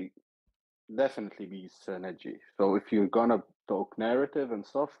Sanji definitely beats Neji. So if you're gonna talk narrative and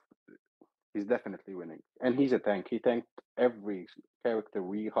stuff, he's definitely winning, and he's a tank. He tanked every character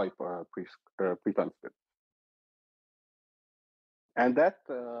we hype pre time skip, and that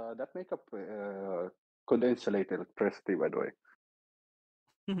makeup could insulate electricity, by the way.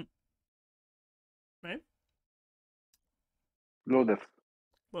 Right? Low diff.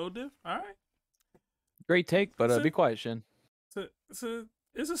 Low diff? All right. Great take, but be quiet, Shin. It's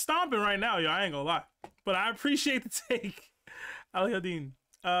a stomping right now, yo. I ain't gonna lie. But I appreciate the take, Al Yadin.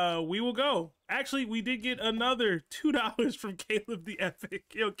 We will go. Actually, we did get another $2 from Caleb the Epic.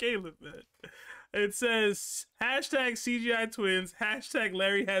 Yo, Caleb, man. It says hashtag CGI twins, hashtag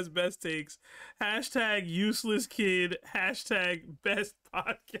Larry has best takes, hashtag useless kid, hashtag best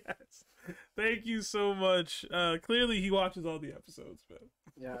podcast. Thank you so much. Clearly he watches all the episodes, man.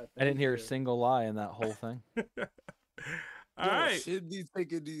 Yeah. I didn't hear a single lie in that whole thing. All right. Should be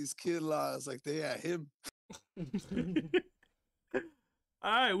taking these kid lies like they at him.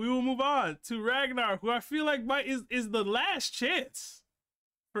 All right, we will move on to Ragnar, who I feel like is the last chance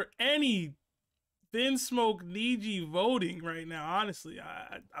for any Thin Smoke Niji voting right now. Honestly,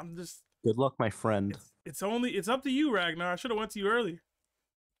 I'm just. Good luck, my friend. It's up to you, Ragnar. I should have went to you earlier.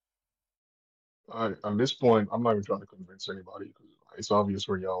 At this point, I'm not even trying to convince anybody because it's obvious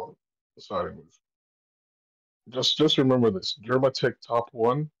where y'all deciding with. Just remember this: Germa Tech top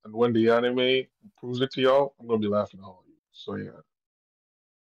 1, and when the anime proves it to y'all, I'm gonna be laughing at all of you. So yeah,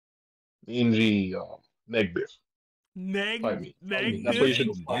 Negative. Fight me. Fight me. That's what you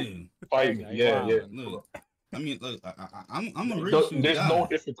should do. Fight me. Yeah, yeah. Look, I mean, look, I'm a There- real shoot There's no guy.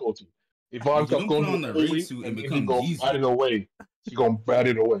 difficulty. Like, Ivankov you don't gonna put do on the holy, race suit and and then he become gonna bat Jesus. it away. He gonna bat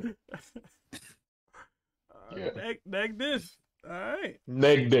it away. Yeah. Negative. All right.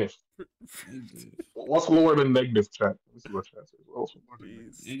 Negative. What's lower than negative, chat? Let's see what chat says. What's lower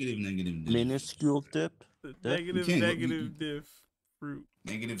than negative? Negative. Minuscule dip. Negative, You can't go- negative diff fruit.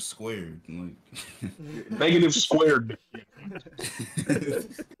 Negative squared. Like Negative squared.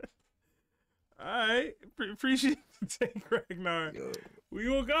 All right. Appreciate the take, Ragnar. We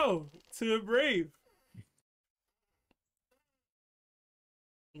will go to Brave.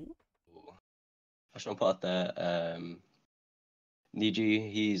 First one part there. Niji,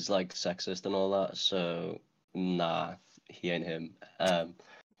 he's like sexist and all that, so nah, he ain't him. But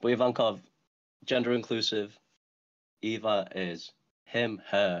Ivankov, gender inclusive. Eva is him,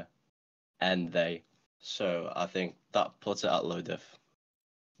 her, and they. So I think that puts it at low diff.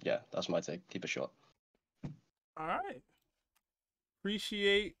 Yeah, that's my take. Keep it short. All right.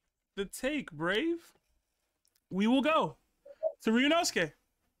 Appreciate the take, Brave. We will go to Ryunosuke.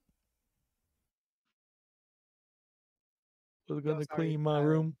 We're Yo, gonna sorry, clean my I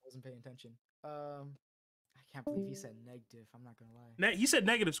room. wasn't paying attention. I can't believe he said negative. I'm not gonna lie. He said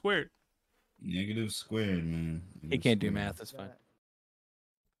negative squared. Negative squared, man. He can't do math. That's fine.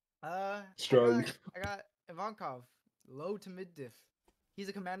 Strong. I got Ivankov, low to mid diff. He's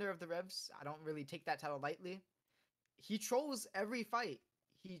a commander of the Revs. I don't really take that title lightly. He trolls every fight.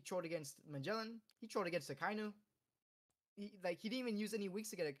 He trolled against Magellan. He trolled against Akainu. He didn't even use any weeks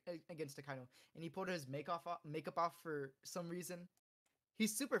to get against Akainu, and he pulled his makeup off for some reason.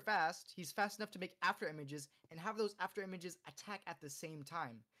 He's super fast. He's fast enough to make after images and have those after images attack at the same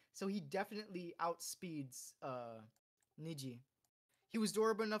time. So he definitely outspeeds Niji. He was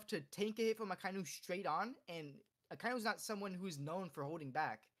durable enough to tank a hit from Akainu straight on, and Akainu's not someone who's known for holding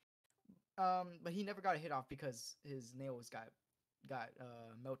back. But he never got a hit off because his nails got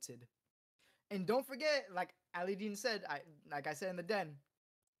melted. And don't forget, like Ali Dean said, like I said in the den,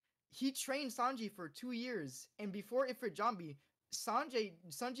 he trained Sanji for 2 years, and before Ifrit Jambi,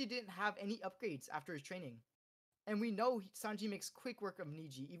 Sanji didn't have any upgrades after his training. And we know Sanji makes quick work of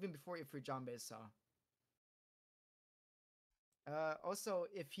Niji even before Ifrit Jambi saw. Also,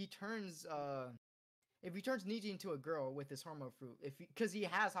 if he turns Niji into a girl with his hormone fruit, because he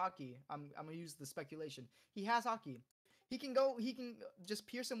has Haki, I'm gonna use the speculation. He has Haki. He can just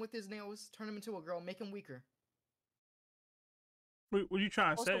pierce him with his nails, turn him into a girl, make him weaker. What are you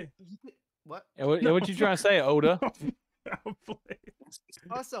trying to say? What? Yeah, what you trying to say, Oda?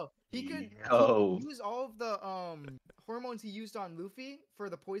 Also, he could use all of the hormones he used on Luffy for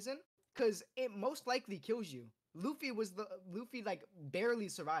the poison, because it most likely kills you. Luffy like barely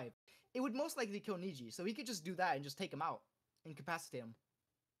survived. It would most likely kill Niji, so he could just do that and just take him out, incapacitate him.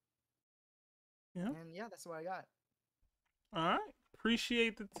 Yeah. And yeah, that's what I got. All right.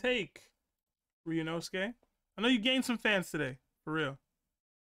 Appreciate the take, Ryunosuke. I know you gained some fans today, for real.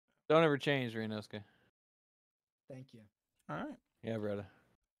 Don't ever change, Ryunosuke. Thank you. All right. Yeah, brother.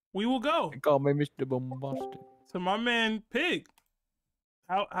 We will go. They call me Mr. Bombastic. To my man Pig.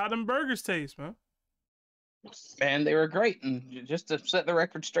 How them burgers taste, man? And they were great. And just to set the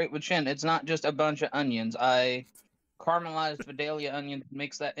record straight with Shin, it's not just a bunch of onions. I caramelized Vidalia onions,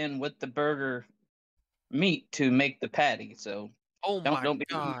 mix that in with the burger meat to make the patty. So don't be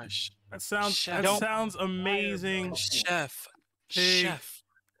gosh. That sounds amazing. Chef. Pig.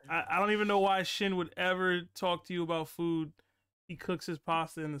 I don't even know why Shin would ever talk to you about food. He cooks his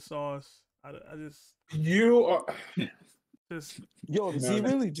pasta in the sauce. I just you are just Yo, does he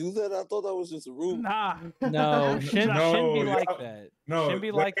really do that? I thought that was just a rule. Nah. No, Shin be like y'all- that. No, Shin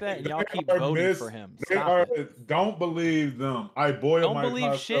be like that, and y'all keep are voting for him. Stop it. Don't believe them. I boil Don't my believe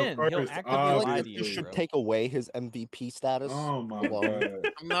pasta Shin. He'll first, actively I feel lie like to you you, should bro. take away his MVP status. Oh my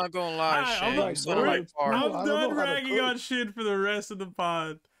god! I'm not gonna lie, Shin. You sound like fart. I'm done ragging on Shin for the rest of the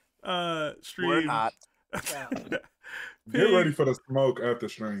pod stream. We're not. Get ready for the smoke after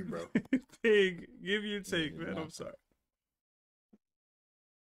stream, bro. Pig, give your take, man. I'm sorry.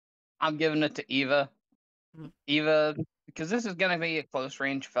 I'm giving it to Eva. Eva, because this is gonna be a close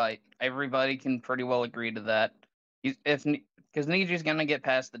range fight. Everybody can pretty well agree to that. Because Niji's gonna get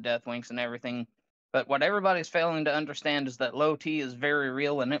past the Death Winks and everything, but what everybody's failing to understand is that low T is very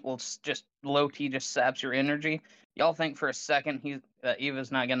real, and it will just low T just saps your energy. Y'all think for a second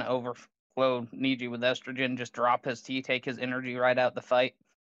Eva's not gonna overflow Niji with estrogen, just drop his T, take his energy right out the fight.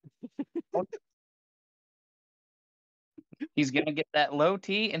 He's gonna get that low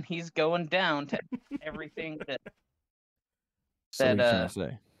T, and he's going down to everything that So what you trying to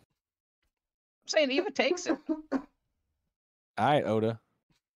say? saying Eva takes it. All right, Oda.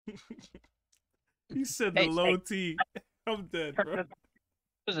 He said the low T. I'm dead, bro.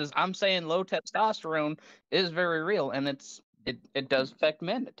 I'm saying low testosterone is very real, and it does affect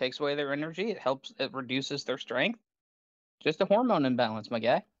men. It takes away their energy. It reduces their strength. Just a hormone imbalance, my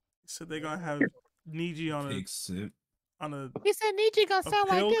guy. So they're gonna have Niji on a He said Nietzsche gonna a sound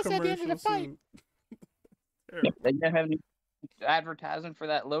like pill this at the end of the commercial fight. soon. They gonna have advertising for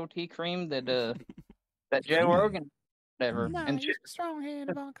that low T cream that that Joe Rogan, whatever. Nah, And you strong hand,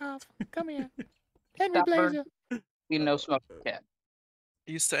 Ivankov. Come here. Henry Stop burning. Blazer. You know, smoke cat.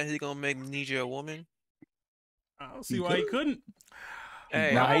 You said he gonna make Niji a woman? I don't see why he couldn't.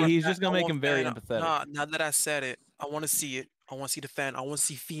 Hey, Nah, I want he's fan- just gonna I make want him very fan- empathetic. Nah, now that I said it, I want to see it. I want to see the fan. I want to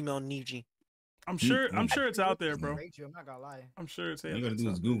see female Niji. I'm sure it's out there, bro. I'm not gonna lie. I'm sure it's All you out gotta do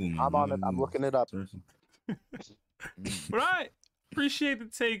there. is Google, man. I'm on it. I'm looking it up. But I appreciate the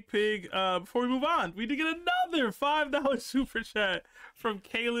take, Pig. Before we move on, we did get another $5 super chat from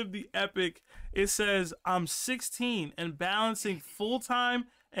Caleb the Epic. It says, I'm 16 and balancing full-time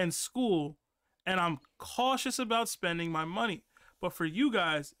and school, and I'm cautious about spending my money. But for you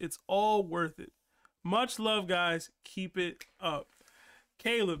guys, it's all worth it. Much love, guys. Keep it up.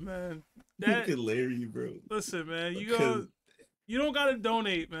 Caleb, man. Look at Larry, bro. Listen, man, Because- you don't gotta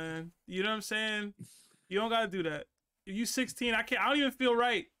donate, man. You know what I'm saying? You don't gotta do that. If you 16, I don't even feel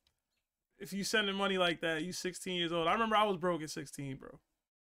right if you sending money like that. You 16 years old. I remember I was broke at 16, bro.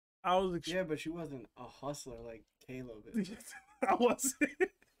 I was Yeah, but she wasn't a hustler like Caleb is. I wasn't.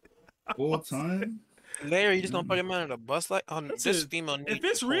 Full time? Larry, you just gonna put him under the bus like on Listen, this female Niji? if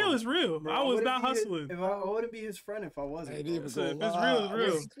it's real, it's real. I was not hustling. I wouldn't be his friend if I wasn't. Ain't bro. even Listen, gonna if it's lie.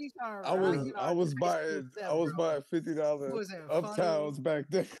 real, it's real. I was buying $50 Wasn't uptowns back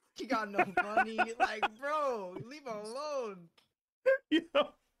then. He got no money. Like, bro, leave him alone.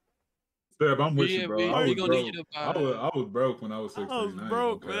 Seb, I'm with Yeah, you, bro. but I he was gonna broke. need you to I was broke when I was 16. I was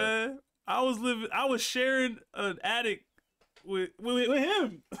broke, man. I was sharing an attic with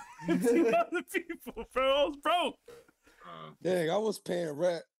him. Two other people, bro. I was broke. Dang, I was paying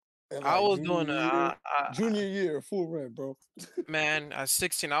rent. in, I like, was junior doing year- junior year full rent, bro. man at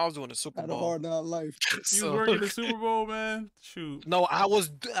 16. I was doing the Super Had a Bowl. hard knock life. You So- working the Super Bowl, man? Shoot. No, I was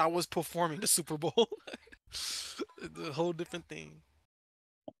performing the Super Bowl. The whole different thing.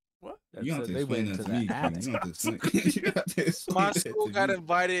 What? You have to they explain went that to to me. the King. You have to explain- you have to explain My that school to got me.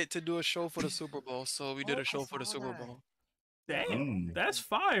 invited to do a show for the Super Bowl, so we did a show for the Super Bowl. Damn, that's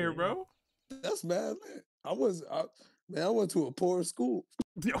fire, bro. That's mad, man. I went to a poor school.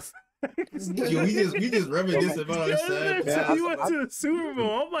 Yo, we just reminisce about our sad past. You went to the Super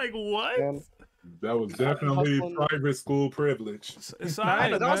Bowl. I'm like, what? That was definitely private school privilege. It's Nah,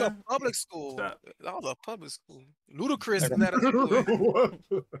 alright, that was a man. public school. Stop. That was a public school. Ludacris is that a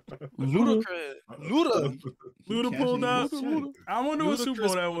school? Ludacris. Luda pulled up. I wonder what Ludacris Super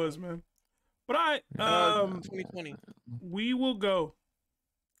Bowl that pulled was, man. But all right, 2020. we will go.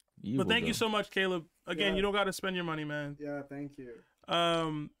 You But will thank you go. so much, Caleb. Again, Yeah. you don't got to spend your money, man. Yeah, thank you.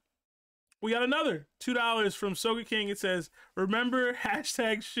 We got another $2 from Soga King. It says, "Remember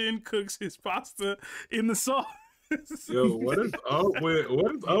hashtag Shin cooks his pasta in the sauce." Yo, what is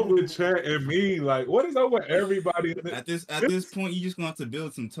up with chat and me? Like, what is up with everybody? At this point, you just gonna have to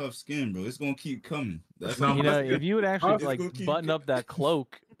build some tough skin, bro. It's gonna keep coming. That's No, You know, if you would actually It's like gonna keep button up that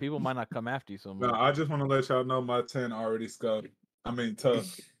cloak, people might not come after you so much. No, I just want to let y'all know my 10 already scuffed. I mean,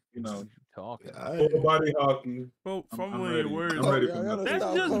 tough. You know, Talking. full body hockey. Fumbling ready. your words. I'm ready for Y'all gotta nothing. That's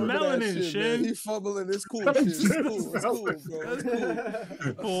stop just pumping that melanin, shit, Shin. man. He fumbling. It's cool. Shit. It's cool. It's cool, bro. It's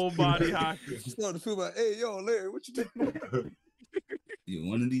cool. Full body hockey. Starting to feel like, hey, yo, Larry, what you doing? Yeah,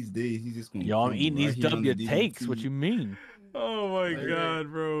 one of these days, he's just gonna. Yo, I'm crumble eating these right here on the W takes. DDT. What you mean? Oh my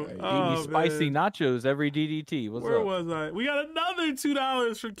god, bro. Oh, Eating spicy man. nachos every DDT. What's Where up? was I? We got another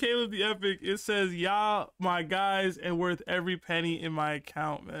 $2 from Caleb the Epic. It says, "Y'all, my guys, and worth every penny in my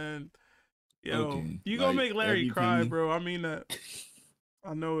account, man." Yo, Okay, you gonna like make Larry every cry, penny? bro. I mean that.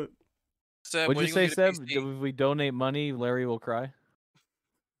 I know it. Seb, What'd when you gonna say, get a Seb? PC? If we donate money, Larry will cry.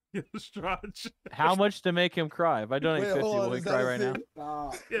 Strach. How much to make him cry? If I donate Wait, 50, hold on, will he is that cry a right now? thing?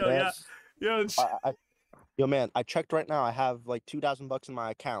 Nah. Yo, Man, Yo, yo, man, I checked right now. I have like $2,000 in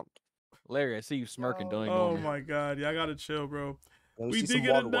my account. Larry, I see you smirking. Don't oh ignore me. my god, yeah, I gotta chill, bro. Let me We see did some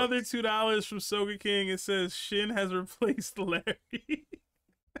get waterworks. another $2 from Soga King. It says Shin has replaced Larry.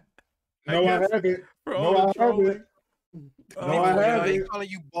 No, I haven't. For No, all the I haven't. trolling. No, I haven't. He calling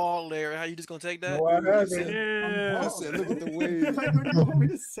you ball, Larry. How you just gonna take that? No, I He haven't. said, Yeah. he said, look at the way. Like, what do you want me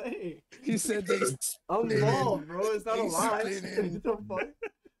to say? He said they I'm spinning. bald, bro. It's not a They lie. spinning. What the fuck?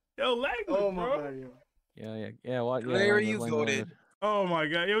 Yo, language, Oh my bro. god, yo. Yeah. What? Yeah, Larry, language, you language. voted. Oh my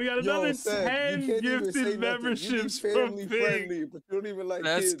god. Yo, we got another Seth, 10 you can't even say gifted nothing. You be memberships from family Pig. friendly, but you don't even like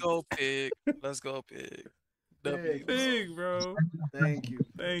Let's kids. go, Pig. Let's go, Pig. W. Pig, bro. Thank you.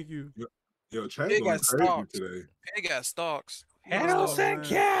 Thank you. Yo, chat Pig going got crazy stalks. today. Pig got stalks. Oh, man.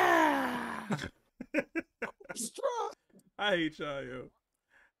 I hate y'all, yo.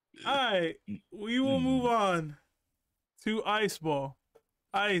 All right, we will move on to Ice Ball.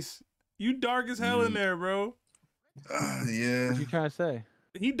 Ice, you dark as hell in there, bro. Yeah. What you trying to say?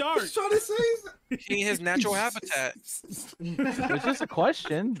 He dark. Trying to say He in his natural habitat. It's just a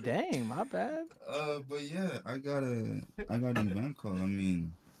question. Dang, my bad. But yeah, I got Ivankov. I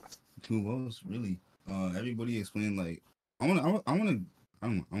mean, who else really? Everybody explained like I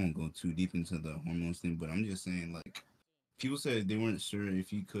won't go too deep into the hormones thing, but I'm just saying like people said they weren't sure if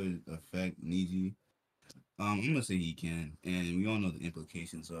he could affect Niji. I'm gonna say he can, and we all know the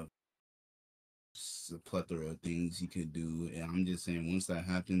implications of a plethora of things he could do. And I'm just saying once that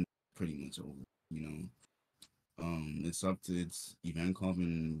happens, pretty much over. You know, it's up to Ivankov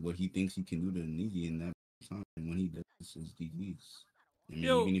and what he thinks he can do to Niji in that time. And when he does, it's GG's. I mean,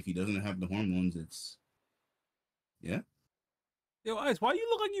 Yo. even if he doesn't have the hormones, it's yeah. Yo, Ice, why you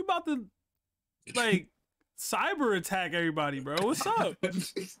look like you about to like cyber attack everybody, bro? What's up?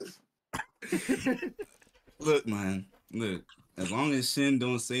 Look, man. Look. As long as Shin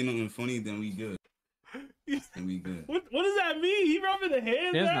don't say nothing funny, then we good. Then we good. What does that mean? He rubbing the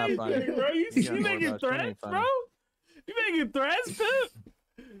hands It's at not funny. everything, bro. You You gotta know making about Shin threats, ain't funny. bro? You making threats, Pip?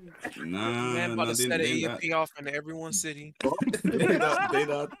 Nah, Man, about to set an they EMP off in everyone's city. they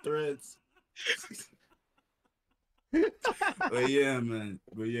not threats. But yeah, man.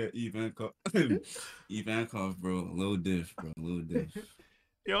 But yeah, Ivankov, bro. Low diff, bro. Low diff.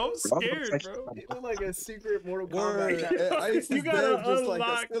 Yo, I'm scared, bro. You look like a secret Mortal Word. Kombat guy. Ice You is gotta dead just like a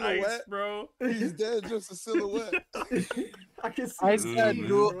unlock silhouette. Ice, bro. He's dead just a silhouette. I can see Ice you, that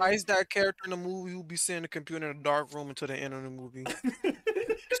bro. dude, Ice that character in the movie who be sitting in the computer in a dark room until the end of the movie.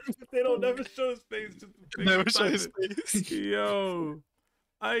 They don't never show his face. Just Never show his face. Yo,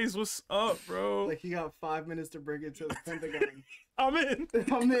 Ice, what's up, bro? Like he got 5 minutes to bring it to the Pentagon. I'm in.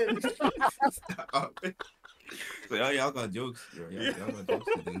 I'm in. So y'all got jokes, bro. Y'all got jokes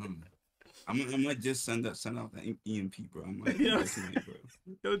today, huh? I might just send out the EMP, bro. I might do that tonight, bro.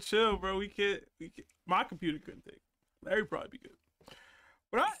 Yo, chill, bro. We can't. My computer couldn't take. Larry probably be good.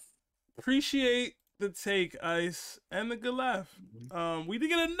 But I appreciate the take, Ice, and the good laugh. We did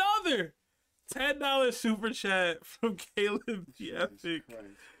get another $10 super chat from Caleb the Epic.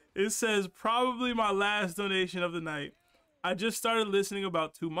 It says, probably my last donation of the night. I just started listening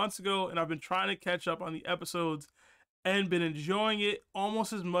about 2 months ago, and I've been trying to catch up on the episodes and been enjoying it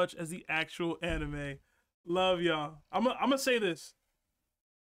almost as much as the actual anime. Love y'all. I'm gonna say this.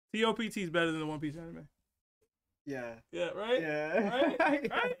 TOPT is better than the One Piece anime. Yeah. Yeah, right? Yeah.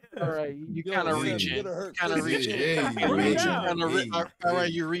 Right? Right? All right, You kind of reaching. Kind of reaching. All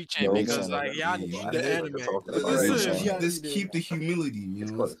right, you're reaching because like y'all need the anime. Just keep the humility, you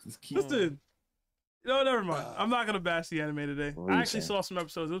know. Just keep. Listen. No, never mind. I'm not gonna bash the anime today. I actually saw some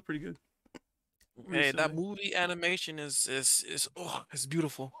episodes. It was pretty good. Hey, that movie animation is it's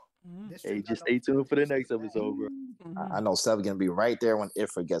beautiful. Hey, just stay tuned for the next episode, bro. I know Seb gonna be right there when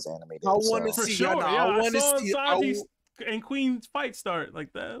Ifra gets animated. I want to so. see. Sure, yeah. I saw see. Sanji's and Queen's fight start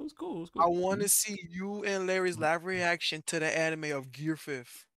like that. It was cool. It was cool. I want to see you and Larry's live reaction to the anime of Gear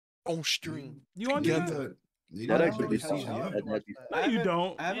 5th on stream. You want to do together. That actually be fun. No, you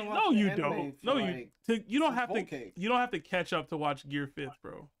don't. I haven't No, watched you the anime don't. for, No, like, you don't have to. Whole Cake. You don't have to catch up to watch Gear 5th,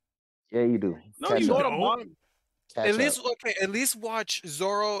 bro. Yeah, you do. No, Catch you up. don't. Catch At least up. okay. At least watch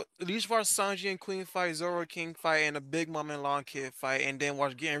Zoro. At least watch Sanji and Queen fight, Zoro King fight, and a Big Mom and Long Kid fight, and then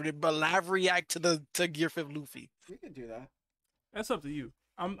watch Gear. But live react to Gear 5 Luffy. We could do that. That's up to you.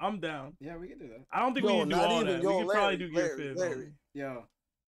 I'm down. Yeah, we can do that. I don't think we can do not all even- that. yo, We can probably Larry, do Gear Larry, 5th. Larry. Yeah.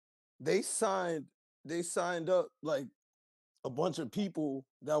 They signed up like a bunch of people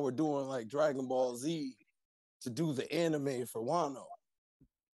that were doing like Dragon Ball Z to do the anime for Wano.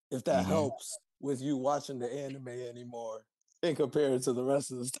 If that helps with you watching the anime anymore and compare it to the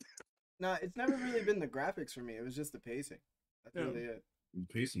rest of the stuff. No, it's never really been the graphics for me. It was just the pacing. That's really it.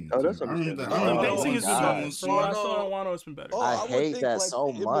 Pacing. Oh, that's I remember. understandable. The pacing has been better. Songs- From what I saw on Wano, it's been better. Oh, I would hate think, that like, so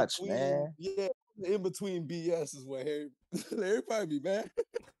in much, between- man. Yeah, in between BS is where Larry probably be mad.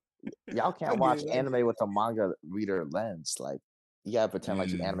 Y'all can't I watch get it, I anime with a manga reader lens. Like, you gotta pretend like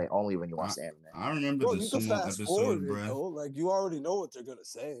you Yeah. anime only when you watch the anime. I remember Bro, the you can sumo fast forward episode, it, bro. though. Like, you already know what they're gonna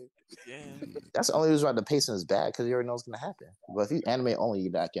say. Yeah. That's the only reason why the pacing is bad, because you already know what's gonna happen. But if you anime only,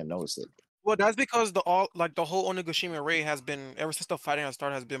 you're not gonna notice it. Well, that's because the whole Onigashima Ray has been ever since the fighting has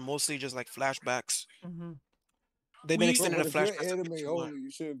started has been mostly just like flashbacks. Mm-hmm. They've been extending Bro, the if you're flashbacks. anime only,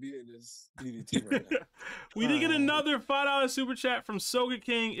 you shouldn't be in this DDT right now. We did get another $5 super chat from Soga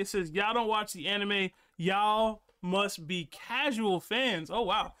King. It says, y'all don't watch the anime. Y'all must be casual fans. Oh,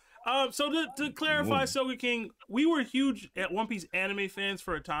 wow. So to clarify, Soga King, we were huge at One Piece anime fans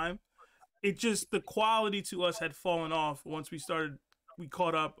for a time. It just, the quality to us had fallen off once we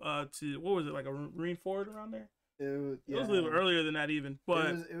caught up to, what was it, like a Marine Ford around there? It was a little earlier than that even, but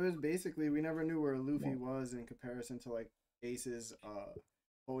it was basically, we never knew where Luffy was in comparison to like Ace's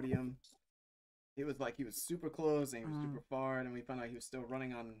podium. It was like he was super close and he was super far, and then we found out he was still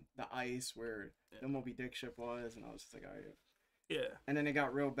running on the ice where the Moby Dick ship was, and I was just like, all right. Yeah. And then it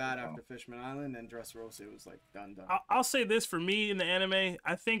got real bad after Fishman Island, and Dressrosa was like done. I'll say this for me in the anime,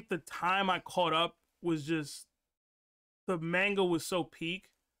 I think the time I caught up was just, the manga was so peak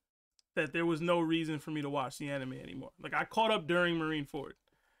that there was no reason for me to watch the anime anymore. Like, I caught up during Marineford.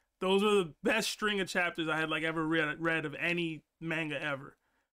 Those were the best string of chapters I had like ever read of any manga ever.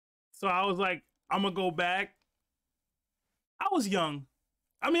 So I was like, I'm gonna go back. I was young.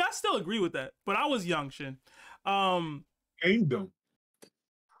 I mean, I still agree with that, but I was young, Shin. Kingdom.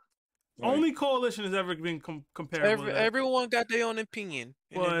 Only Coalition has ever been comparable. to that. Everyone got their own opinion,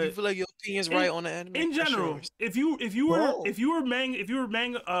 and if you feel like your opinion's right on the anime, in that's general, yours. if you were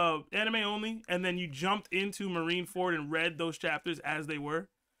manga anime only, and then you jumped into Marineford and read those chapters as they were,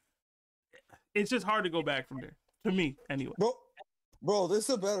 it's just hard to go back from there. To me, anyway. Bro, this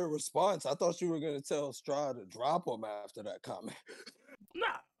is a better response. I thought you were gonna tell Strahd to drop him after that comment. Nah,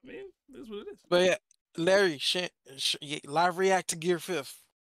 I mean, this is what it is. But yeah, Larry, live react to Gear 5th.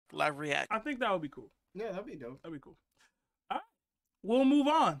 Live react. I think that would be cool. Yeah, that'd be dope. That'd be cool. All right, we'll move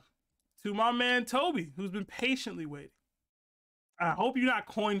on to my man Toby, who's been patiently waiting. I hope you're not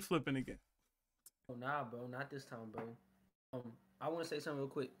coin flipping again. Oh, nah, bro, not this time, bro. I want to say something real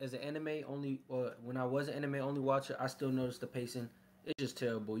quick. As an anime only, or when I was an anime only watcher, I still noticed the pacing. It's just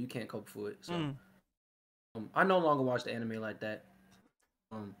terrible. You can't cope for it. So, I no longer watch the anime like that.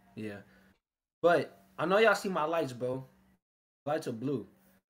 Yeah, but I know y'all see my lights, bro. Lights are blue.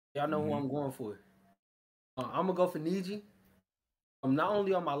 Y'all know who I'm going for. I'm gonna go for Niji. I'm not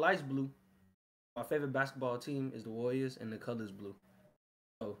only on my lights blue. My favorite basketball team is the Warriors, and the color's blue.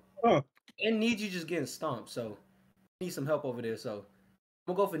 So, and Niji just getting stomped. So, need some help over there. So,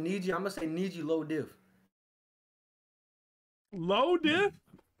 I'm gonna go for Niji. I'm gonna say Niji low diff. Low diff?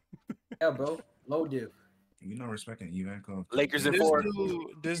 Yeah, bro. Low diff. You not respecting Ivankov. Lakers in 4.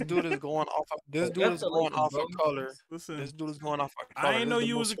 This dude is going off. This dude is going off of color. Listen, this dude is going off of color. I ain't know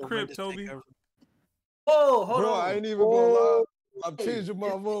you was a Crip, Toby. Oh, hold Bro, on. I ain't even gonna lie. I'm changing my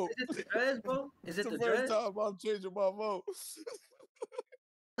vote. Is it the dreads, bro? Is it It's the the first dreads? time I'm changing my vote.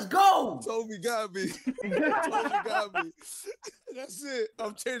 Let's go. Toby got me. Toby got me. That's it.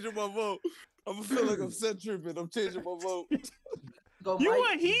 I'm changing my vote. I'm gonna feel like I'm set tripping. I'm changing my vote. You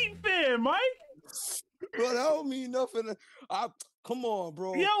a Heat fan, Mike? Bro, that don't mean nothing. Come on,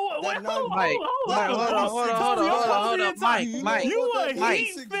 bro. Yo, wait, That hold night- Hold on. Mike, You a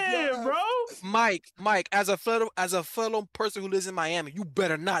Heat fan, bro? Mike, as a fellow person who lives in Miami, you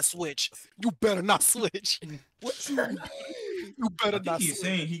better not switch. You better not switch. What you mean? You better I think not he's switch.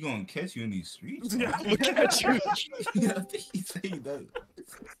 saying he gonna catch you in these streets. Yeah, look at you. I think he's saying that.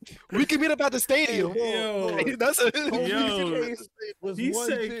 We can meet up at the stadium. Yo, That's a He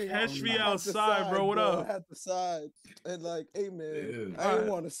said, "Catch me outside, bro. What up?" I had to side and like, hey man, I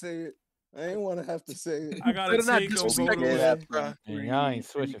didn't want to say it. I didn't want to have to say it. I gotta take over. Man, y'all ain't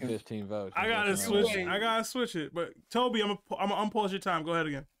switching 15 votes. I gotta switch. I gotta switch it. But Toby, I'm gonna unpause your time. Go ahead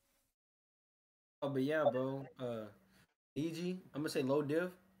again. Oh, but yeah, bro. EG, I'm gonna say low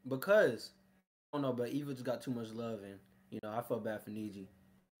diff because I don't know, but Eva just got too much love, and I felt bad for Niji.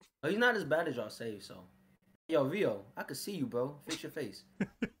 But he's not as bad as y'all say. So, yo, Vio, I could see you, bro. Fix your face.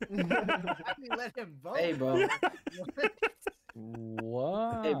 Let him vote. Hey, bro.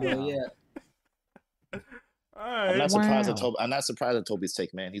 What? Hey, bro. Yeah. I'm not surprised at Toby. I'm not surprised at Toby's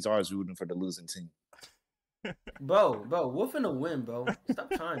take, man. He's always rooting for the losing team. Bro, we're finna win, bro. Stop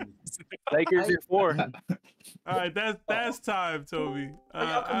trying me. Lakers in 4. All right, that's time, Toby.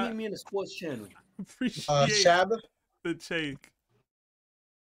 Y'all can meet me in the sports channel. Appreciate Shab? the take.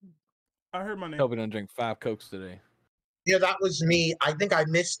 I heard my name. Toby don't drink 5 Cokes today. Yeah, that was me. I think I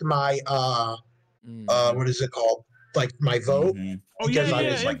missed my what is it called? Like my vote. Oh because yeah, I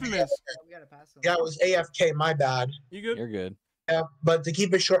was like, infamous. yeah, it was AFK. My bad. You good? You're good. Yeah, but to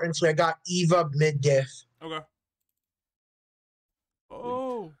keep it short and sweet, I got Eva mid diff. Okay.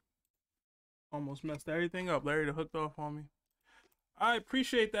 Oh, almost messed everything up. Larry hooked off on me. I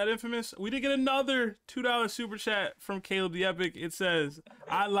appreciate that, infamous. We did get another $2 super chat from Caleb the Epic. It says,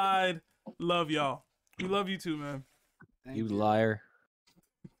 "I lied. Love y'all. We love you too, man." You liar.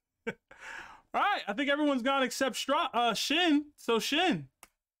 All right, I think everyone's gone except Shin. So Shin,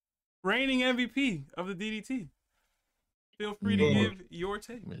 reigning MVP of the DDT. Feel free to give your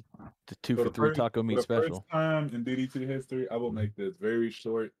take. The 2 for 3 taco meat for the special. first time in DDT history, I will make this very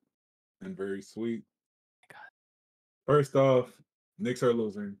short and very sweet. First off, Knicks are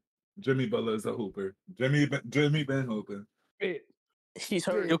losing. Jimmy Butler is a hooper. Jimmy been hooping. He's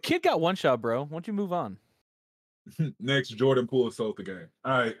hurt. Your kid got one shot, bro. Why don't you move on? Next, Jordan Poole sold the game.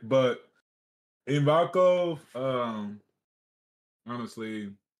 All right, but Ivakov,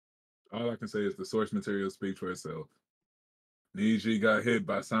 honestly, all I can say is the source material speaks for itself. Niji got hit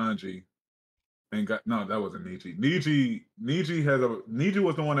by Sanji. That wasn't Niji. Niji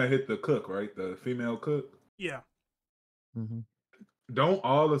was the one that hit the cook, right? The female cook. Yeah. Don't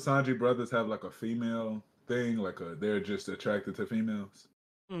all the Sanji brothers have like a female thing? They're just attracted to females,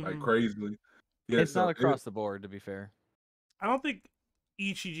 like crazily. Yeah, It's not across the board, to be fair. I don't think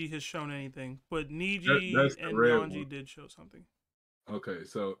Ichiji has shown anything, but Niji that's the and red Yanji one. did show something. Okay,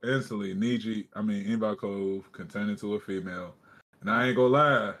 so instantly Ivakov can turn into a female. And I ain't gonna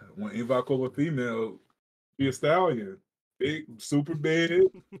lie, when Ivakov a female, be a stallion. Big, super big,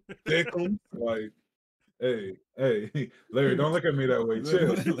 thick 'em. Like, hey, Larry, don't look at me that way.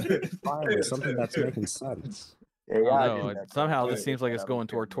 Chill. Finally, something that's making sense. Somehow this seems like it's going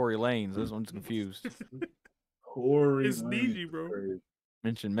toward Tory Lanez. This one's confused. Tory It's Niji, bro.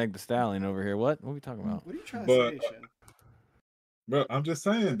 Mentioned Meg the Stallion over here. What are we talking about? What are you trying to say, Shin? Bro, I'm just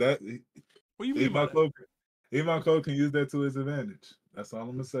saying that what do you mean by that? Ivakov can use that to his advantage. That's all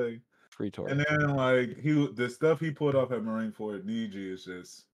I'm gonna say. Free Tory. And then the stuff he pulled off at Marineford, Niji is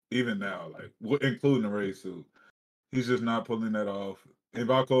just even now, including the race suit, he's just not pulling that off.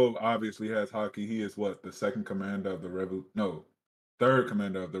 Ivakov obviously has hockey. He is the third commander of the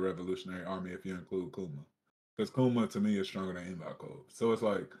Revolutionary Army if you include Kuma. Because Kuma to me is stronger than Ivakov. So it's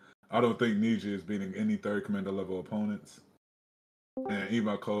I don't think Niji is beating any third commander level opponents. And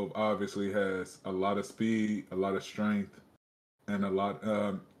Ivakov obviously has a lot of speed, a lot of strength, and a lot.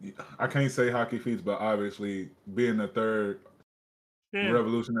 I can't say hockey feats, but obviously being the third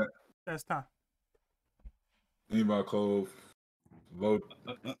revolutionary. That's time. Ivakov,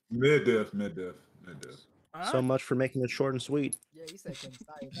 mid diff. So much for making it short and sweet. Yeah, you said concise.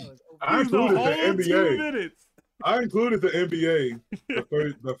 That was over. I included the NBA. 2 minutes. I included the NBA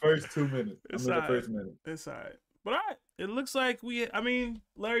the first 2 minutes. It's the first minute. It's all right. But all right, it looks like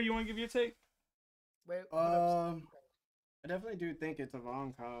Larry, you want to give your take? Wait, I definitely do think it's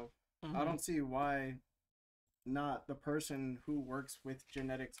Ivankov. I don't see why not the person who works with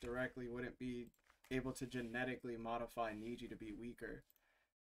genetics directly wouldn't be able to genetically modify Niji to be weaker.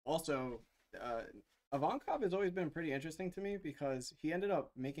 Also, Ivankov has always been pretty interesting to me because he ended up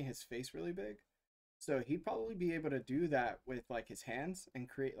making his face really big. So he'd probably be able to do that with his hands and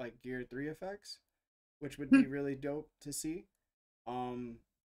create Gear 3 effects, which would be really dope to see.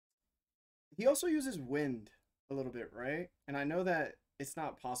 He also uses wind a little bit, right? And I know that it's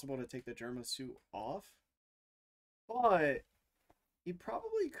not possible to take the Germa suit off, but he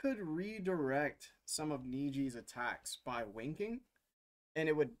probably could redirect some of Niji's attacks by winking. And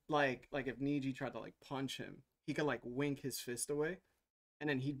it would if Niji tried to punch him, he could wink his fist away, and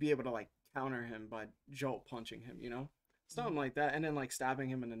then he'd be able to counter him by jolt punching him, something like that, and then stabbing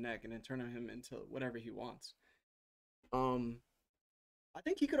him in the neck and then turning him into whatever he wants. I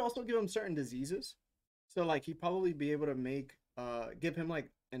think he could also give him certain diseases, so he'd probably be able to give him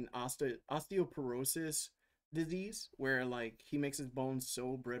an osteoporosis disease where he makes his bones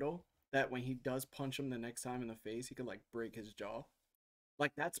so brittle that when he does punch him the next time in the face, he could break his jaw.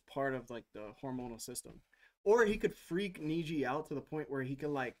 That's part of the hormonal system. Or he could freak Niji out to the point where he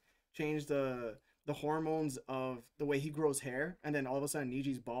could change the hormones of the way he grows hair, and then all of a sudden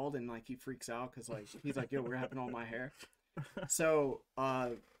Niji's bald and he freaks out because he's yo, what happened to all my hair? So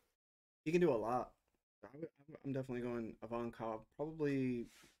he can do a lot. I'm definitely going Ivankov, probably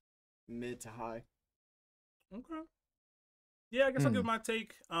mid to high. Okay. Yeah, I guess I'll give my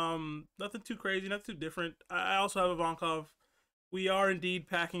take. Nothing too crazy, nothing too different. I also have Ivankov. We are indeed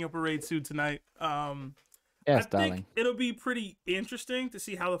packing up a raid suit tonight. Yes, I darling. think it'll be pretty interesting to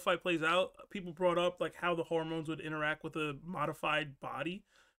see how the fight plays out. People brought up how the hormones would interact with a modified body.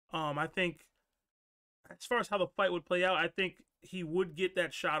 I think as far as how the fight would play out, I think he would get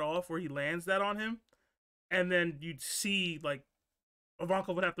that shot off where he lands that on him, and then you'd see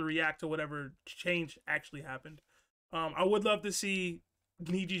Ivankov would have to react to whatever change actually happened. I would love to see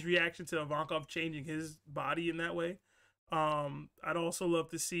Niji's reaction to Ivankov changing his body in that way. I'd also love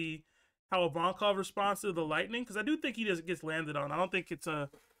to see how Ivankov responds to the lightning, because I do think he just gets landed on. I don't think it's a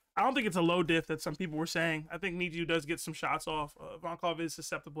I don't think it's a low diff that some people were saying. I think Niji does get some shots off. Ivankov is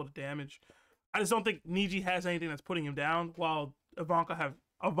susceptible to damage. I just don't think Niji has anything that's putting him down, while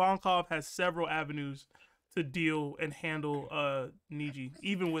Ivankov has several avenues to deal and handle Niji,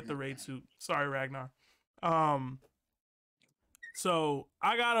 even with the raid suit. Sorry, Ragnar. So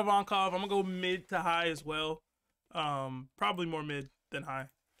I got Ivankov. I'm gonna go mid to high as well. Probably more mid than high.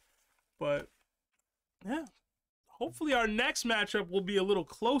 But yeah. Hopefully our next matchup will be a little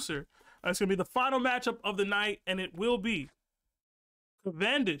closer. It's gonna be the final matchup of the night, and it will be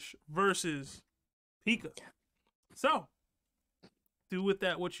Cavendish versus Pika. So do with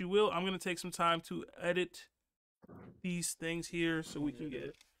that what you will. I'm gonna take some time to edit these things here so we can get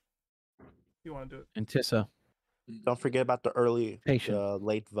it. You want to do it? And Tissa. Don't forget about the Patient.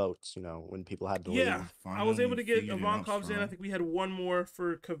 late votes. You know, when people had to Yeah, leave. I was able to get Ivankov's in. I think we had one more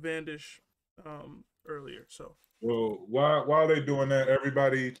for Cavendish earlier. So. Well, while they doing that,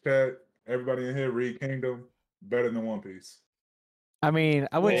 everybody chat, everybody in here read Kingdom better than One Piece. I mean,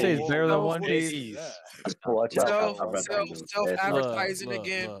 I wouldn't say it's better than One Piece. Watch out. Self-advertising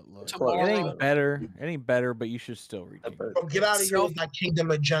again tomorrow. It ain't better. It ain't better, but you should still read Kingdom. Bro, get out of here with that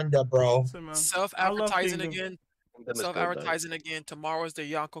Kingdom agenda, bro. Self-advertising Kingdom. again. Kingdom is good, Self-advertising again. Tomorrow is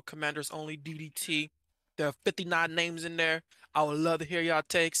the Yonko Commanders Only DDT. There are 59 names in there. I would love to hear y'all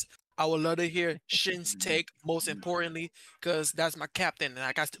takes. I would love to hear Shin's take, most importantly, because that's my captain, and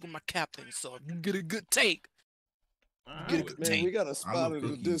I got to stick with my captain. So if you get a good take, get a good Man, take. we got a spot in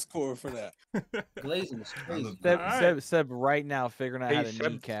the Discord for that. Glazing is crazy. Seb right now figuring out Hey, how to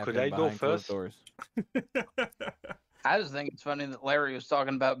Seb, kneecap could him I go behind closed first? doors. I just think it's funny that Larry was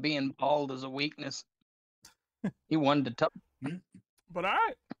talking about being bald as a weakness. He wanted to talk. But all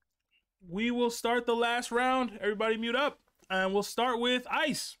right, we will start the last round. Everybody mute up, and we'll start with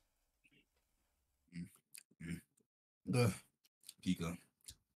Ice. Pika.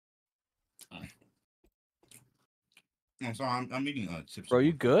 I'm sorry, I'm eating chips. Bro,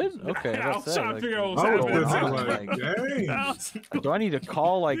 you good? Okay, I was trying to figure out what was what's happening. going on? dang. Do I need to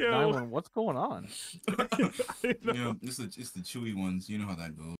call like Yo. 911? What's going on? Yeah, it's the chewy ones. You know how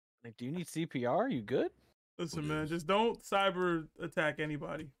that goes. Like, do you need CPR? You good? Listen, man, just don't cyber attack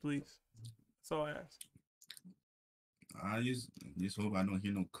anybody, please. That's all I ask. I just hope I don't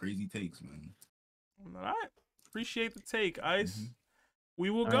hear no crazy takes, man. All right, appreciate the take, Ice. We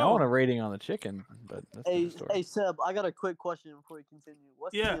will I mean, go. I want a rating on the chicken, but that's Hey, the story. hey, Seb, I got a quick question before we continue.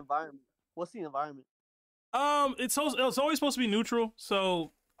 What's Yeah. the environment? What's the environment? It's always supposed to be neutral.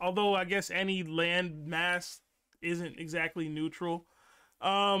 So although I guess any land mass isn't exactly neutral,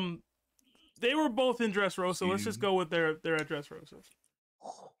 they were both in Dressrosa. Let's just go with they're at Dressrosa.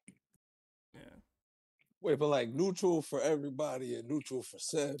 Yeah. Wait, but like neutral for everybody and neutral for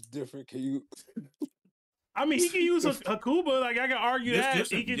Seb, different. Can you? I mean, he can use a Hakuba. Like I can argue that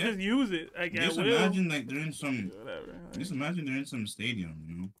he can just use it. Like Just at will. imagine like they're in some. Just imagine they're in some stadium,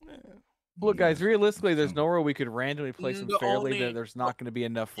 you know. Look, guys, realistically, there's nowhere we could randomly place them The fairly only- that there's not going to be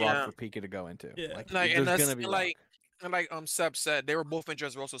enough rock Yeah. for Pika to go into. Yeah. Like, Like, there's and that's going to be rock. like Seb said, they were both in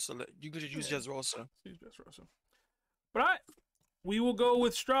Dressrosa, so you could just use Dressrosa. Use Dressrosa. But we will go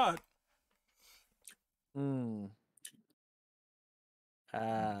with Strahd.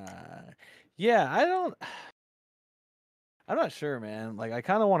 Yeah, I'm not sure, man. Like, I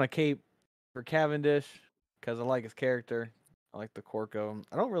kind of want to cape for Cavendish because I like his character. I like the Corco.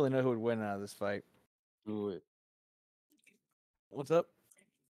 I don't really know who would win out of this fight. Do it. What's up?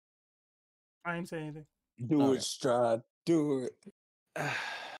 I ain't saying anything. Do it, Strahd. Do it.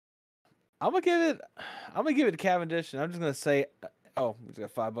 I'm gonna give it to Cavendish, and I'm just gonna say, oh, we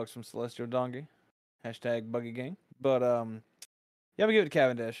just got $5 from Celestial Donkey, hashtag Buggy Gang. But yeah, I'm gonna give it to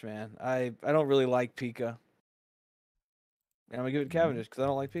Cavendish, man. I don't really like Pika. And I'm gonna give it to Cavendish because I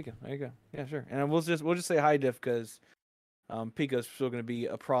don't like Pika. There you go. Yeah, sure. And we'll just say high diff because Pika's still gonna be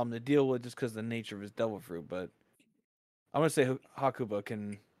a problem to deal with just because of the nature of his Devil Fruit. But I'm gonna say Hakuba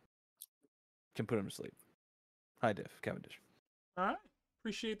can put him to sleep. High diff, Cavendish. All right.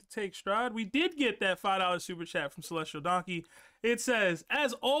 Appreciate the take, Strahd. We did get that $5 super chat from Celestial Donkey. It says,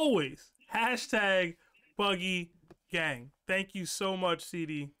 as always, hashtag Buggy Gang. Thank you so much,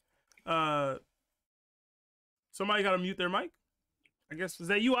 CD. Somebody got to mute their mic. I guess, is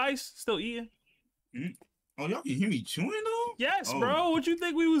that you, Ice? Still eating? Oh, y'all can hear me chewing though? Yes, bro. What you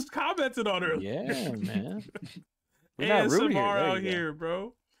think we was commenting on earlier? Yeah, man. We're not rude ASMR here. There out you go. here,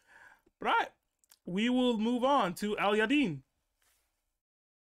 bro. But all right. We will move on to Al Yadin.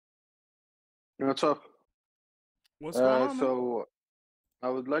 What's up? What's going on, man? So, I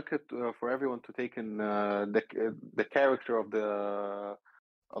would like it for everyone to take in the character of the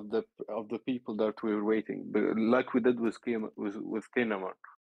people that we were waiting, like we did with Kinemon.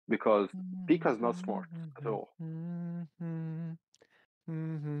 because Pika's not smart at all.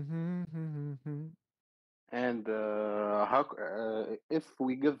 And if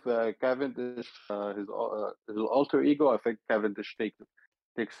we give Cavendish his alter ego, I think Cavendish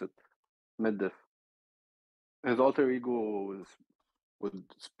takes it mid-diff. His alter ego would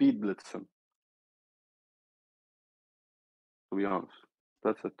speed blitz him. To be honest,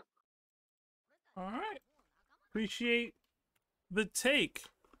 that's it. All right. Appreciate the take.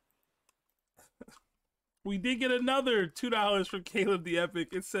 We did get another $2 from Caleb the Epic.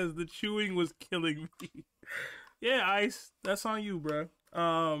 It says the chewing was killing me. Yeah, Ice, that's on you, bro.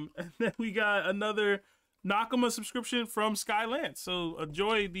 And then we got another Nakama subscription from Skylance. So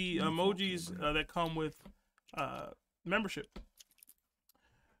enjoy the emojis that come with membership.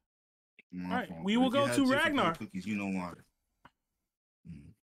 All right, we will go to Ragnar. Cookies, you know why.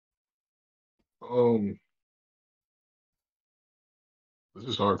 This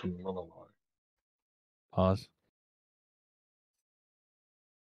is hard for me, I'm not gonna lie. Pause.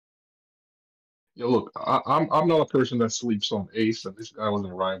 Yeah, look, I'm not a person that sleeps on Ace, and this guy was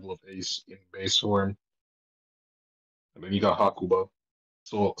an rival of Ace in base form. And then you got Hakuba.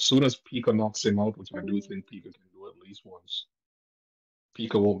 So as soon as Pika knocks him out, which I do think Pika can do at least once,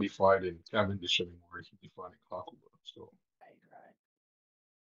 Pika won't be fighting Cavendish anymore. He'll be fighting Hakuba.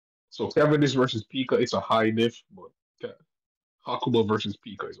 So Cavendish versus Pika, it's a high diff, but Hakuba versus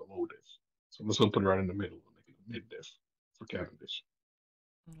Pika is a low diff. So I'm just gonna put it right in the middle and make it a mid diff for Cavendish.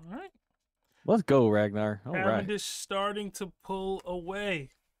 All right. Let's go, Ragnar. All right. Cavendish starting to pull away.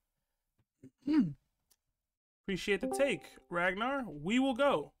 Appreciate the take, Ragnar. We will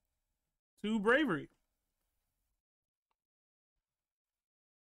go to Bravery.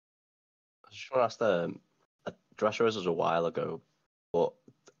 I just want to ask Dressrosa was a while ago, but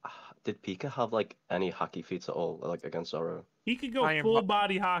did Pika have like any hockey feats at all, like against Zoro? He could go full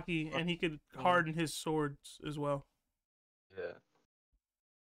body hockey, and he could harden his swords as well. Yeah.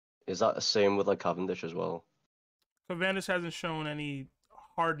 Is that the same with like Cavendish as well? Cavendish hasn't shown any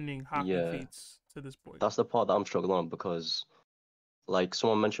hardening hockey feats to this point. That's the part that I'm struggling on because, like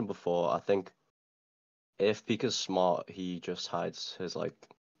someone mentioned before, I think if Pika's smart, he just hides his like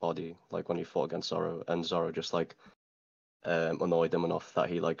body, like when he fought against Zoro, and Zoro just like annoyed him enough that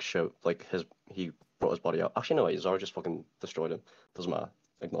he like showed like he brought his body out. Actually, no, wait, Zoro just fucking destroyed him. Doesn't matter.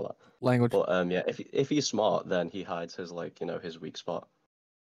 Ignore that. Language. But yeah, if he's smart, then he hides his like his weak spot.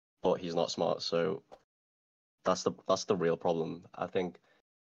 But he's not smart, so that's the real problem. I think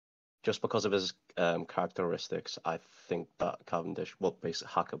just because of his characteristics, I think that Cavendish, well,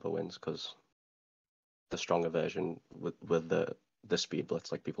 basically Hakuba wins because the stronger version with the speed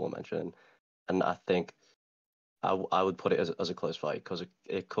blitz, like people were mentioning, and I think I would put it as a close fight because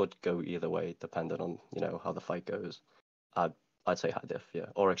it could go either way depending on how the fight goes. I'd say high diff, yeah,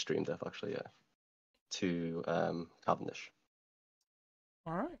 or extreme diff actually, yeah, to Cavendish.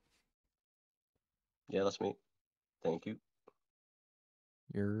 All right. Yeah, that's me. Thank you.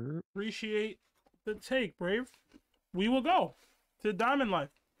 Appreciate the take, Brave. We will go to Diamond Life.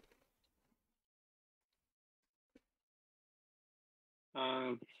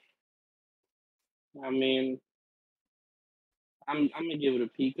 I mean, I'm gonna give it a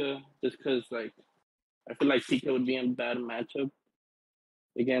Pika just because like I feel like Pika would be in a bad matchup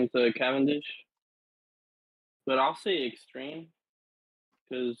against Cavendish, but I'll say extreme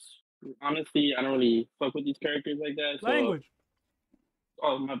because honestly I don't really fuck with these characters like that. So, Language.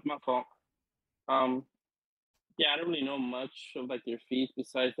 Oh, my fault. Yeah, I don't really know much of like their feats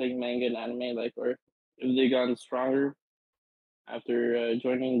besides like manga and anime, like or if they gotten stronger after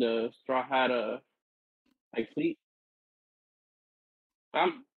joining the Straw Hat like fleet.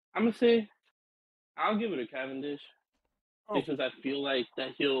 I'm gonna say I'll give it a Cavendish because I feel like that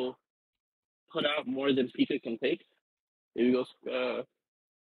he'll put out more than Pika can take. If he goes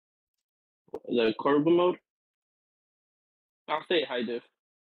the Corba mode, I'll say high diff.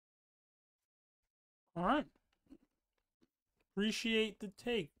 All right. Appreciate the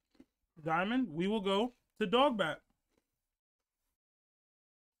take, Diamond. We will go to Dogbat.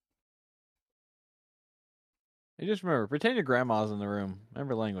 You just remember, pretend your grandma's in the room.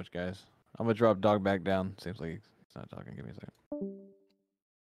 Remember language, guys. I'm gonna drop dog back down. Seems like he's not talking. Give me a second.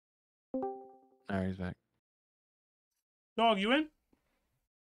 Alright, he's back. Dog, you in?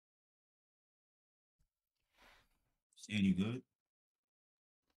 Stan, you good?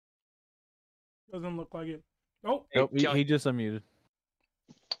 Doesn't look like it. Oh, nope, he just unmuted.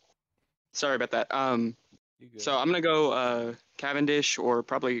 Sorry about that. So I'm gonna go Cavendish or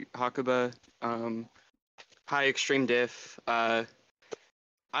probably Hakuba. High extreme diff.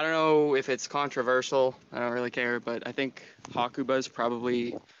 I don't know if it's controversial. I don't really care, but I think Hakuba's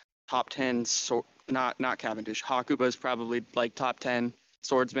probably top 10. Not Cavendish. Hakuba's probably like top 10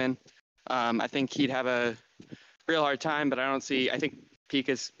 swordsman. I think he'd have a real hard time, but I think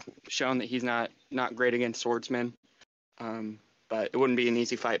Pika's shown that he's not great against swordsmen. But it wouldn't be an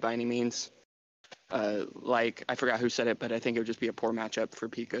easy fight by any means. Like I forgot who said it, but I think it would just be a poor matchup for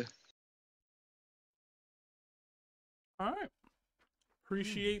Pika. All right.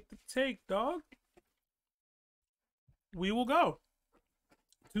 Appreciate the take, dog. We will go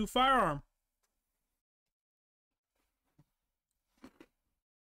to firearm.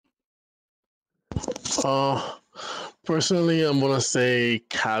 Personally, I'm gonna say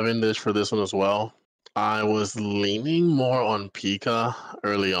Cavendish for this one as well. I was leaning more on Pika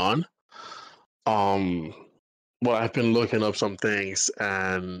early on. Well, I've been looking up some things,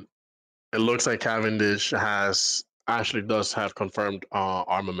 and it looks like Cavendish actually does have confirmed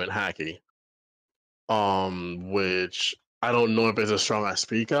armament hacking. Which I don't know if it's as strong as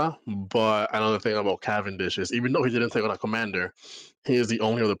Pika, but another thing about Cavendish is even though he didn't take on a commander, he is the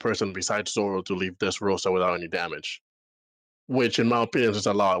only other person besides Zoro to leave Dressrosa without any damage. Which, in my opinion, is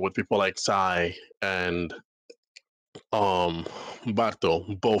a lot with people like Sai and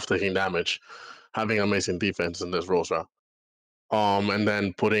Barto both taking damage, having amazing defense in Dressrosa. And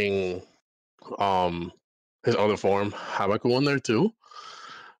then putting his other form, Habaku, on there too.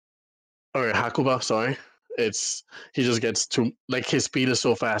 Or Hakuba, sorry. He just gets too, like, his speed is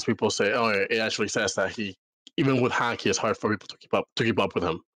so fast. People say, oh, it actually says that he, even with Haki, it's hard for people to keep up with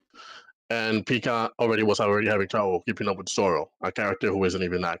him. And Pika was already having trouble keeping up with Zoro, a character who isn't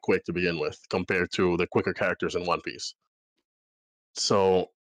even that quick to begin with, compared to the quicker characters in One Piece. So,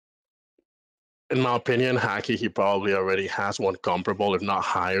 in my opinion, Haki, he probably already has one comparable, if not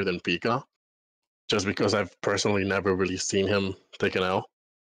higher than Pika, just because I've personally never really seen him take an L.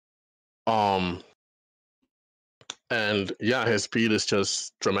 And yeah, his speed is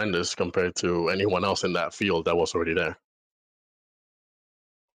just tremendous compared to anyone else in that field that was already there.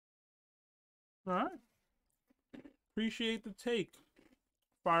 All right. Appreciate the take.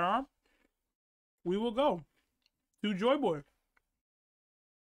 Firearm. We will go to Joy Boy.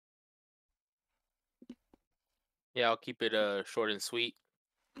 Yeah, I'll keep it short and sweet.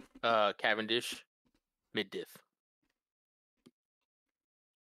 Cavendish, mid-diff.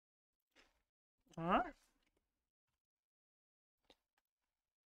 All right.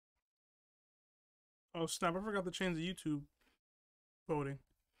 Oh snap! I forgot to change the YouTube voting.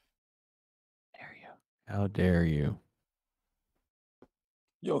 How dare you?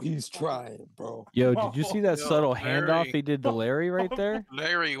 Yo, he's trying, bro. Yo, did you see that Yo, subtle Larry. handoff he did to Larry right there?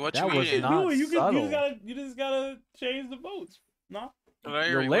 Larry, what That you was eating? not subtle. You just gotta change the votes. No. Larry,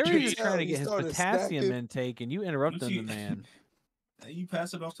 Yo, what you Larry's just eating? trying to He get his started potassium snacking. intake, and you interrupted the man. You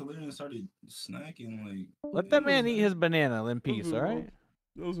pass it off to Larry and started snacking like. Let that man eat his banana in peace, all right?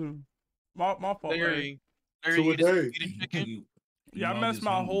 Those are my fault, Larry. Larry, So you a day. eating chicken? Yeah, I messed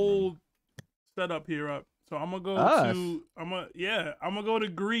my whole setup here up. So I'm gonna go Us? to I'm gonna go to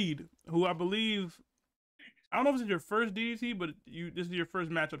Greed, who I believe I don't know if this is your first DDT, but this is your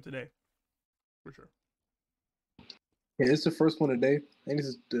first matchup today. For sure. Yeah, it's the first one today. I think this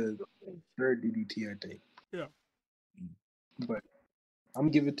is the third DDT, I think. Yeah. But I'm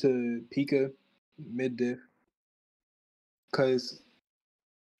gonna give it to Pika mid diff. Cause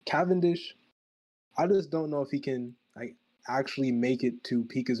Cavendish, I just don't know if he can like actually make it to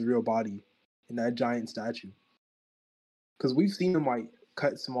Pika's real body in that giant statue. Cause we've seen him like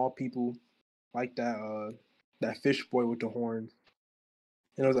cut small people like that fish boy with the horns.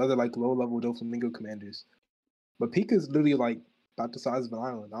 And those other like low level Doflamingo commanders. But Pika's literally like about the size of an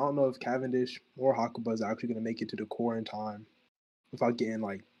island. I don't know if Cavendish or Hakuba is actually gonna make it to the core in time without getting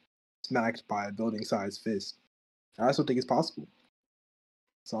like smacked by a building sized fist. I also think it's possible.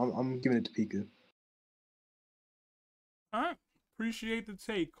 So I'm giving it to Pika. All right. Appreciate the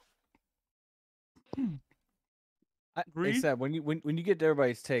take. Like I said, when you get to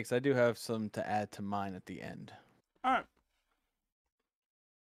everybody's takes, I do have some to add to mine at the end. All right.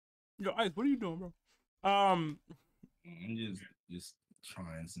 Yo, Ice, what are you doing, bro? I'm just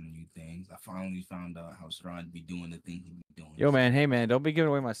trying some new things. I finally found out how Strahd be doing the thing he be doing. Yo, man, hey, man, don't be giving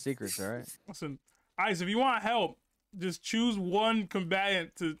away my secrets, all right? Listen, Ice, if you want help, just choose one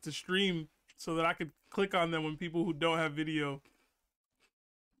combatant to stream so that I could click on them when people who don't have video.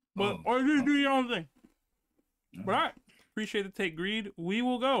 But or just do your own thing. But all right. Appreciate the take, Greed. We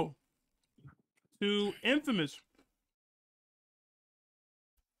will go to Infamous.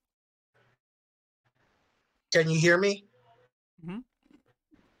 Can you hear me? Mm-hmm.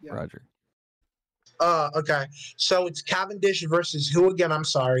 Roger. Okay. So it's Cavendish versus who again? I'm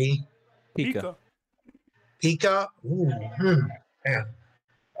sorry. Pika. Pika. Ooh. Man.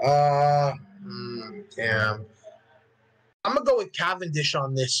 Damn. I'm gonna go with Cavendish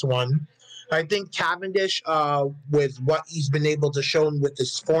on this one. I think Cavendish, with what he's been able to show with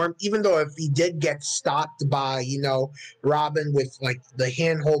his form, even though if he did get stopped by, Robin with like the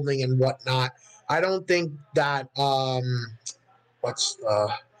hand holding and whatnot, I don't think that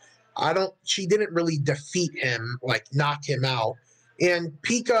she didn't really defeat him, like knock him out. And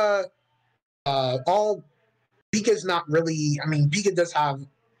Pika, all Pika's not really. I mean, Pika does have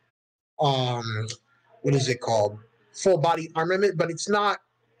what is it called? Full body armament, but it's not.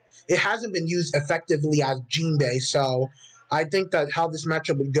 It hasn't been used effectively as Jinbei. So I think that how this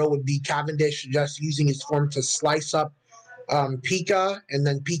matchup would go would be Cavendish just using his form to slice up Pika, and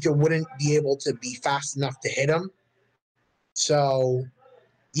then Pika wouldn't be able to be fast enough to hit him. So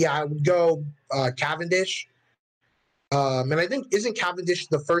yeah, I would go Cavendish. And I think isn't Cavendish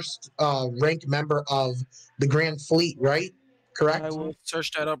the first ranked member of the Grand Fleet, right? Correct. I will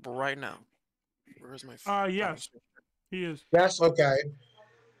search that up right now. Where's my? Yes, he is. Yes. Okay.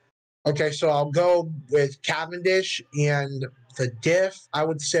 Okay, so I'll go with Cavendish, and the diff, I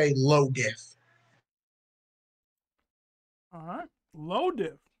would say low diff. All right, low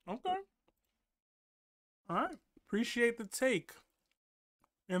diff. Okay. All right, appreciate the take,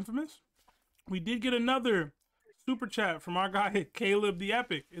 Infamous. We did get another super chat from our guy Caleb the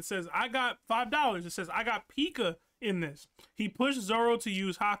Epic. It says, I got $5. It says, I got Pika in this. He pushed Zoro to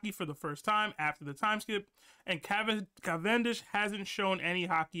use hockey for the first time after the time skip, and Cavendish hasn't shown any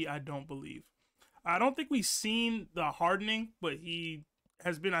hockey, I don't believe. I don't think we've seen the hardening, but he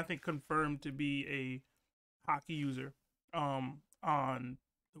has been, I think, confirmed to be a hockey user on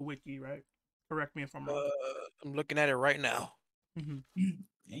the wiki, right? Correct me if I'm wrong. I'm looking at it right now. Mm-hmm.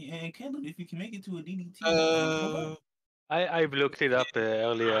 And Caleb, if you can make it to a DDT, I've looked it up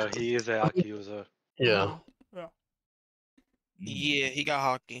earlier. He is a hockey user. Yeah. Yeah, he got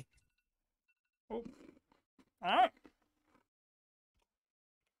hockey. Oh. All right.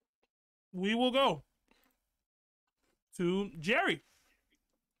 We will go to Jerry.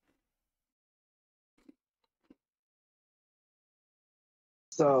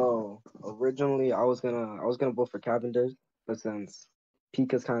 So originally I was gonna vote for Cavendish, but since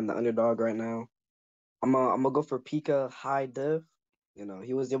Pika's kind of the underdog right now, I'm gonna go for Pika high diff.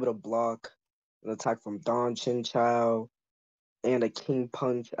 He was able to block an attack from Don Chin Chow and a King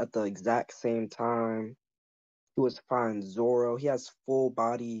Punch at the exact same time. He was fine Zoro. He has full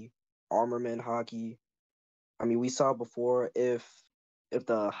body armament hockey. I mean, we saw before if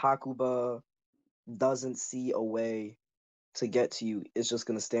the Hakuba doesn't see a way to get to you, it's just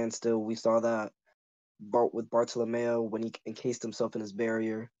gonna stand still. We saw that with Bartolomeo when he encased himself in his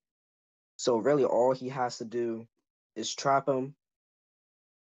barrier. So really, all he has to do is trap him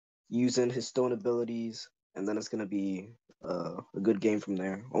using his stone abilities, and then it's gonna be a good game from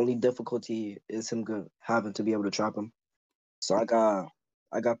there. Only difficulty is him having to be able to trap him. So I got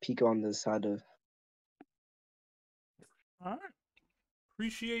Pika on this side of. All right.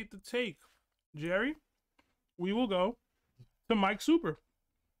 Appreciate the take, Jerry. We will go to Mike Super.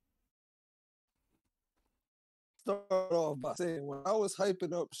 Start off by saying when I was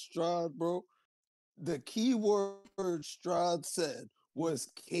hyping up Strahd, bro, the key word Strahd said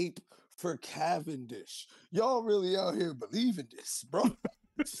was cape for Cavendish. Y'all really out here believing this, bro.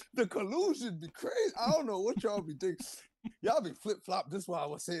 The collusion be crazy. I don't know what y'all be thinking. Y'all be flip-flop. This is what I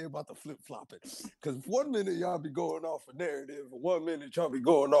was saying about the flip-flopping. Because 1 minute y'all be going off a narrative, and 1 minute y'all be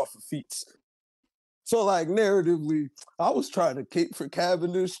going off of feats. So, like, narratively, I was trying to cape for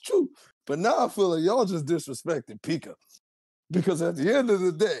Cavendish, too. But now I feel like y'all just disrespecting Pika. Because at the end of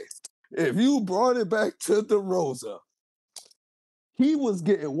the day, if you brought it back to the Rosa, he was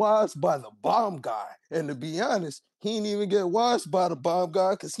getting washed by the bomb guy. And to be honest, he didn't even get washed by the bomb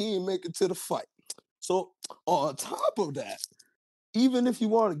guy because he didn't make it to the fight. So on top of that, even if you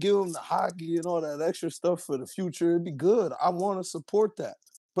want to give him the hockey and all that extra stuff for the future, it'd be good. I want to support that.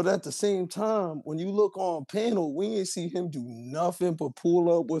 But at the same time, when you look on panel, we ain't see him do nothing but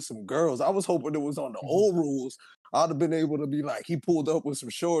pull up with some girls. I was hoping it was on the old rules. I'd have been able to be like, he pulled up with some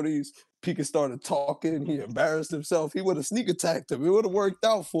shorties. Pika started talking. He embarrassed himself. He would have sneak attacked him. It would have worked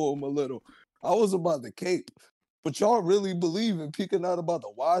out for him a little. I was about the cape. But y'all really believe in Pika not about to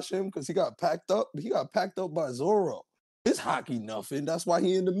wash him because he got packed up? He got packed up by Zoro. His hockey nothing. That's why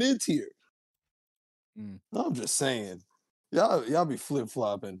he in the mid tier. I'm just saying. Y'all be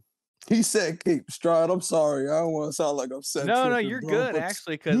flip-flopping. He said cape, Strahd. I'm sorry. I don't want to sound like I'm sexist. No, you're bro, good, but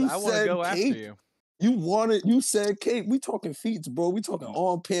actually, because I want to go after you. You said Cape. We talking feats, bro. We talking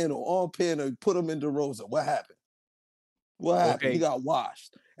on panel. Put him in DeRosa. What happened? What happened? Okay. He got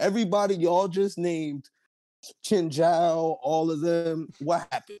washed. Everybody y'all just named, Chinjao, all of them. What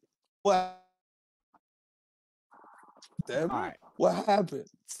happened? What? Them? All right. What happened?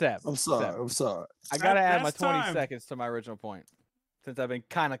 Seb. I'm sorry. I gotta add my that's 20 time. seconds to my original point, since I've been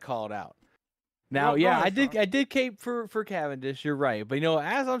kind of called out. Now, Go yeah, ahead, I did cape for Cavendish. You're right, but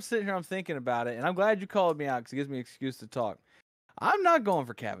as I'm sitting here, I'm thinking about it, and I'm glad you called me out because it gives me an excuse to talk. I'm not going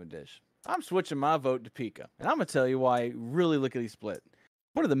for Cavendish. I'm switching my vote to Pika, and I'm gonna tell you why. Really lickety split.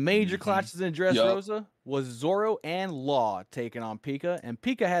 One of the major clashes in Dressrosa was Zoro and Law taking on Pika, and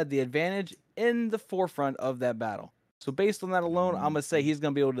Pika had the advantage in the forefront of that battle. So based on that alone, I'm gonna say he's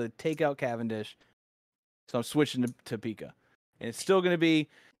gonna be able to take out Cavendish. So I'm switching to Pika, and it's still gonna be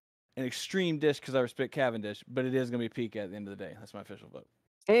an extreme dish because I respect Cavendish, but it is gonna be Pika at the end of the day. That's my official vote.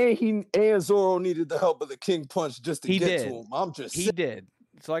 And Zoro needed the help of the King Punch just to He get did. to him. I'm just He did.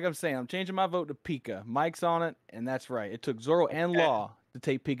 So like I'm saying, I'm changing my vote to Pika. Mike's on it, and that's right. It took Zoro and Law to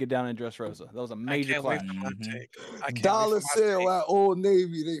take Pika down in Dressrosa. That was a major can't wait clash. for my take. I can't Dollar wait for my sale at Old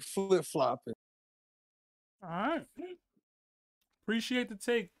Navy. They flip flopping. All right. Appreciate the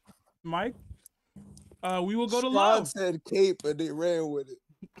take, Mike. We will go to Strahd Love. said Cape and they ran with it.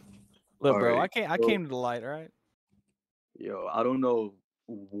 Look, All bro, right, I so- came to the light, all right? Yo, I don't know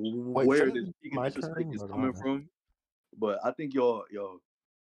where shouldn't this it be Pika my disrespect turn? is Or my coming bad? from, but I think yo,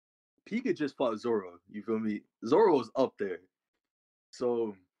 Pika just fought Zoro. You feel me? Zoro was up there,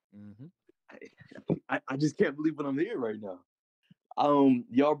 so I just can't believe what I'm hearing right now.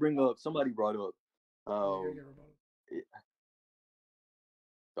 Y'all bring up somebody brought up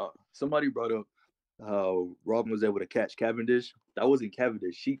somebody brought up how Robin was able to catch Cavendish. That wasn't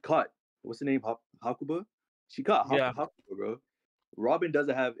Cavendish. She caught what's the name? Hakuba. She caught Yeah. Hakuba, bro. Robin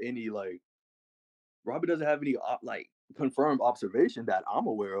doesn't have any confirmed observation that I'm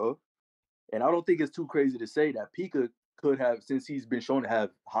aware of, and I don't think it's too crazy to say that Pika could have, since he's been shown to have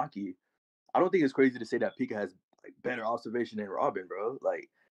hockey. I don't think it's crazy to say that Pika has like better observation than Robin, bro. Like,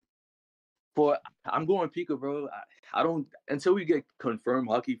 I'm going Pika, bro. I don't until we get confirmed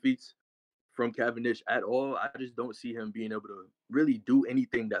hockey feats from Cavendish at all. I just don't see him being able to really do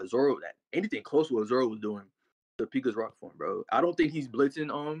anything anything close to what Zoro was doing to Pika's rock form, bro. I don't think he's blitzing.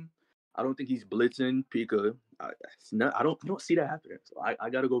 I don't think he's blitzing Pika. I don't see that happening. So I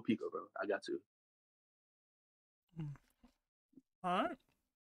gotta go Pika, bro. I got to. All right.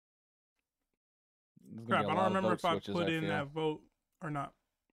 There's gonna Crap, be a I lot don't of remember vote if I switches, put I in feel. that vote or not.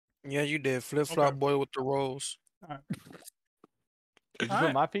 Yeah, you did. Flip flop boy with the rolls. All right. Did you All put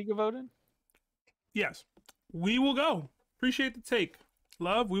right. my Pika vote in? Yes. We will go. Appreciate the take.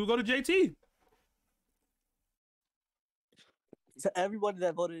 Love, we will go to JT. To everybody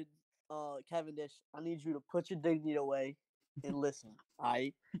that voted Cavendish, I need you to put your dignity away and listen, all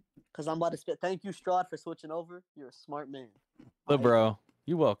right? Because I'm about to spit. Thank you, Strahd, for switching over. You're a smart man. Look, bro,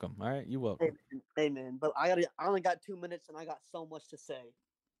 you welcome. All right, you welcome. Hey, man. But I only got 2 minutes and I got so much to say.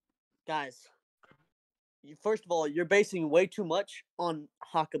 Guys, first of all, you're basing way too much on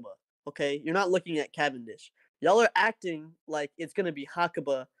Hakuba, okay? You're not looking at Cavendish. Y'all are acting like it's going to be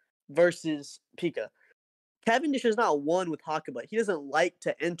Hakuba versus Pika. Cavendish is not one with Hakuba. He doesn't like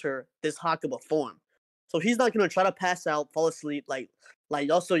to enter this Hakuba form. So he's not going to try to pass out, fall asleep, like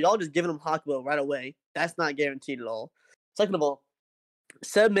y'all. So y'all just giving him Hakuba right away. That's not guaranteed at all. Second of all,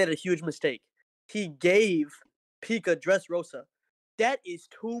 Seb made a huge mistake. He gave Pika Dressrosa. That is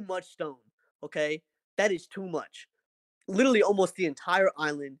too much stone, okay? That is too much. Literally almost the entire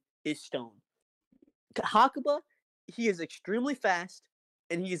island is stone. Hakuba, he is extremely fast,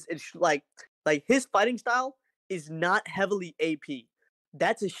 and he's like his fighting style is not heavily AP.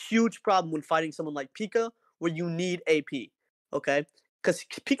 That's a huge problem when fighting someone like Pika, where you need AP. Okay, because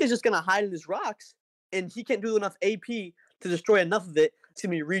Pika's just gonna hide in his rocks, and he can't do enough AP to destroy enough of it to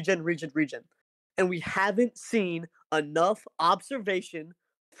be regen. And we haven't seen enough observation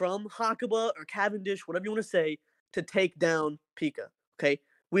from Hakuba or Cavendish, whatever you want to say, to take down Pika. Okay,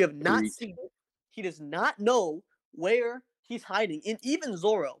 we have not seen it. He does not know where he's hiding. And even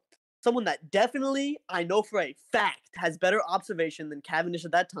Zoro, someone that definitely, I know for a fact, has better observation than Cavendish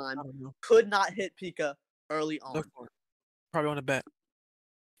at that time, could not hit Pika early on. Probably on the bet.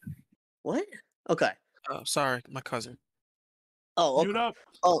 What? Okay. Sorry, my cousin. Oh, okay. Mute up.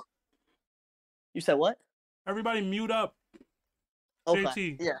 Oh, you said what? Everybody mute up. Okay.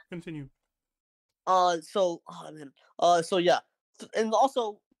 JT, Yeah. continue. So yeah, and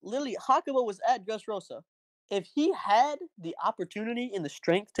also literally Hakuba was at Dressrosa. If he had the opportunity and the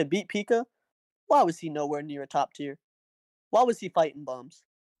strength to beat Pika, why was he nowhere near a top tier? Why was he fighting bums?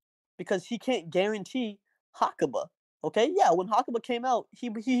 because he can't guarantee Hakuba. Okay, yeah, when Hakuba came out,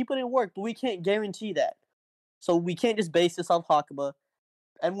 he put in work, but we can't guarantee that. So we can't just base this off Hakuba.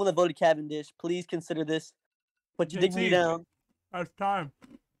 Everyone that voted Cavendish, please consider this. Put your dignity JT, down. That's time.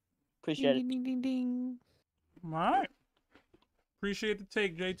 Appreciate it. Ding, ding, ding. All right. Appreciate the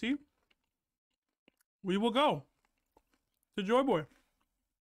take, JT. We will go to Joy Boy.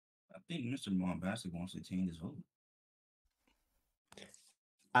 I think Mr. Bombastic wants to change his vote.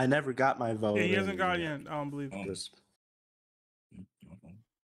 I never got my vote. Yeah, he hasn't in got it yet. yet. I don't believe. Just-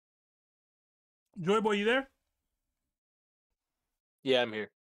 Joy Boy, you there? Yeah, I'm here.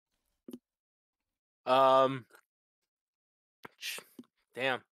 Damn,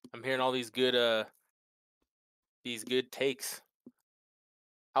 I'm hearing all these good takes.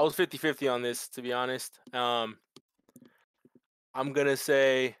 I was 50-50 on this, to be honest. I'm gonna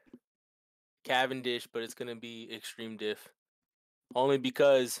say Cavendish, but it's gonna be extreme diff. Only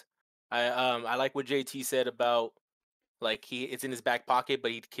because I like what JT said about like it's in his back pocket,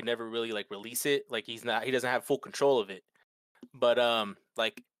 but he can never really like release it. Like he doesn't have full control of it. But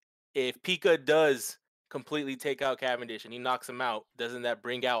like if Pika does completely take out Cavendish and he knocks him out, doesn't that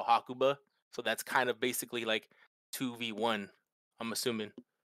bring out Hakuba? So that's kind of basically like 2v1, I'm assuming.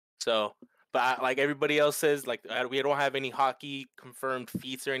 So, but like everybody else says, like we don't have any hockey confirmed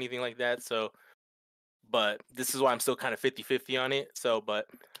feats or anything like that. So, but this is why I'm still kind of 50-50 on it. So, but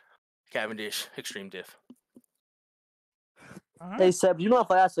Cavendish, extreme diff. Hey Seb, you know if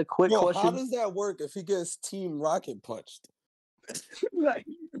I ask a quick Yo, question? how does that work if he gets Team Rocket punched? Like,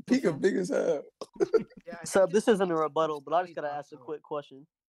 Pika big as hell. Seb, this isn't a rebuttal, but I just gotta ask a quick question.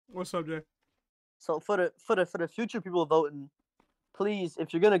 What's up, Jay? So for the future people voting, please,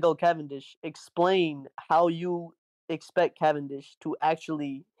 if you're gonna go Cavendish, explain how you expect Cavendish to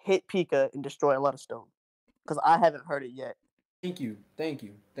actually hit Pika and destroy a lot of stone, because I haven't heard it yet. Thank you.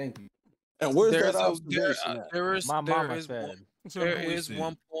 And where's There that is a observation at? there is My there mama is said. one, What's up, there boy? is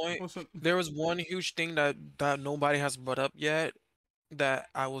one point. What's up? There is one huge thing that nobody has brought up yet that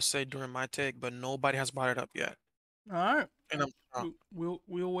I will say during my take, but nobody has brought it up yet. All right. And I'm We'll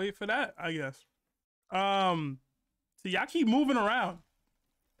wait for that, I guess. So y'all keep moving around.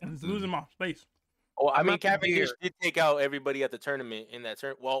 And it's losing my space. Oh, I I'm mean, at the Cavendish gear. did take out everybody at the tournament in that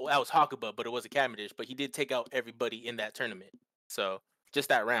turn. Well, that was Hakuba, but it wasn't Cavendish. But he did take out everybody in that tournament. So just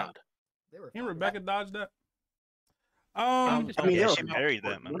that round. Can Rebecca dodge that? I mean, Yeah, yo, she married that,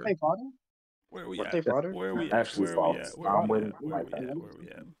 weren't remember? they father? Where we Weren't at? they father? Where we at? Ashley's Where fault. we at? Where I'm we waiting at? for Where my we turn. at? Where we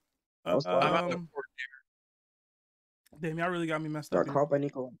at? That's fine. I'm at the court Damn, y'all really got me messed Got up here. caught by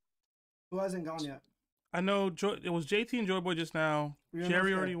Nico. Who hasn't gone yet? I know it was JT and Joy Boy just now. Ryunosuke.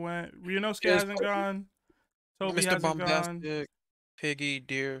 Jerry already went. Ryunosuke Yes, hasn't gone. Toby Mr. hasn't gone. Bombastic, Piggy,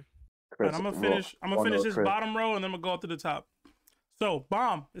 Deer. And I'm gonna finish. I'm gonna finish this bottom row, and then I'm gonna go up to the top. So,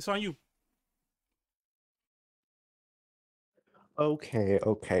 Bomb, it's on you. Okay.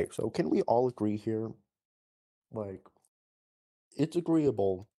 So can we all agree here? Like, it's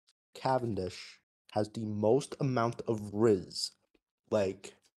agreeable. Cavendish has the most amount of Riz.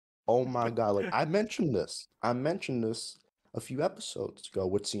 Like, oh my god! Like I mentioned this. A few episodes ago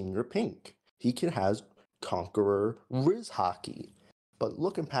with Senior Pink. He has Conqueror Riz hockey. But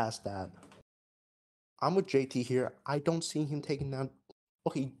looking past that, I'm with JT here. I don't see him taking down.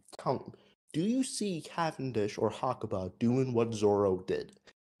 Okay, tell me. Do you see Cavendish or Hakuba doing what Zoro did?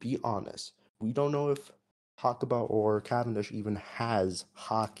 Be honest. We don't know if Hakuba or Cavendish even has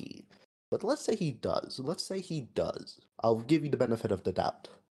hockey. But let's say he does. I'll give you the benefit of the doubt.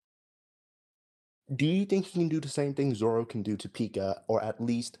 Do you think he can do the same thing Zoro can do to Pika, or at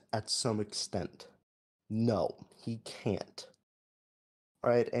least at some extent? No, he can't.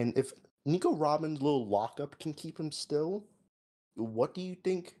 Alright, and if Nico Robin's little lockup can keep him still, what do you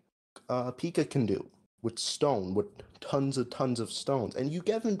think Pika can do with stone, with tons of stones? And you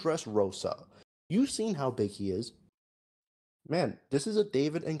get him Dressrosa. You've seen how big he is. Man, this is a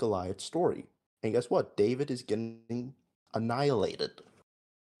David and Goliath story. And guess what? David is getting annihilated.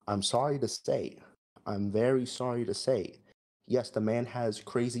 I'm sorry to say. I'm very sorry to say. Yes, the man has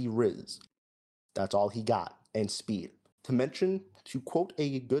crazy Riz. That's all he got. And speed. To quote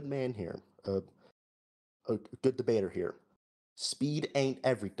a good man here, a good debater here, speed ain't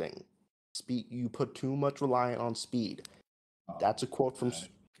everything. Speed, you put too much reliance on speed. That's a quote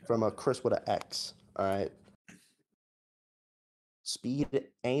from a Chris with an X. All right. Speed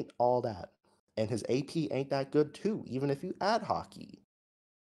ain't all that, and his AP ain't that good too. Even if you add hockey,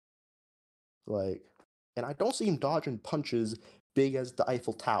 like, and I don't see him dodging punches big as the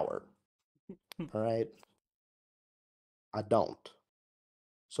Eiffel Tower. All right. I don't.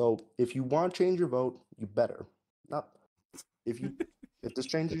 So if you want to change your vote, you better. Not if you If this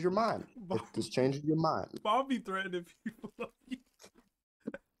changes your mind. If this changes your mind. Bobby threatening people.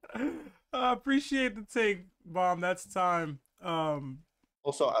 I appreciate the take, Bomb. That's time.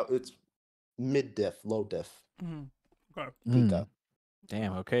 Also, it's mid diff, low diff. Okay. Pika.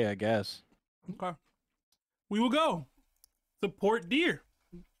 Damn. Okay, I guess. Okay. We will go. Support Deer.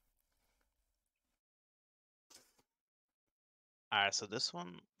 All right, so this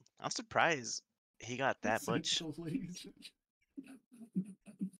one, I'm surprised he got that much,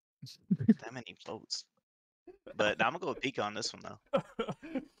 that many votes. But I'm gonna go with Pika on this one though.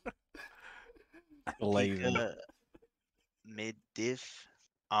 Blazing. Pika mid diff.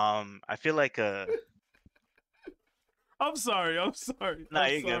 I feel like I'm sorry. Nah, I'm you're sorry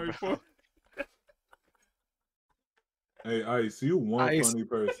good, bro. Hey, Ice, you one Ice. funny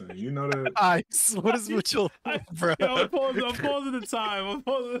person. You know that? Ice, what is with your bro? Yo, I'm pausing the time.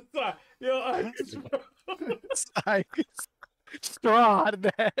 Yo, Ice. Straw out of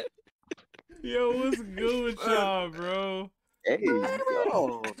that. Yo, what's good with y'all, bro? Hey, yo.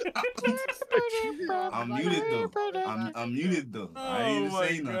 I'm muted though. I'm muted though. I Oh didn't my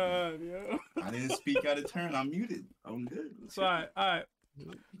say nothing. god, yo. I didn't speak out of turn. I'm muted. I'm good. It's all right.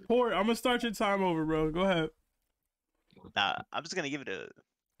 Port, I'm gonna start your time over, bro. Go ahead. Nah, I'm just gonna give it to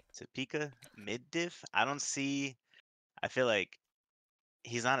Pika mid diff. I feel like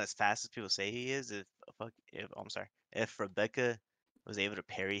he's not as fast as people say he is. If Rebecca was able to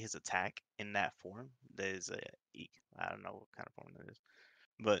parry his attack in that form, that is I don't know what kind of form that is,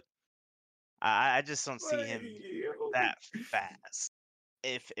 but I just don't see him that fast.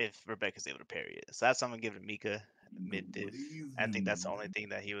 If Rebecca's able to parry it, so that's why I'm gonna give it to Mika mid diff. I think that's the only thing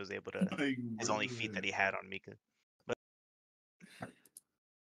that he was able to, his only feat that he had on Mika. But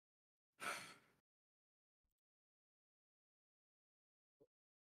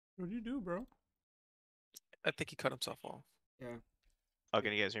What do you do, bro? I think he cut himself off. Yeah. oh,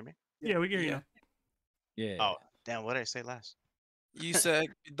 can you guys hear me? Yeah, we can hear you. Yeah. Oh, damn! What did I say last? You said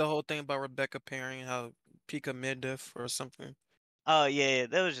the whole thing about Rebecca pairing how Pika mid diff or something. Oh yeah,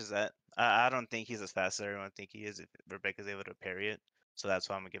 that was just that. I don't think he's as fast as everyone think he is if Rebecca's able to parry it. So that's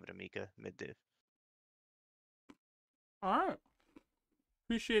why I'm gonna give it to Mika mid diff. All right.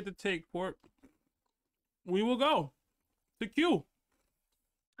 Appreciate the take, Port. We will go to Q.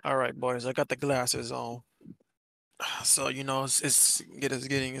 All right, boys, I got the glasses on. So you know it's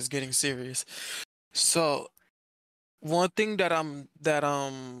getting serious. So one thing that I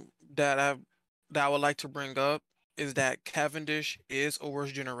would like to bring up is that Cavendish is a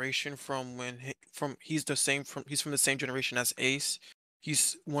worse generation from he's from the same generation as Ace.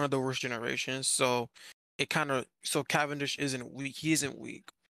 He's one of the worst generations. So Cavendish isn't weak. He isn't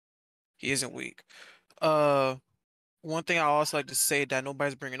weak. He isn't weak. One thing I also like to say that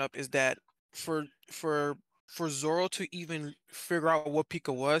nobody's bringing up is that for for Zoro to even figure out what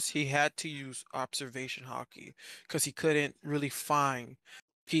Pika was, he had to use observation hockey because he couldn't really find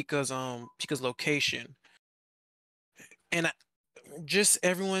Pika's location. And just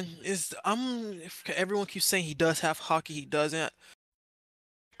everyone keeps saying he does have hockey, he doesn't.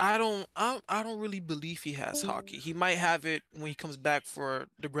 I don't really believe he has hockey. He might have it when he comes back for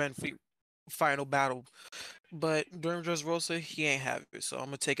the Grand Fleet final battle, but during Dressrosa he ain't have it. So I'm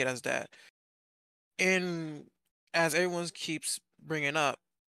gonna take it as that. And as everyone keeps bringing up,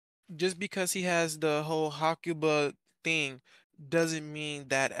 just because he has the whole Hakuba thing doesn't mean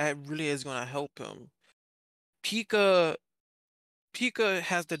that it really is gonna help him. Pika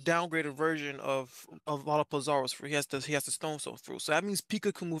has the downgraded version of Valapazaros fruit. He has the Stone Soul fruit. So that means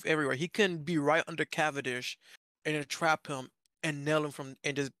Pika can move everywhere. He can be right under Cavendish and then trap him and nail him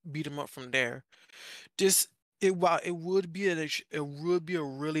and just beat him up from there. While it would be a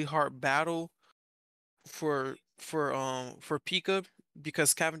really hard battle for Pika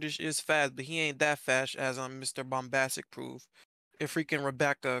because Cavendish is fast, but he ain't that fast as Mr. Bombastic proved. If freaking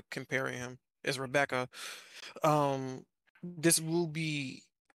Rebecca comparing him is Rebecca, this will be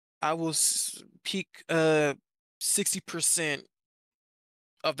peak 60%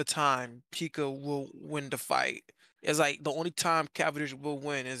 of the time Pika will win the fight. It's like the only time Cavendish will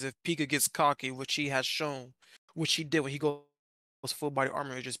win is if Pika gets cocky, which he has shown, which he did when he goes full body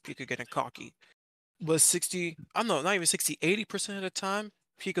armor, it's just Pika getting cocky. But 80% of the time,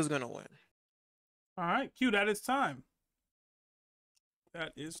 Pika's gonna win. All right, Q, that is time.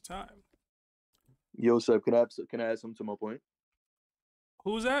 That is time. Yo, Seb, can I add something to my point?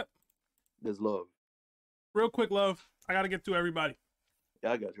 Who's that? There's Love. Real quick, Love. I gotta get through everybody.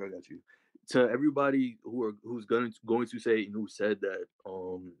 Yeah, I got you. To everybody who's going to say and who said that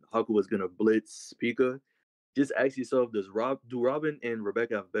Haku was gonna blitz Pika, just ask yourself: do Robin and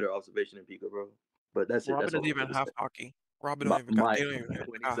Rebecca have better observation than Pika, bro? But that's it. Robin That's all doesn't I'm even gonna have say. hockey. Robin My don't even got. my, They don't even my got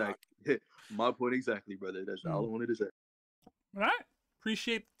point got exactly. My point exactly, brother. That's all I wanted to say. All right.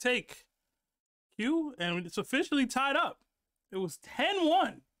 Appreciate the take, Q. And it's officially tied up. It was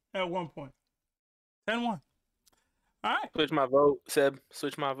 10-1 at one point. 10-1. All right. Switch my vote, Seb.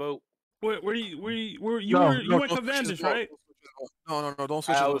 Switch my vote. You No, went don't switch his Cavendish, vote. right? No, don't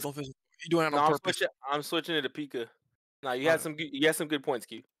switch his vote. Don't switch his vote. You doing it on purpose. I'm switching it to Pika. No, you had some good points,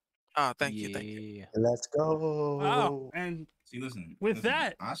 Q. Ah, thank you. Let's go. Wow. And See, listen. with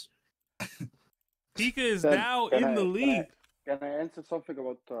that, Pika is Then, now can in the I- lead. Can I answer something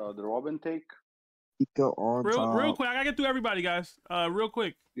about the Robin take? Pika on Real quick. I gotta get through everybody, guys. Real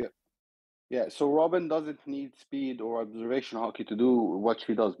quick. Yeah. Yeah, so Robin doesn't need speed or observation hockey to do what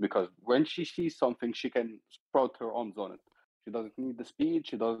she does because when she sees something, she can sprout her arms on it. She doesn't need the speed,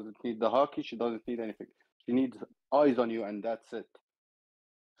 she doesn't need the hockey, she doesn't need anything. She needs eyes on you, and that's it.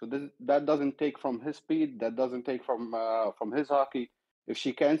 So that doesn't take from his speed, that doesn't take from his hockey. If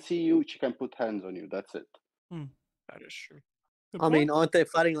she can see you, she can put hands on you. That's it. That is true. I mean, aren't they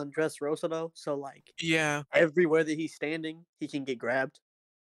fighting on Dressrosa though? So like, yeah, everywhere that he's standing, he can get grabbed.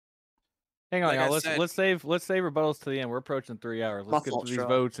 Hang on, Like I y'all. said- Let's save rebuttals to the end. We're approaching 3 hours. My Let's get fault, through these Strahd.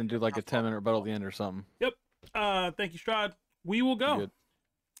 votes and do like a 10-minute rebuttal at the end or something. Yep. Thank you, Strahd. We will go. Good.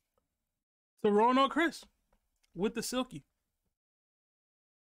 So Roanoke Chris with the Silky.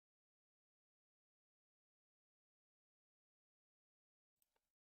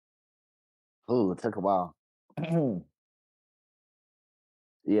 Ooh, it took a while.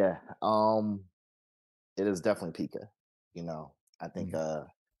 Yeah. It is definitely Pika. You know, I think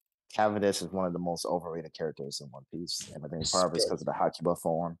Cavendish is one of the most overrated characters in One Piece. And I think part of it's because of the Hakuba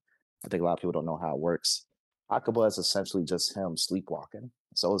form. I think a lot of people don't know how it works. Hakuba is essentially just him sleepwalking.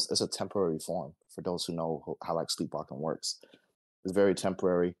 So it's a temporary form for those who know how like sleepwalking works. It's very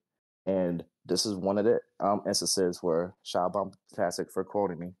temporary. And this is one of the instances where Bombastic for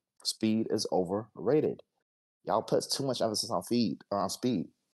quoting me, speed is overrated. Y'all put too much emphasis on speed.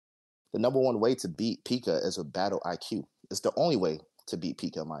 The number one way to beat Pika is with battle IQ. It's the only way to beat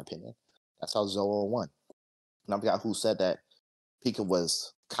Pika, in my opinion. That's how Zoro won. And I forgot who said that Pika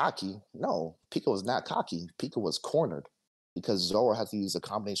was cocky. No, Pika was not cocky. Pika was cornered because Zoro had to use a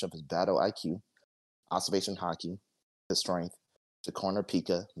combination of his battle IQ, observation hockey, his strength, to corner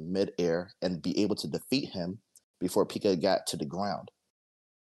Pika mid-air and be able to defeat him before Pika got to the ground.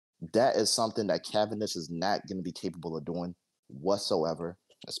 That is something that Cavendish is not going to be capable of doing whatsoever,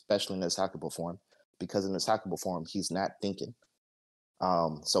 especially in this Hakuba form, because in this Hakuba form, he's not thinking.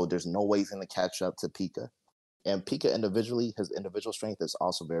 So there's no way he's going to catch up to Pika. And Pika individually, his individual strength is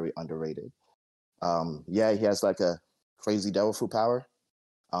also very underrated. Yeah, he has like a crazy devil fruit power.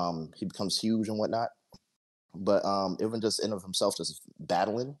 He becomes huge and whatnot. But even just in of himself, just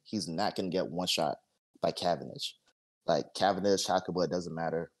battling, he's not going to get one shot by Cavendish. Like Cavendish, Hakuba, it doesn't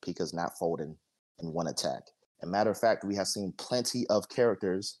matter. Pika's not folding in one attack. And matter of fact, we have seen plenty of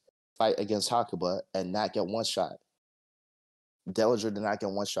characters fight against Hakuba and not get one shot. Dellinger did not get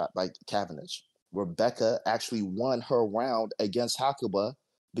one shot by Cavendish. Rebecca actually won her round against Hakuba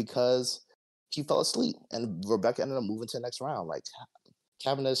because he fell asleep, and Rebecca ended up moving to the next round. Like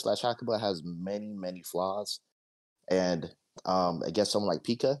Cavendish / Hakuba has many, many flaws, and against someone like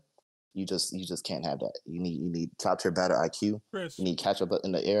Pika, you just can't have that. You need top tier battle IQ. Chris. You need catch up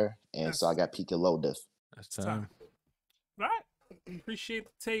in the air, and so I got Pika low diff. That's time. All right. Appreciate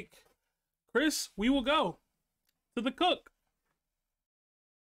the take. Chris, we will go to the cook.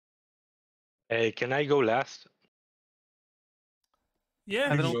 Hey, can I go last?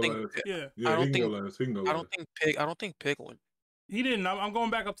 Yeah. I don't think. Yeah. I don't think. Go I don't think Pig. I don't think Pig would. He didn't. I'm going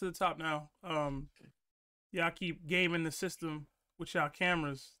back up to the top now. Yeah, I keep gaming the system with y'all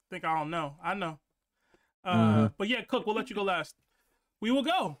cameras. Think I don't know. I know. But yeah, Cook, we'll let you go last. We will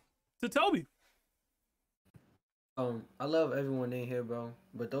go to Toby. I love everyone in here, bro.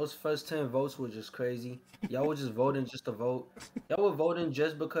 But those first 10 votes were just crazy. Y'all were just voting just to vote. Y'all were voting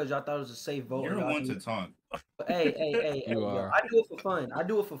just because y'all thought it was a safe vote. You're one to talk. Hey, You yo, are. I do it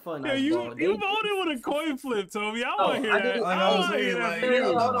for fun. Yeah, you voted with a coin flip, Toby. I want to hear that. I want to hear that from you.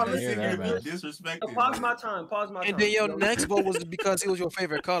 Hold on, Listen, listen. you're being disrespected. Pause my time. And then your next vote was because it was your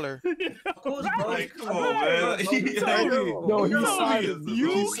favorite color. Of course, bro. Like, come on, man. No, he Toby, sided.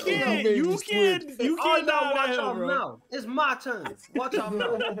 you can't Oh, die y'all, watch that hill, y'all bro. mouth. It's my turn. Watch y'all mouth.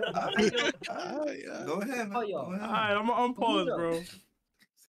 Go ahead, man. Oh, y'all. All right, I'm paused, bro.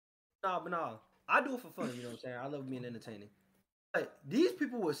 But nah. I do it for fun, you know what I'm saying? I love being entertaining. But these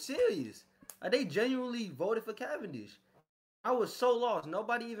people were serious. Like, they genuinely voted for Cavendish. I was so lost.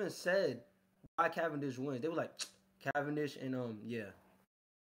 Nobody even said why Cavendish wins. They were like, Cavendish and yeah.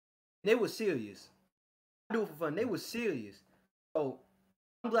 They were serious. I do it for fun. They were serious. So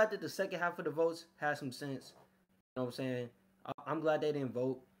I'm glad that the second half of the votes had some sense. You know what I'm saying? I'm glad they didn't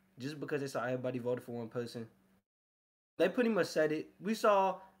vote just because they saw everybody voted for one person. They pretty much said it. We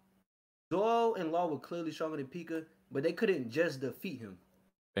saw Zoro and Law were clearly stronger than Pika, but they couldn't just defeat him.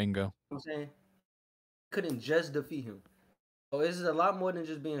 Bingo. You know what I'm saying? Couldn't just defeat him. So this is a lot more than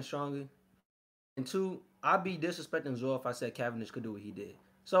just being stronger. And two, I'd be disrespecting Zoro if I said Cavendish could do what he did.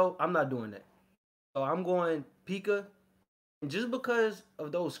 So I'm not doing that. So I'm going Pika. And just because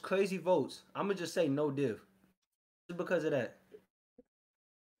of those crazy votes, I'm going to just say no div. Just because of that.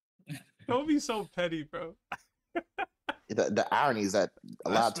 Don't be so petty, bro. The irony is that a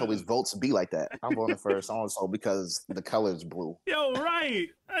lot of Toby's votes be like that. I'm voting for so and so because the color is blue. Yo, right.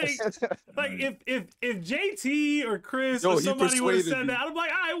 Like if JT or Chris Yo, or he somebody would have persuaded said me. that, I'd be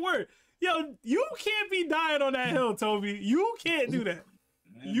like, all right, word. Yo, you can't be dying on that hill, Toby. You can't do that.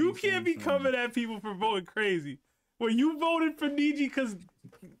 You can't be coming at people for voting crazy. Well, you voted for Niji because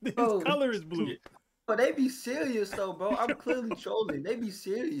his color is blue. But they be serious though, bro. I'm clearly trolling. They be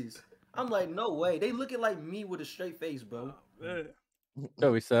serious. I'm like, no way. They looking like me with a straight face, bro.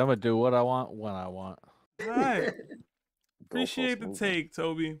 Toby said, I'm gonna do what I want when I want. All right. Appreciate the take,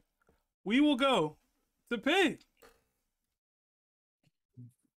 Toby. We will go to Pig.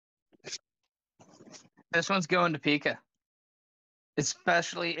 This one's going to Pika.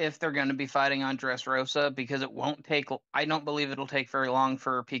 Especially if they're going to be fighting on Dressrosa, because it won't take, I don't believe it'll take very long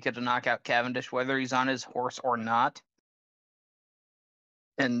for Pika to knock out Cavendish, whether he's on his horse or not.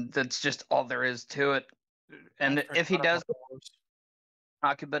 And that's just all there is to it. And if he does,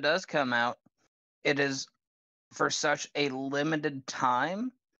 Akiba does come out, it is for such a limited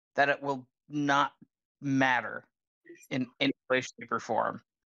time that it will not matter in any way, shape, or form.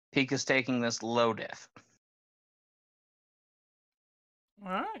 Pika's taking this low diff.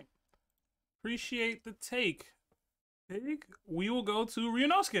 All right. Appreciate the take. Pig. We will go to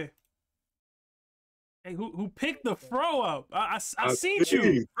Ryunosuke. Hey, who picked the fro up? I seen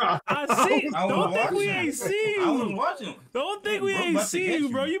you. I seen. I was Don't think we watching. ain't see you. I was watching. Don't think Hey, we bro, ain't about to see get you,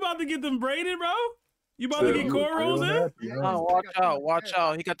 you. bro. You about to get them braided, bro? You about to get cornrows in? Oh, watch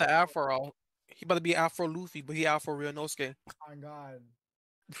out. He got the afro. He about to be Afro Luffy, but he Afro Ryunosuke. Oh my god.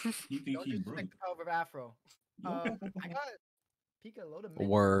 He think Don't he just broke. like over Afro. I got Pika low to mid.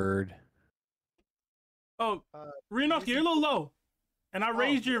 Word. Oh, Ryunosuke, you're a little low. And I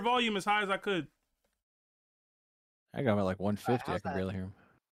raised your volume as high as I could. I got him at like 150. I can barely hear him.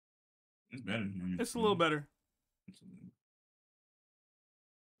 It's better. It's a little better.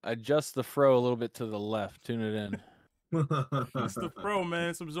 Adjust the fro a little bit to the left. Tune it in. It's the fro,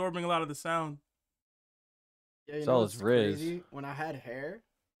 man. It's absorbing a lot of the sound. Yeah, you It's know all what's his Riz. crazy? When I had hair,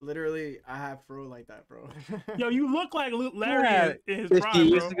 literally, I had fro like that, bro. Yo, you look like Larry Yeah, in his 50 prime,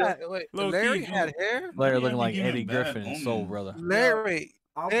 years bro. ago. Wait, Low Larry key, had hair? Larry Yeah, looking he like giving Eddie bad Griffin in omens. Soul Brother. Larry.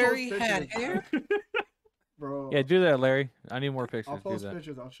 I'll Larry post had pictures. hair? Bro. Yeah, do that, Larry. I need more pictures. I'll Do post that.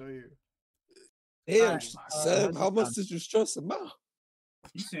 pictures. I'll show you. Damn, Alright, Sam, how much done. did you stress him out?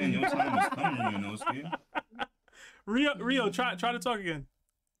 You saying your time is coming, Ryunosuke? Rio, try to talk again.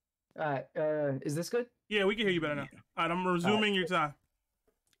 Alright, is this good? Yeah, we can hear you better now. All right, I'm resuming your time.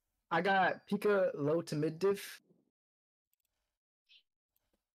 I got Pika low to mid diff.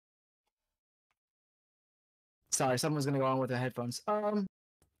 Sorry, someone's gonna go on with the headphones.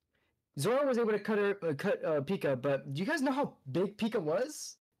 Zoro was able to cut Pika, but do you guys know how big Pika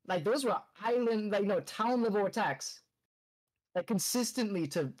was? Like those were island, like town level attacks, like consistently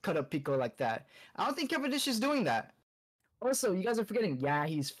to cut up Pika like that. I don't think Cavendish is doing that. Also, you guys are forgetting. Yeah,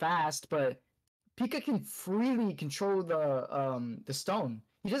 he's fast, but Pika can freely control the stone.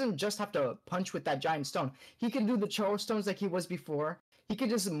 He doesn't just have to punch with that giant stone. He can do the Cho stones like he was before. He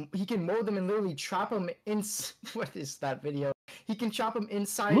can mold them and literally trap them in. What is that video? He can chop them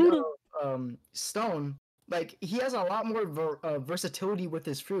inside stone. Like he has a lot more versatility with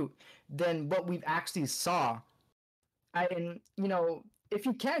his fruit than what we've actually saw. And if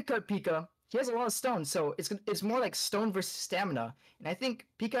you can't cut Pika, he has a lot of stone, so it's more like stone versus stamina. And I think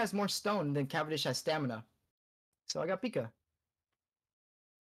Pika has more stone than Cavendish has stamina. So I got Pika.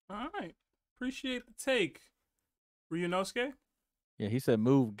 All right. Appreciate the take. Ryunosuke? Yeah, he said,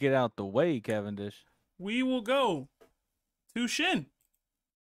 "Move, get out the way, Cavendish." We will go to Shin.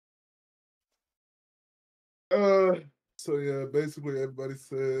 So yeah, basically everybody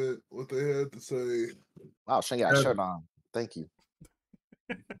said what they had to say. Wow, Shane got a shirt on. Thank you.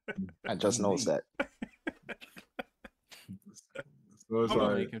 I just noticed that. So it's I'm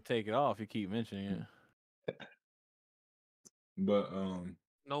gonna like, make him take it off. You keep mentioning it. but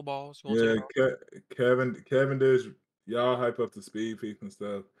No balls. You won't yeah, take it off? Cavendish, y'all hype up the speed peak and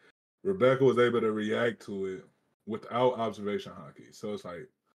stuff. Rebecca was able to react to it without observation hockey. So it's like,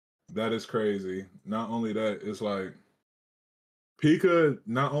 that is crazy. Not only that, it's like Pika,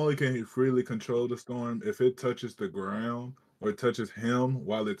 not only can he freely control the storm, if it touches the ground or it touches him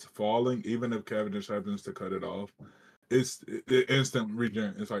while it's falling, even if Cavendish happens to cut it off, it's instant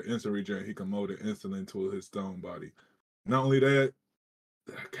regen. It's like instant regen. He can mold it instantly into his stone body. Not only that,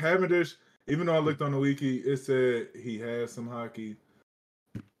 Cavendish, even though I looked on the wiki, it said he has some hockey.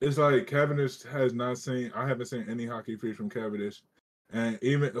 It's like Cavendish has not seen. I haven't seen any hockey feat from Cavendish, and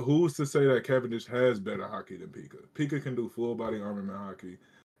even who's to say that Cavendish has better hockey than Pika? Pika can do full body armament hockey,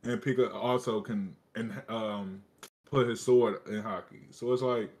 and Pika also can put his sword in hockey. So it's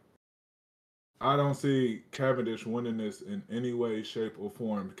like I don't see Cavendish winning this in any way, shape, or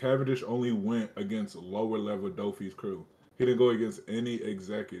form. Cavendish only went against lower level Dofi's crew. He didn't go against any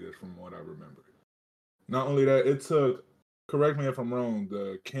executives, from what I remember. Not only that, it took, correct me if I'm wrong,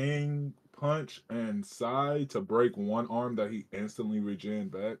 the King punch and Sai to break one arm that he instantly regened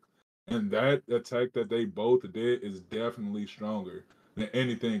back. And that attack that they both did is definitely stronger than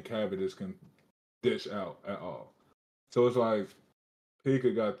anything Cavendish can dish out at all. So it's like,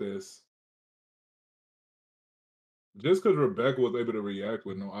 Pika got this. Just because Rebecca was able to react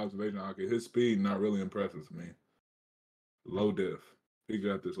with no observation hockey, his speed not really impressive to me. Low diff. He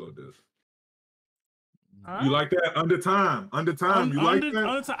got this low diff. You like that? Under time. You like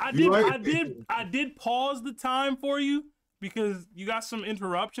that? I did pause the time for you because you got some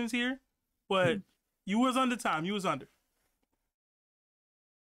interruptions here, but you was under time. You was under.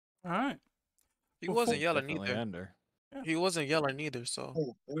 All right. He wasn't yelling Definitely either. under. He wasn't yelling either, so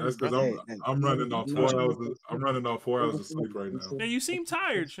That's because I'm running off 4 hours. I'm running off 4 hours of sleep right now. Yeah, you seem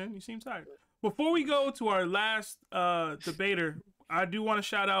tired, Shin. You seem tired. Before we go to our last debater, I do want to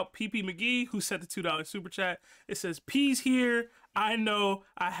shout out PP McGee, who sent the $2 super chat. It says, "P's here. I know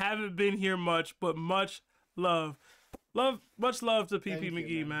I haven't been here much, but much love. Much love to PP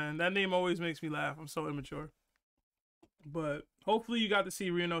McGee, man. That name always makes me laugh. I'm so immature. But hopefully you got to see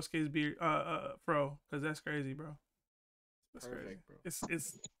Ryunosuke's beard, fro, because that's crazy, bro. That's crazy. Bro.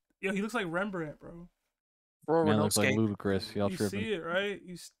 It's yo, he looks like Rembrandt, bro. Man looks like Ludacris. Y'all You tripping. see it, right?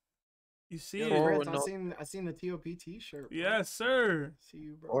 You see it. Prince, I seen the TOP T-shirt. Bro. Yes, sir. See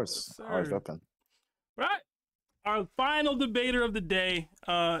you, bro. Of course. Yes, Always sir. open. Right. Our final debater of the day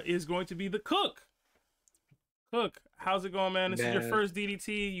is going to be the Cook. Cook, how's it going, man? This is your first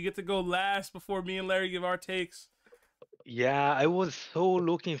DDT. You get to go last before me and Larry give our takes. Yeah, I was so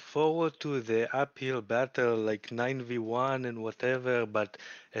looking forward to the uphill battle, like 9v1 and whatever, but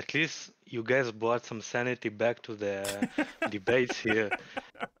at least you guys brought some sanity back to the debates here.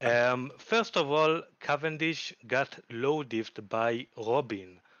 First of all, Cavendish got low diffed by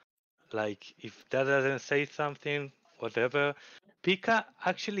Robin. Like, if that doesn't say something, whatever. Pika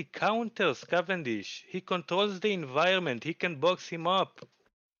actually counters Cavendish. He controls the environment. He can box him up.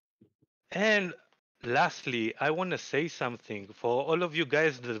 And lastly, I want to say something for all of you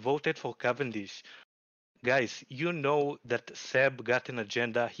guys that voted for Cavendish. Guys, you know that Seb got an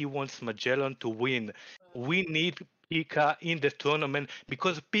agenda. He wants Magellan to win. We need Pika in the tournament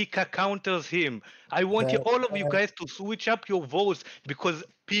because Pika counters him. I want all of you guys to switch up your votes because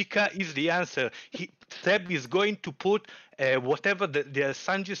Pika is the answer. Seb is going to put whatever the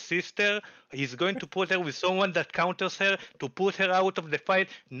Sanji's sister, he's going to put her with someone that counters her to put her out of the fight.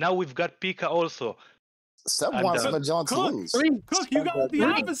 Now we've got Pika also. Seb wants Magellan to lose. Cook, you got it the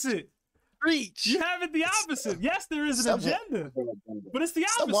opposite. Preach. You have it the opposite. Yes, there is an agenda, but it's the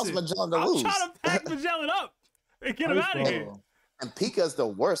Seb wants opposite. Magellan to I'm lose. trying to pack Magellan up and get him out of here. And Pika's the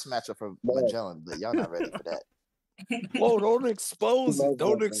worst matchup for Magellan, but y'all not ready for that. Whoa, don't expose it.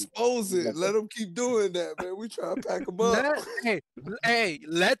 Don't expose it. Let them keep doing that, man. We try to pack them up. Hey,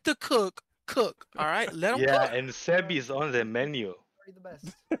 let the cook cook. All right, let him Yeah, cook. and Seb is on the menu. The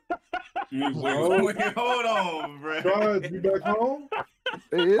best. Wait, hold on, bro. God, you back home?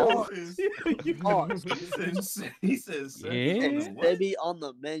 He says, They be on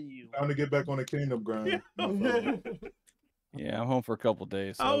the menu. Time to get back on the kingdom grind. Yeah, I'm home for a couple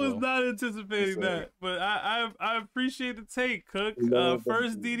days. So I was will. not anticipating that, but I appreciate the take, Cook.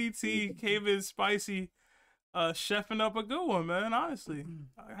 First DDT came in spicy, chefing up a good one, man. Honestly,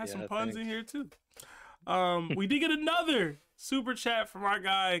 I had some puns in here too. We did get another super chat from our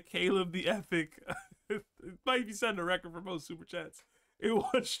guy Caleb the Epic. It might be setting a record for most super chats in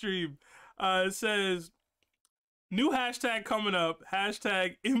one stream. It says, "New hashtag coming up.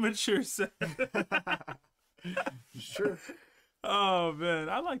 Hashtag immature set." Sure. Oh man,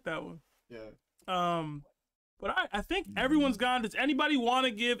 I like that one. Yeah. But I think everyone's gone. Does anybody want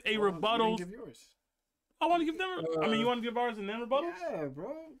to give a rebuttal? Give yours. I want to give them. I mean, you want to give ours and then rebuttal? Yeah,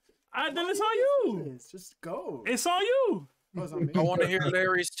 bro. Then it's on you. Just go. It's on you. Oh, it's on me. I want to hear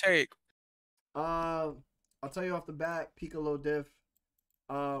Larry's take. I'll tell you off the bat, Piccolo diff.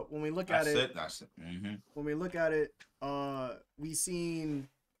 When we look at it, when we look at it, we seen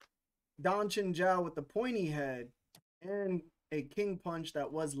Don Chin Jiao with the pointy head and a king punch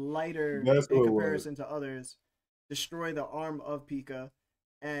that was lighter That's in what it comparison to others destroy the arm of Pika,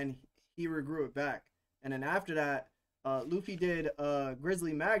 and he regrew it back. And then after that, Luffy did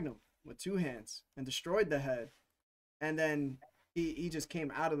Grizzly Magnum with 2 hands and destroyed the head. And then he just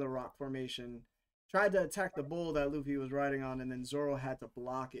came out of the rock formation, tried to attack the bull that Luffy was riding on, and then Zoro had to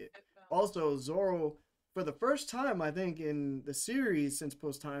block it. Also, Zoro, for the first time, I think, in the series since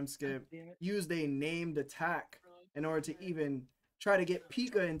post-time skip, used a named attack in order to even try to get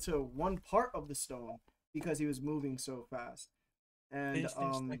Pika into one part of the stone because he was moving so fast. And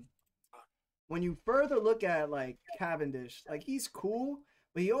when you further look at like Cavendish, like he's cool,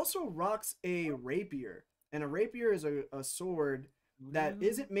 but he also rocks a rapier. And a rapier is a sword that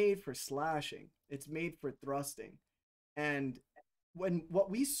isn't made for slashing. It's made for thrusting. And what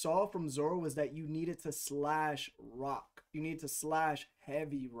we saw from Zoro was that you needed to slash rock. You need to slash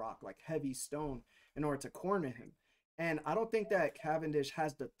heavy rock, like heavy stone, in order to corner him. And I don't think that Cavendish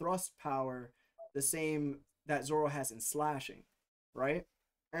has the thrust power the same that Zoro has in slashing, right?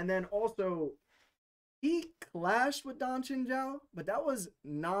 And then also, he clashed with Don Chin Jiao, but that was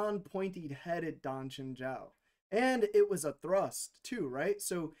non-pointed headed Don Chin Jiao. And it was a thrust too, right?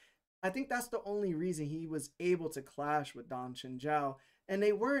 So I think that's the only reason he was able to clash with Don Chin Jiao. And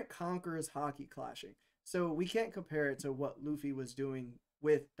they weren't Conqueror's Haki clashing. So we can't compare it to what Luffy was doing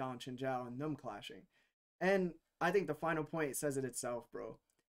with Don Chin Jiao and them clashing. And I think the final point says it itself, bro.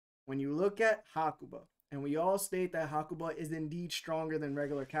 When you look at Hakuba, and we all state that Hakuba is indeed stronger than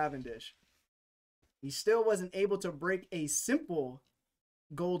regular Cavendish, he still wasn't able to break a simple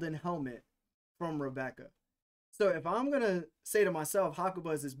golden helmet from Rebecca. So if I'm going to say to myself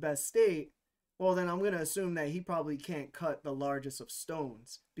Hakuba is his best state, well, then I'm going to assume that he probably can't cut the largest of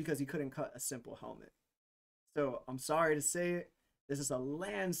stones because he couldn't cut a simple helmet. So I'm sorry to say it. This is a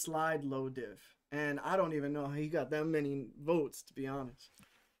landslide low diff. And I don't even know how he got that many votes, to be honest.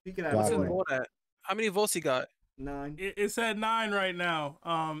 He could have What's his vote at? How many votes he got? 9. It's at 9 right now.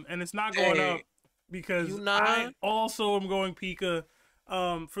 And it's not going up because I also am going Pika.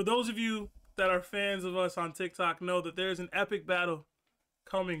 For those of you that are fans of us on TikTok know that there's an epic battle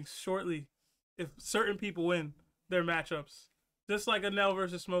coming shortly if certain people win their matchups. Just like Anel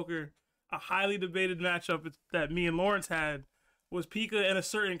versus Smoker, a highly debated matchup that me and Lawrence had was Pika and a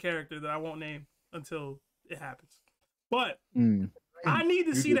certain character that I won't name until it happens. But I need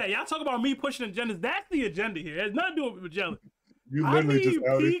to see that. Y'all talk about me pushing agendas. That's the agenda here. It has nothing to do with Magellan. You I literally need just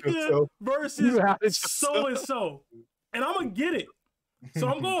outed Pika yourself. versus so and so, and I'm gonna get it. So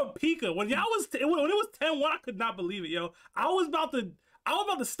I'm going Pika. When y'all was when it was 10-1, I could not believe it, yo. I was about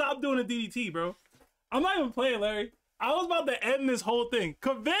to stop doing the DDT, bro. I'm not even playing, Larry. I was about to end this whole thing.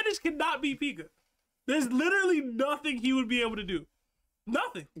 Cavendish cannot beat Pika. There's literally nothing he would be able to do.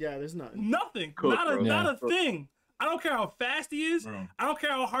 Nothing. Yeah, there's nothing. Nothing. Cook, not a thing. I don't care how fast he is. Bro. I don't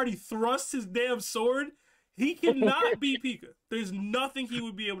care how hard he thrusts his damn sword. He cannot beat Pika. There's nothing he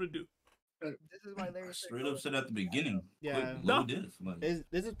would be able to do. This is why Larry Straight up said at the beginning. Yeah. Low diff. Like, This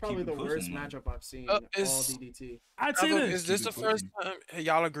is probably keep the it worst pushing, man. matchup I've seen all DDT. I'd say Bravo, this. is this the first time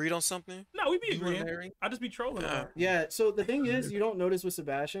y'all agreed on something? No, we be You and agreeing. Larry? I just be trolling. Yeah, so the thing is, you don't notice with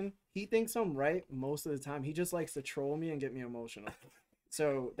Sebastian, he thinks I'm right most of the time. He just likes to troll me and get me emotional.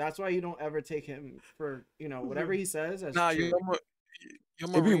 So that's why you don't ever take him for, whatever he says as Nah, true. Your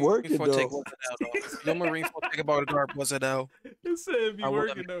It be Marine working, for though. take was it out, though. Your Marine for take about the guard was it out. It said it be I will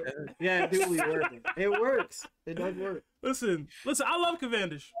working though. Yeah, it do be working. It works. It does work. Listen. I love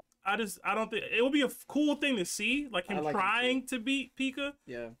Cavendish. I don't think it would be a cool thing to see, like him I like him trying to beat Pika.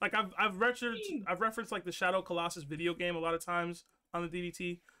 Yeah. Like I've referenced like the Shadow Colossus video game a lot of times on the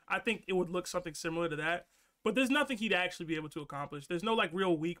DDT. I think it would look something similar to that. But there's nothing he'd actually be able to accomplish. There's no like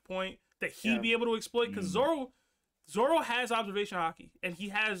real weak point that he'd be able to exploit because Zoro has observation hockey and he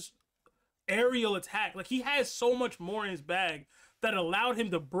has aerial attack. Like he has so much more in his bag that allowed him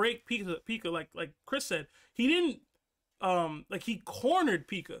to break Pika. Like Chris said, he didn't he cornered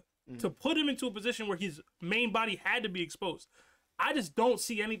Pika to put him into a position where his main body had to be exposed. I just don't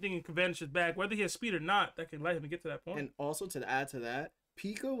see anything in Cavendish's bag, whether he has speed or not, that can let him get to that point. And also to add to that,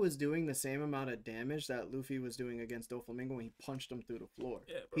 Pika was doing the same amount of damage that Luffy was doing against Doflamingo when he punched him through the floor.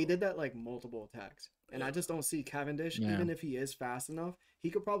 Yeah, he did that like multiple attacks. And I just don't see Cavendish, even if he is fast enough, he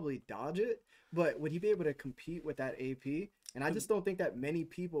could probably dodge it. But would he be able to compete with that AP? And I just don't think that many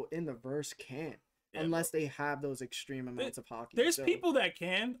people in the verse can. unless they have those extreme amounts of hockey. There's So, people that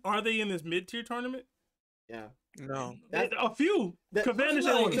can. Are they in this mid-tier tournament? Yeah. No. A few. Cavendish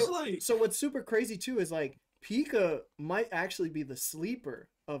at least. So what's super crazy too is like Pika might actually be the sleeper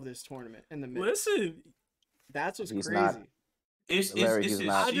of this tournament in the mid. Listen, that's what's He's crazy. not. It's Larry, it's he's his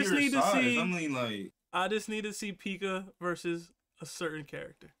not. I just sheer need to size. see. I mean, like, I just need to see Pika versus a certain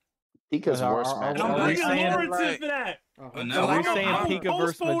character. Pika's Are- worst are- match. And I'm are we bringing saying, Lawrence in like- for that. now Are we we're saying I'm gonna Pika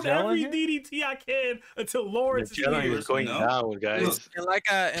versus postpone Magellan every here? DDT I can until Lawrence is Magellan here. is going No. down, guys. Look, And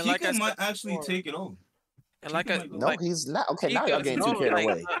like I Pika might said actually before, take it over. and like Pika I might go No, like he's not. Okay, now y'all Pika, getting no, too carried like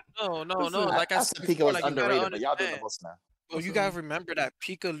away. no. Listen, Like I I said said Pika before, was like you gotta underrated, but y'all doing the understand. most now. Well, you gotta remember that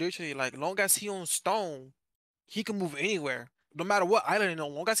Pika literally, like, long as he on stone, he can move anywhere. No matter what island,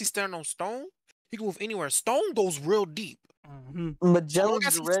 long as he's standing on stone, he can move anywhere. Stone goes real deep. Magellan's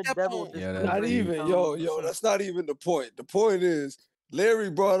as the he Red step Devil. on- Yeah, Not even, yo, that's not even the point. The point is Larry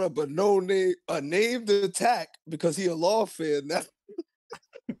brought up a named attack because he a law fan now.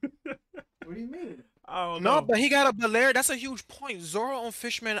 What do you mean? Oh No, but he got a Larry. That's a huge point. Zoro on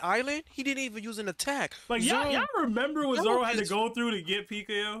Fishman Island, he didn't even use an attack. Like Zoro, y'all remember what Zoro Zoro had to is- go through to get Pika,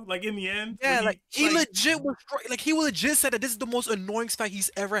 yo? Like in the end? Yeah, when like he legit was like he legit said that this is the most annoying fight he's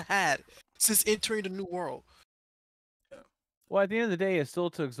ever had since entering the new world. Well, at the end of the day, it still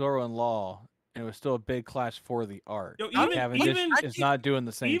took Zoro and Law, and it was still a big clash for the arc. Yo, And even- Cavendish even- is not doing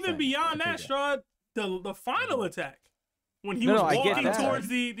the same even thing. beyond I that, think Strahd, the final attack when he No, was no, I get walking that. towards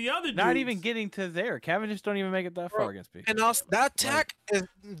the other Not dudes. even getting to there. Cavendish don't even make it that far against Pika. And also, that attack is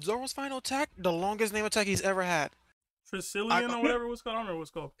Zoro's final attack, the longest name attack he's ever had. Tricillian or whatever it was called. I don't remember what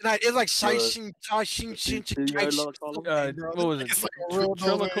it's called. Like, it's like Uh, What was it? It's like a real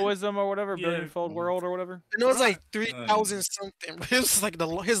Triloquism or whatever? Yeah. Billionfold World or whatever? And it was like 3,000 something. It was like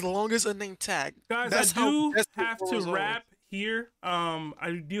his longest unnamed tag. Guys, That's I how do desperate have to Zoro's over. wrap here.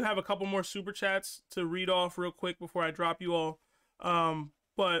 I do have a couple more super chats to read off real quick before I drop you all.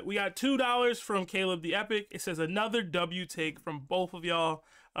 But we got $2 from Caleb the Epic. It says another W take from both of y'all.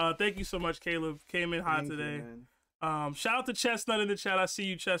 Thank you so much, Caleb. Came in hot Thank you, today. man. Shout out to Chestnut in the chat. I see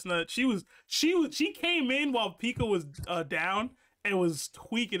you, Chestnut. She came in while Pika was down and was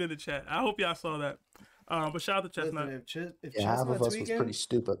tweaking in the chat. I hope y'all saw that. But shout out to Chestnut. Listen, if Yeah, half of Chestnut's us was tweaking, pretty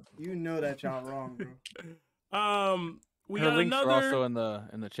stupid. you know that y'all wrong, bro. We Her got links another. are also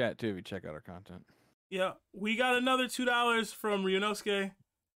in the chat too if you check out our content. Yeah, we got another $2 from Ryunosuke.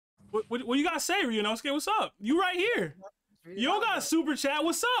 What you gotta say, Ryunosuke? What's up? You right here. You don't got a super chat.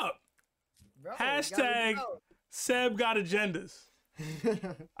 What's up? Bro, Hashtag Seb got agendas.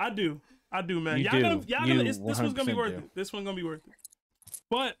 I do, man. You Y'all do. gonna, You this one's gonna be 100% worth do. it. This one's gonna be worth it.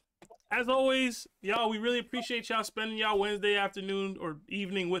 But as always, y'all, we really appreciate y'all spending y'all Wednesday afternoon or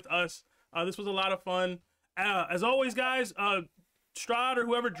evening with us. This was a lot of fun. As always, guys, Strahd or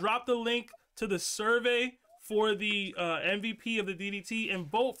whoever, drop the link to the survey for the MVP of the DDT and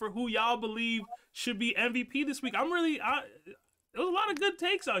vote for who y'all believe should be MVP this week. There was a lot of good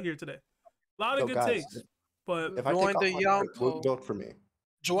takes out here today. A lot of Yo, good guys, takes. But If I Join take the Yonko. vote for me.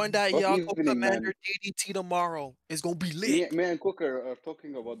 Join that What Yonko evening, man? Commander DDT tomorrow. It's gonna be lit. Me and Cooker are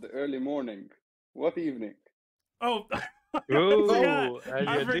talking about the early morning. What evening? Oh, Ooh,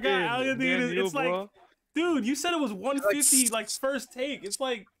 I forgot. Algadine, it's like, dude, you said it was 150 like first take. It's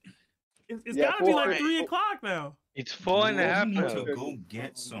like, it's Yeah, gotta be like 4 3 o'clock now. It's 4.5 You need now. to go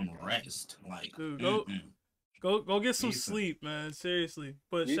get some rest. Like, Dude, go get some sleep, man. Seriously.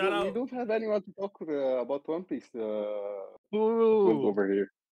 But We shout don't, we out. don't have anyone to talk about One Piece Ooh. over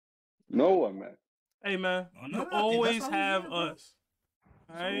here. No one, man. Hey, man, Oh, you no, always that's all we have got, bro. us.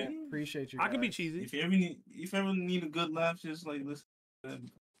 All right. Appreciate you. I can be guys. cheesy. if you ever need a good laugh, just like listen to that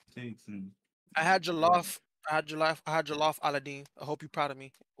takes and I had your laugh. I had your laugh, Aladdin. I hope you're proud of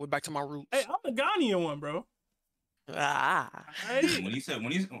me. We're back to my roots. Hey, I'm the Ghanaian one, bro. Ah. Hey. when you said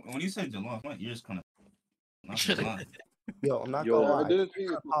Jalaf, my ears kind of not gonna lie. Yo, I'm not Yo, gonna lie. I didn't I hear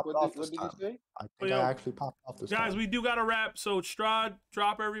kinda you. popped off What this did you time. say? I But think I yo, actually popped off this Guys, time. we do got to wrap. So Strahd,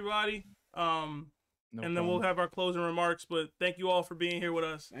 drop everybody. And then we'll have our closing remarks. But thank you all for being here with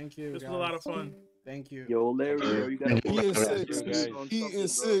us. Thank you. This was a lot of fun. Thank you. Yo, Larry, yo, you gotta He is six. He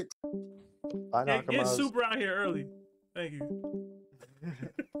is six. Get super out here early. Thank you.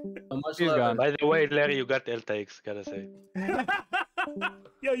 Much love. By the way, Larry, you got L takes, gotta say.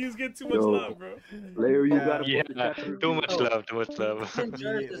 Yo, you was getting too much Yo, love, bro. Larry, you gotta Yeah, put the chapter too review. much love, too much love. Having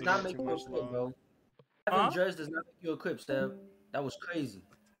Judge does not make you a clip, bro. Having Judge does not make you a clip, Steph. That was crazy.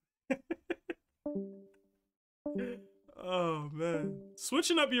 Oh man,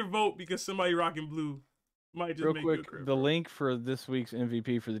 switching up your vote because somebody rocking blue might just Real make you a quick, crib. the link for this week's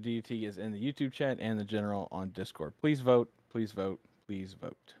MVP for the DT is in the YouTube chat and the general on Discord. Please vote. Please vote. Please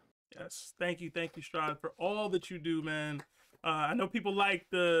vote. Yes, thank you, Strahd, for all that you do, man. I know people like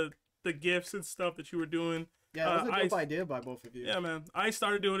the gifts and stuff that you were doing. Yeah, that was a dope idea by both of you. Yeah, man. I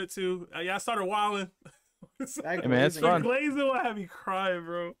started doing it too. Yeah, I started wilding. Hey, man, it's fun. The glazing will have me crying,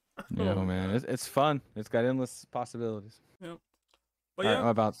 bro. Yeah, man, it's fun. It's got endless possibilities. Yep. But All yeah. right,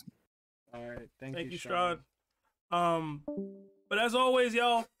 what about? All right, Thank you, Strahd. But as always,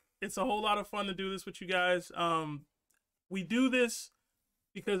 y'all, it's a whole lot of fun to do this with you guys. We do this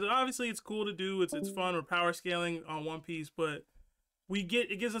because obviously it's cool to do. It's fun. We're power scaling on One Piece, but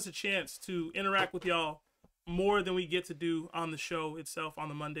it gives us a chance to interact with y'all more than we get to do on the show itself on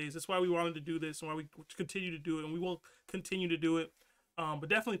the Mondays. That's why we wanted to do this and why we continue to do it, and we will continue to do it. But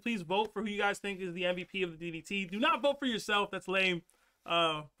definitely please vote for who you guys think is the MVP of the DDT. Do not vote for yourself. That's lame.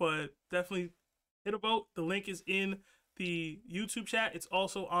 But definitely hit a vote. The link is in the YouTube chat. It's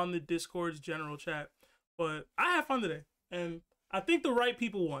also on the Discord's general chat. But I had fun today, and I think the right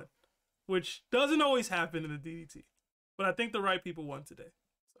people won, which doesn't always happen in the DDT. But I think the right people won today.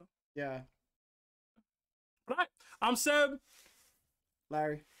 So yeah. All right. I'm Seb.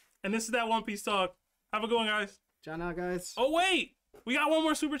 Larry. And this is that One Piece Talk. Have a good one, guys. John out, guys. Oh, wait. We got one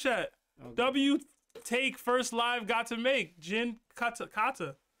more super chat. Okay. W take first live got to make. Jin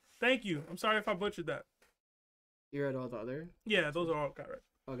Kata. Thank you. I'm sorry if I butchered that. You read all the other? Yeah, those are all got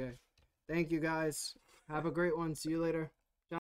right. Okay. Thank you, guys. Have a great one. See you later.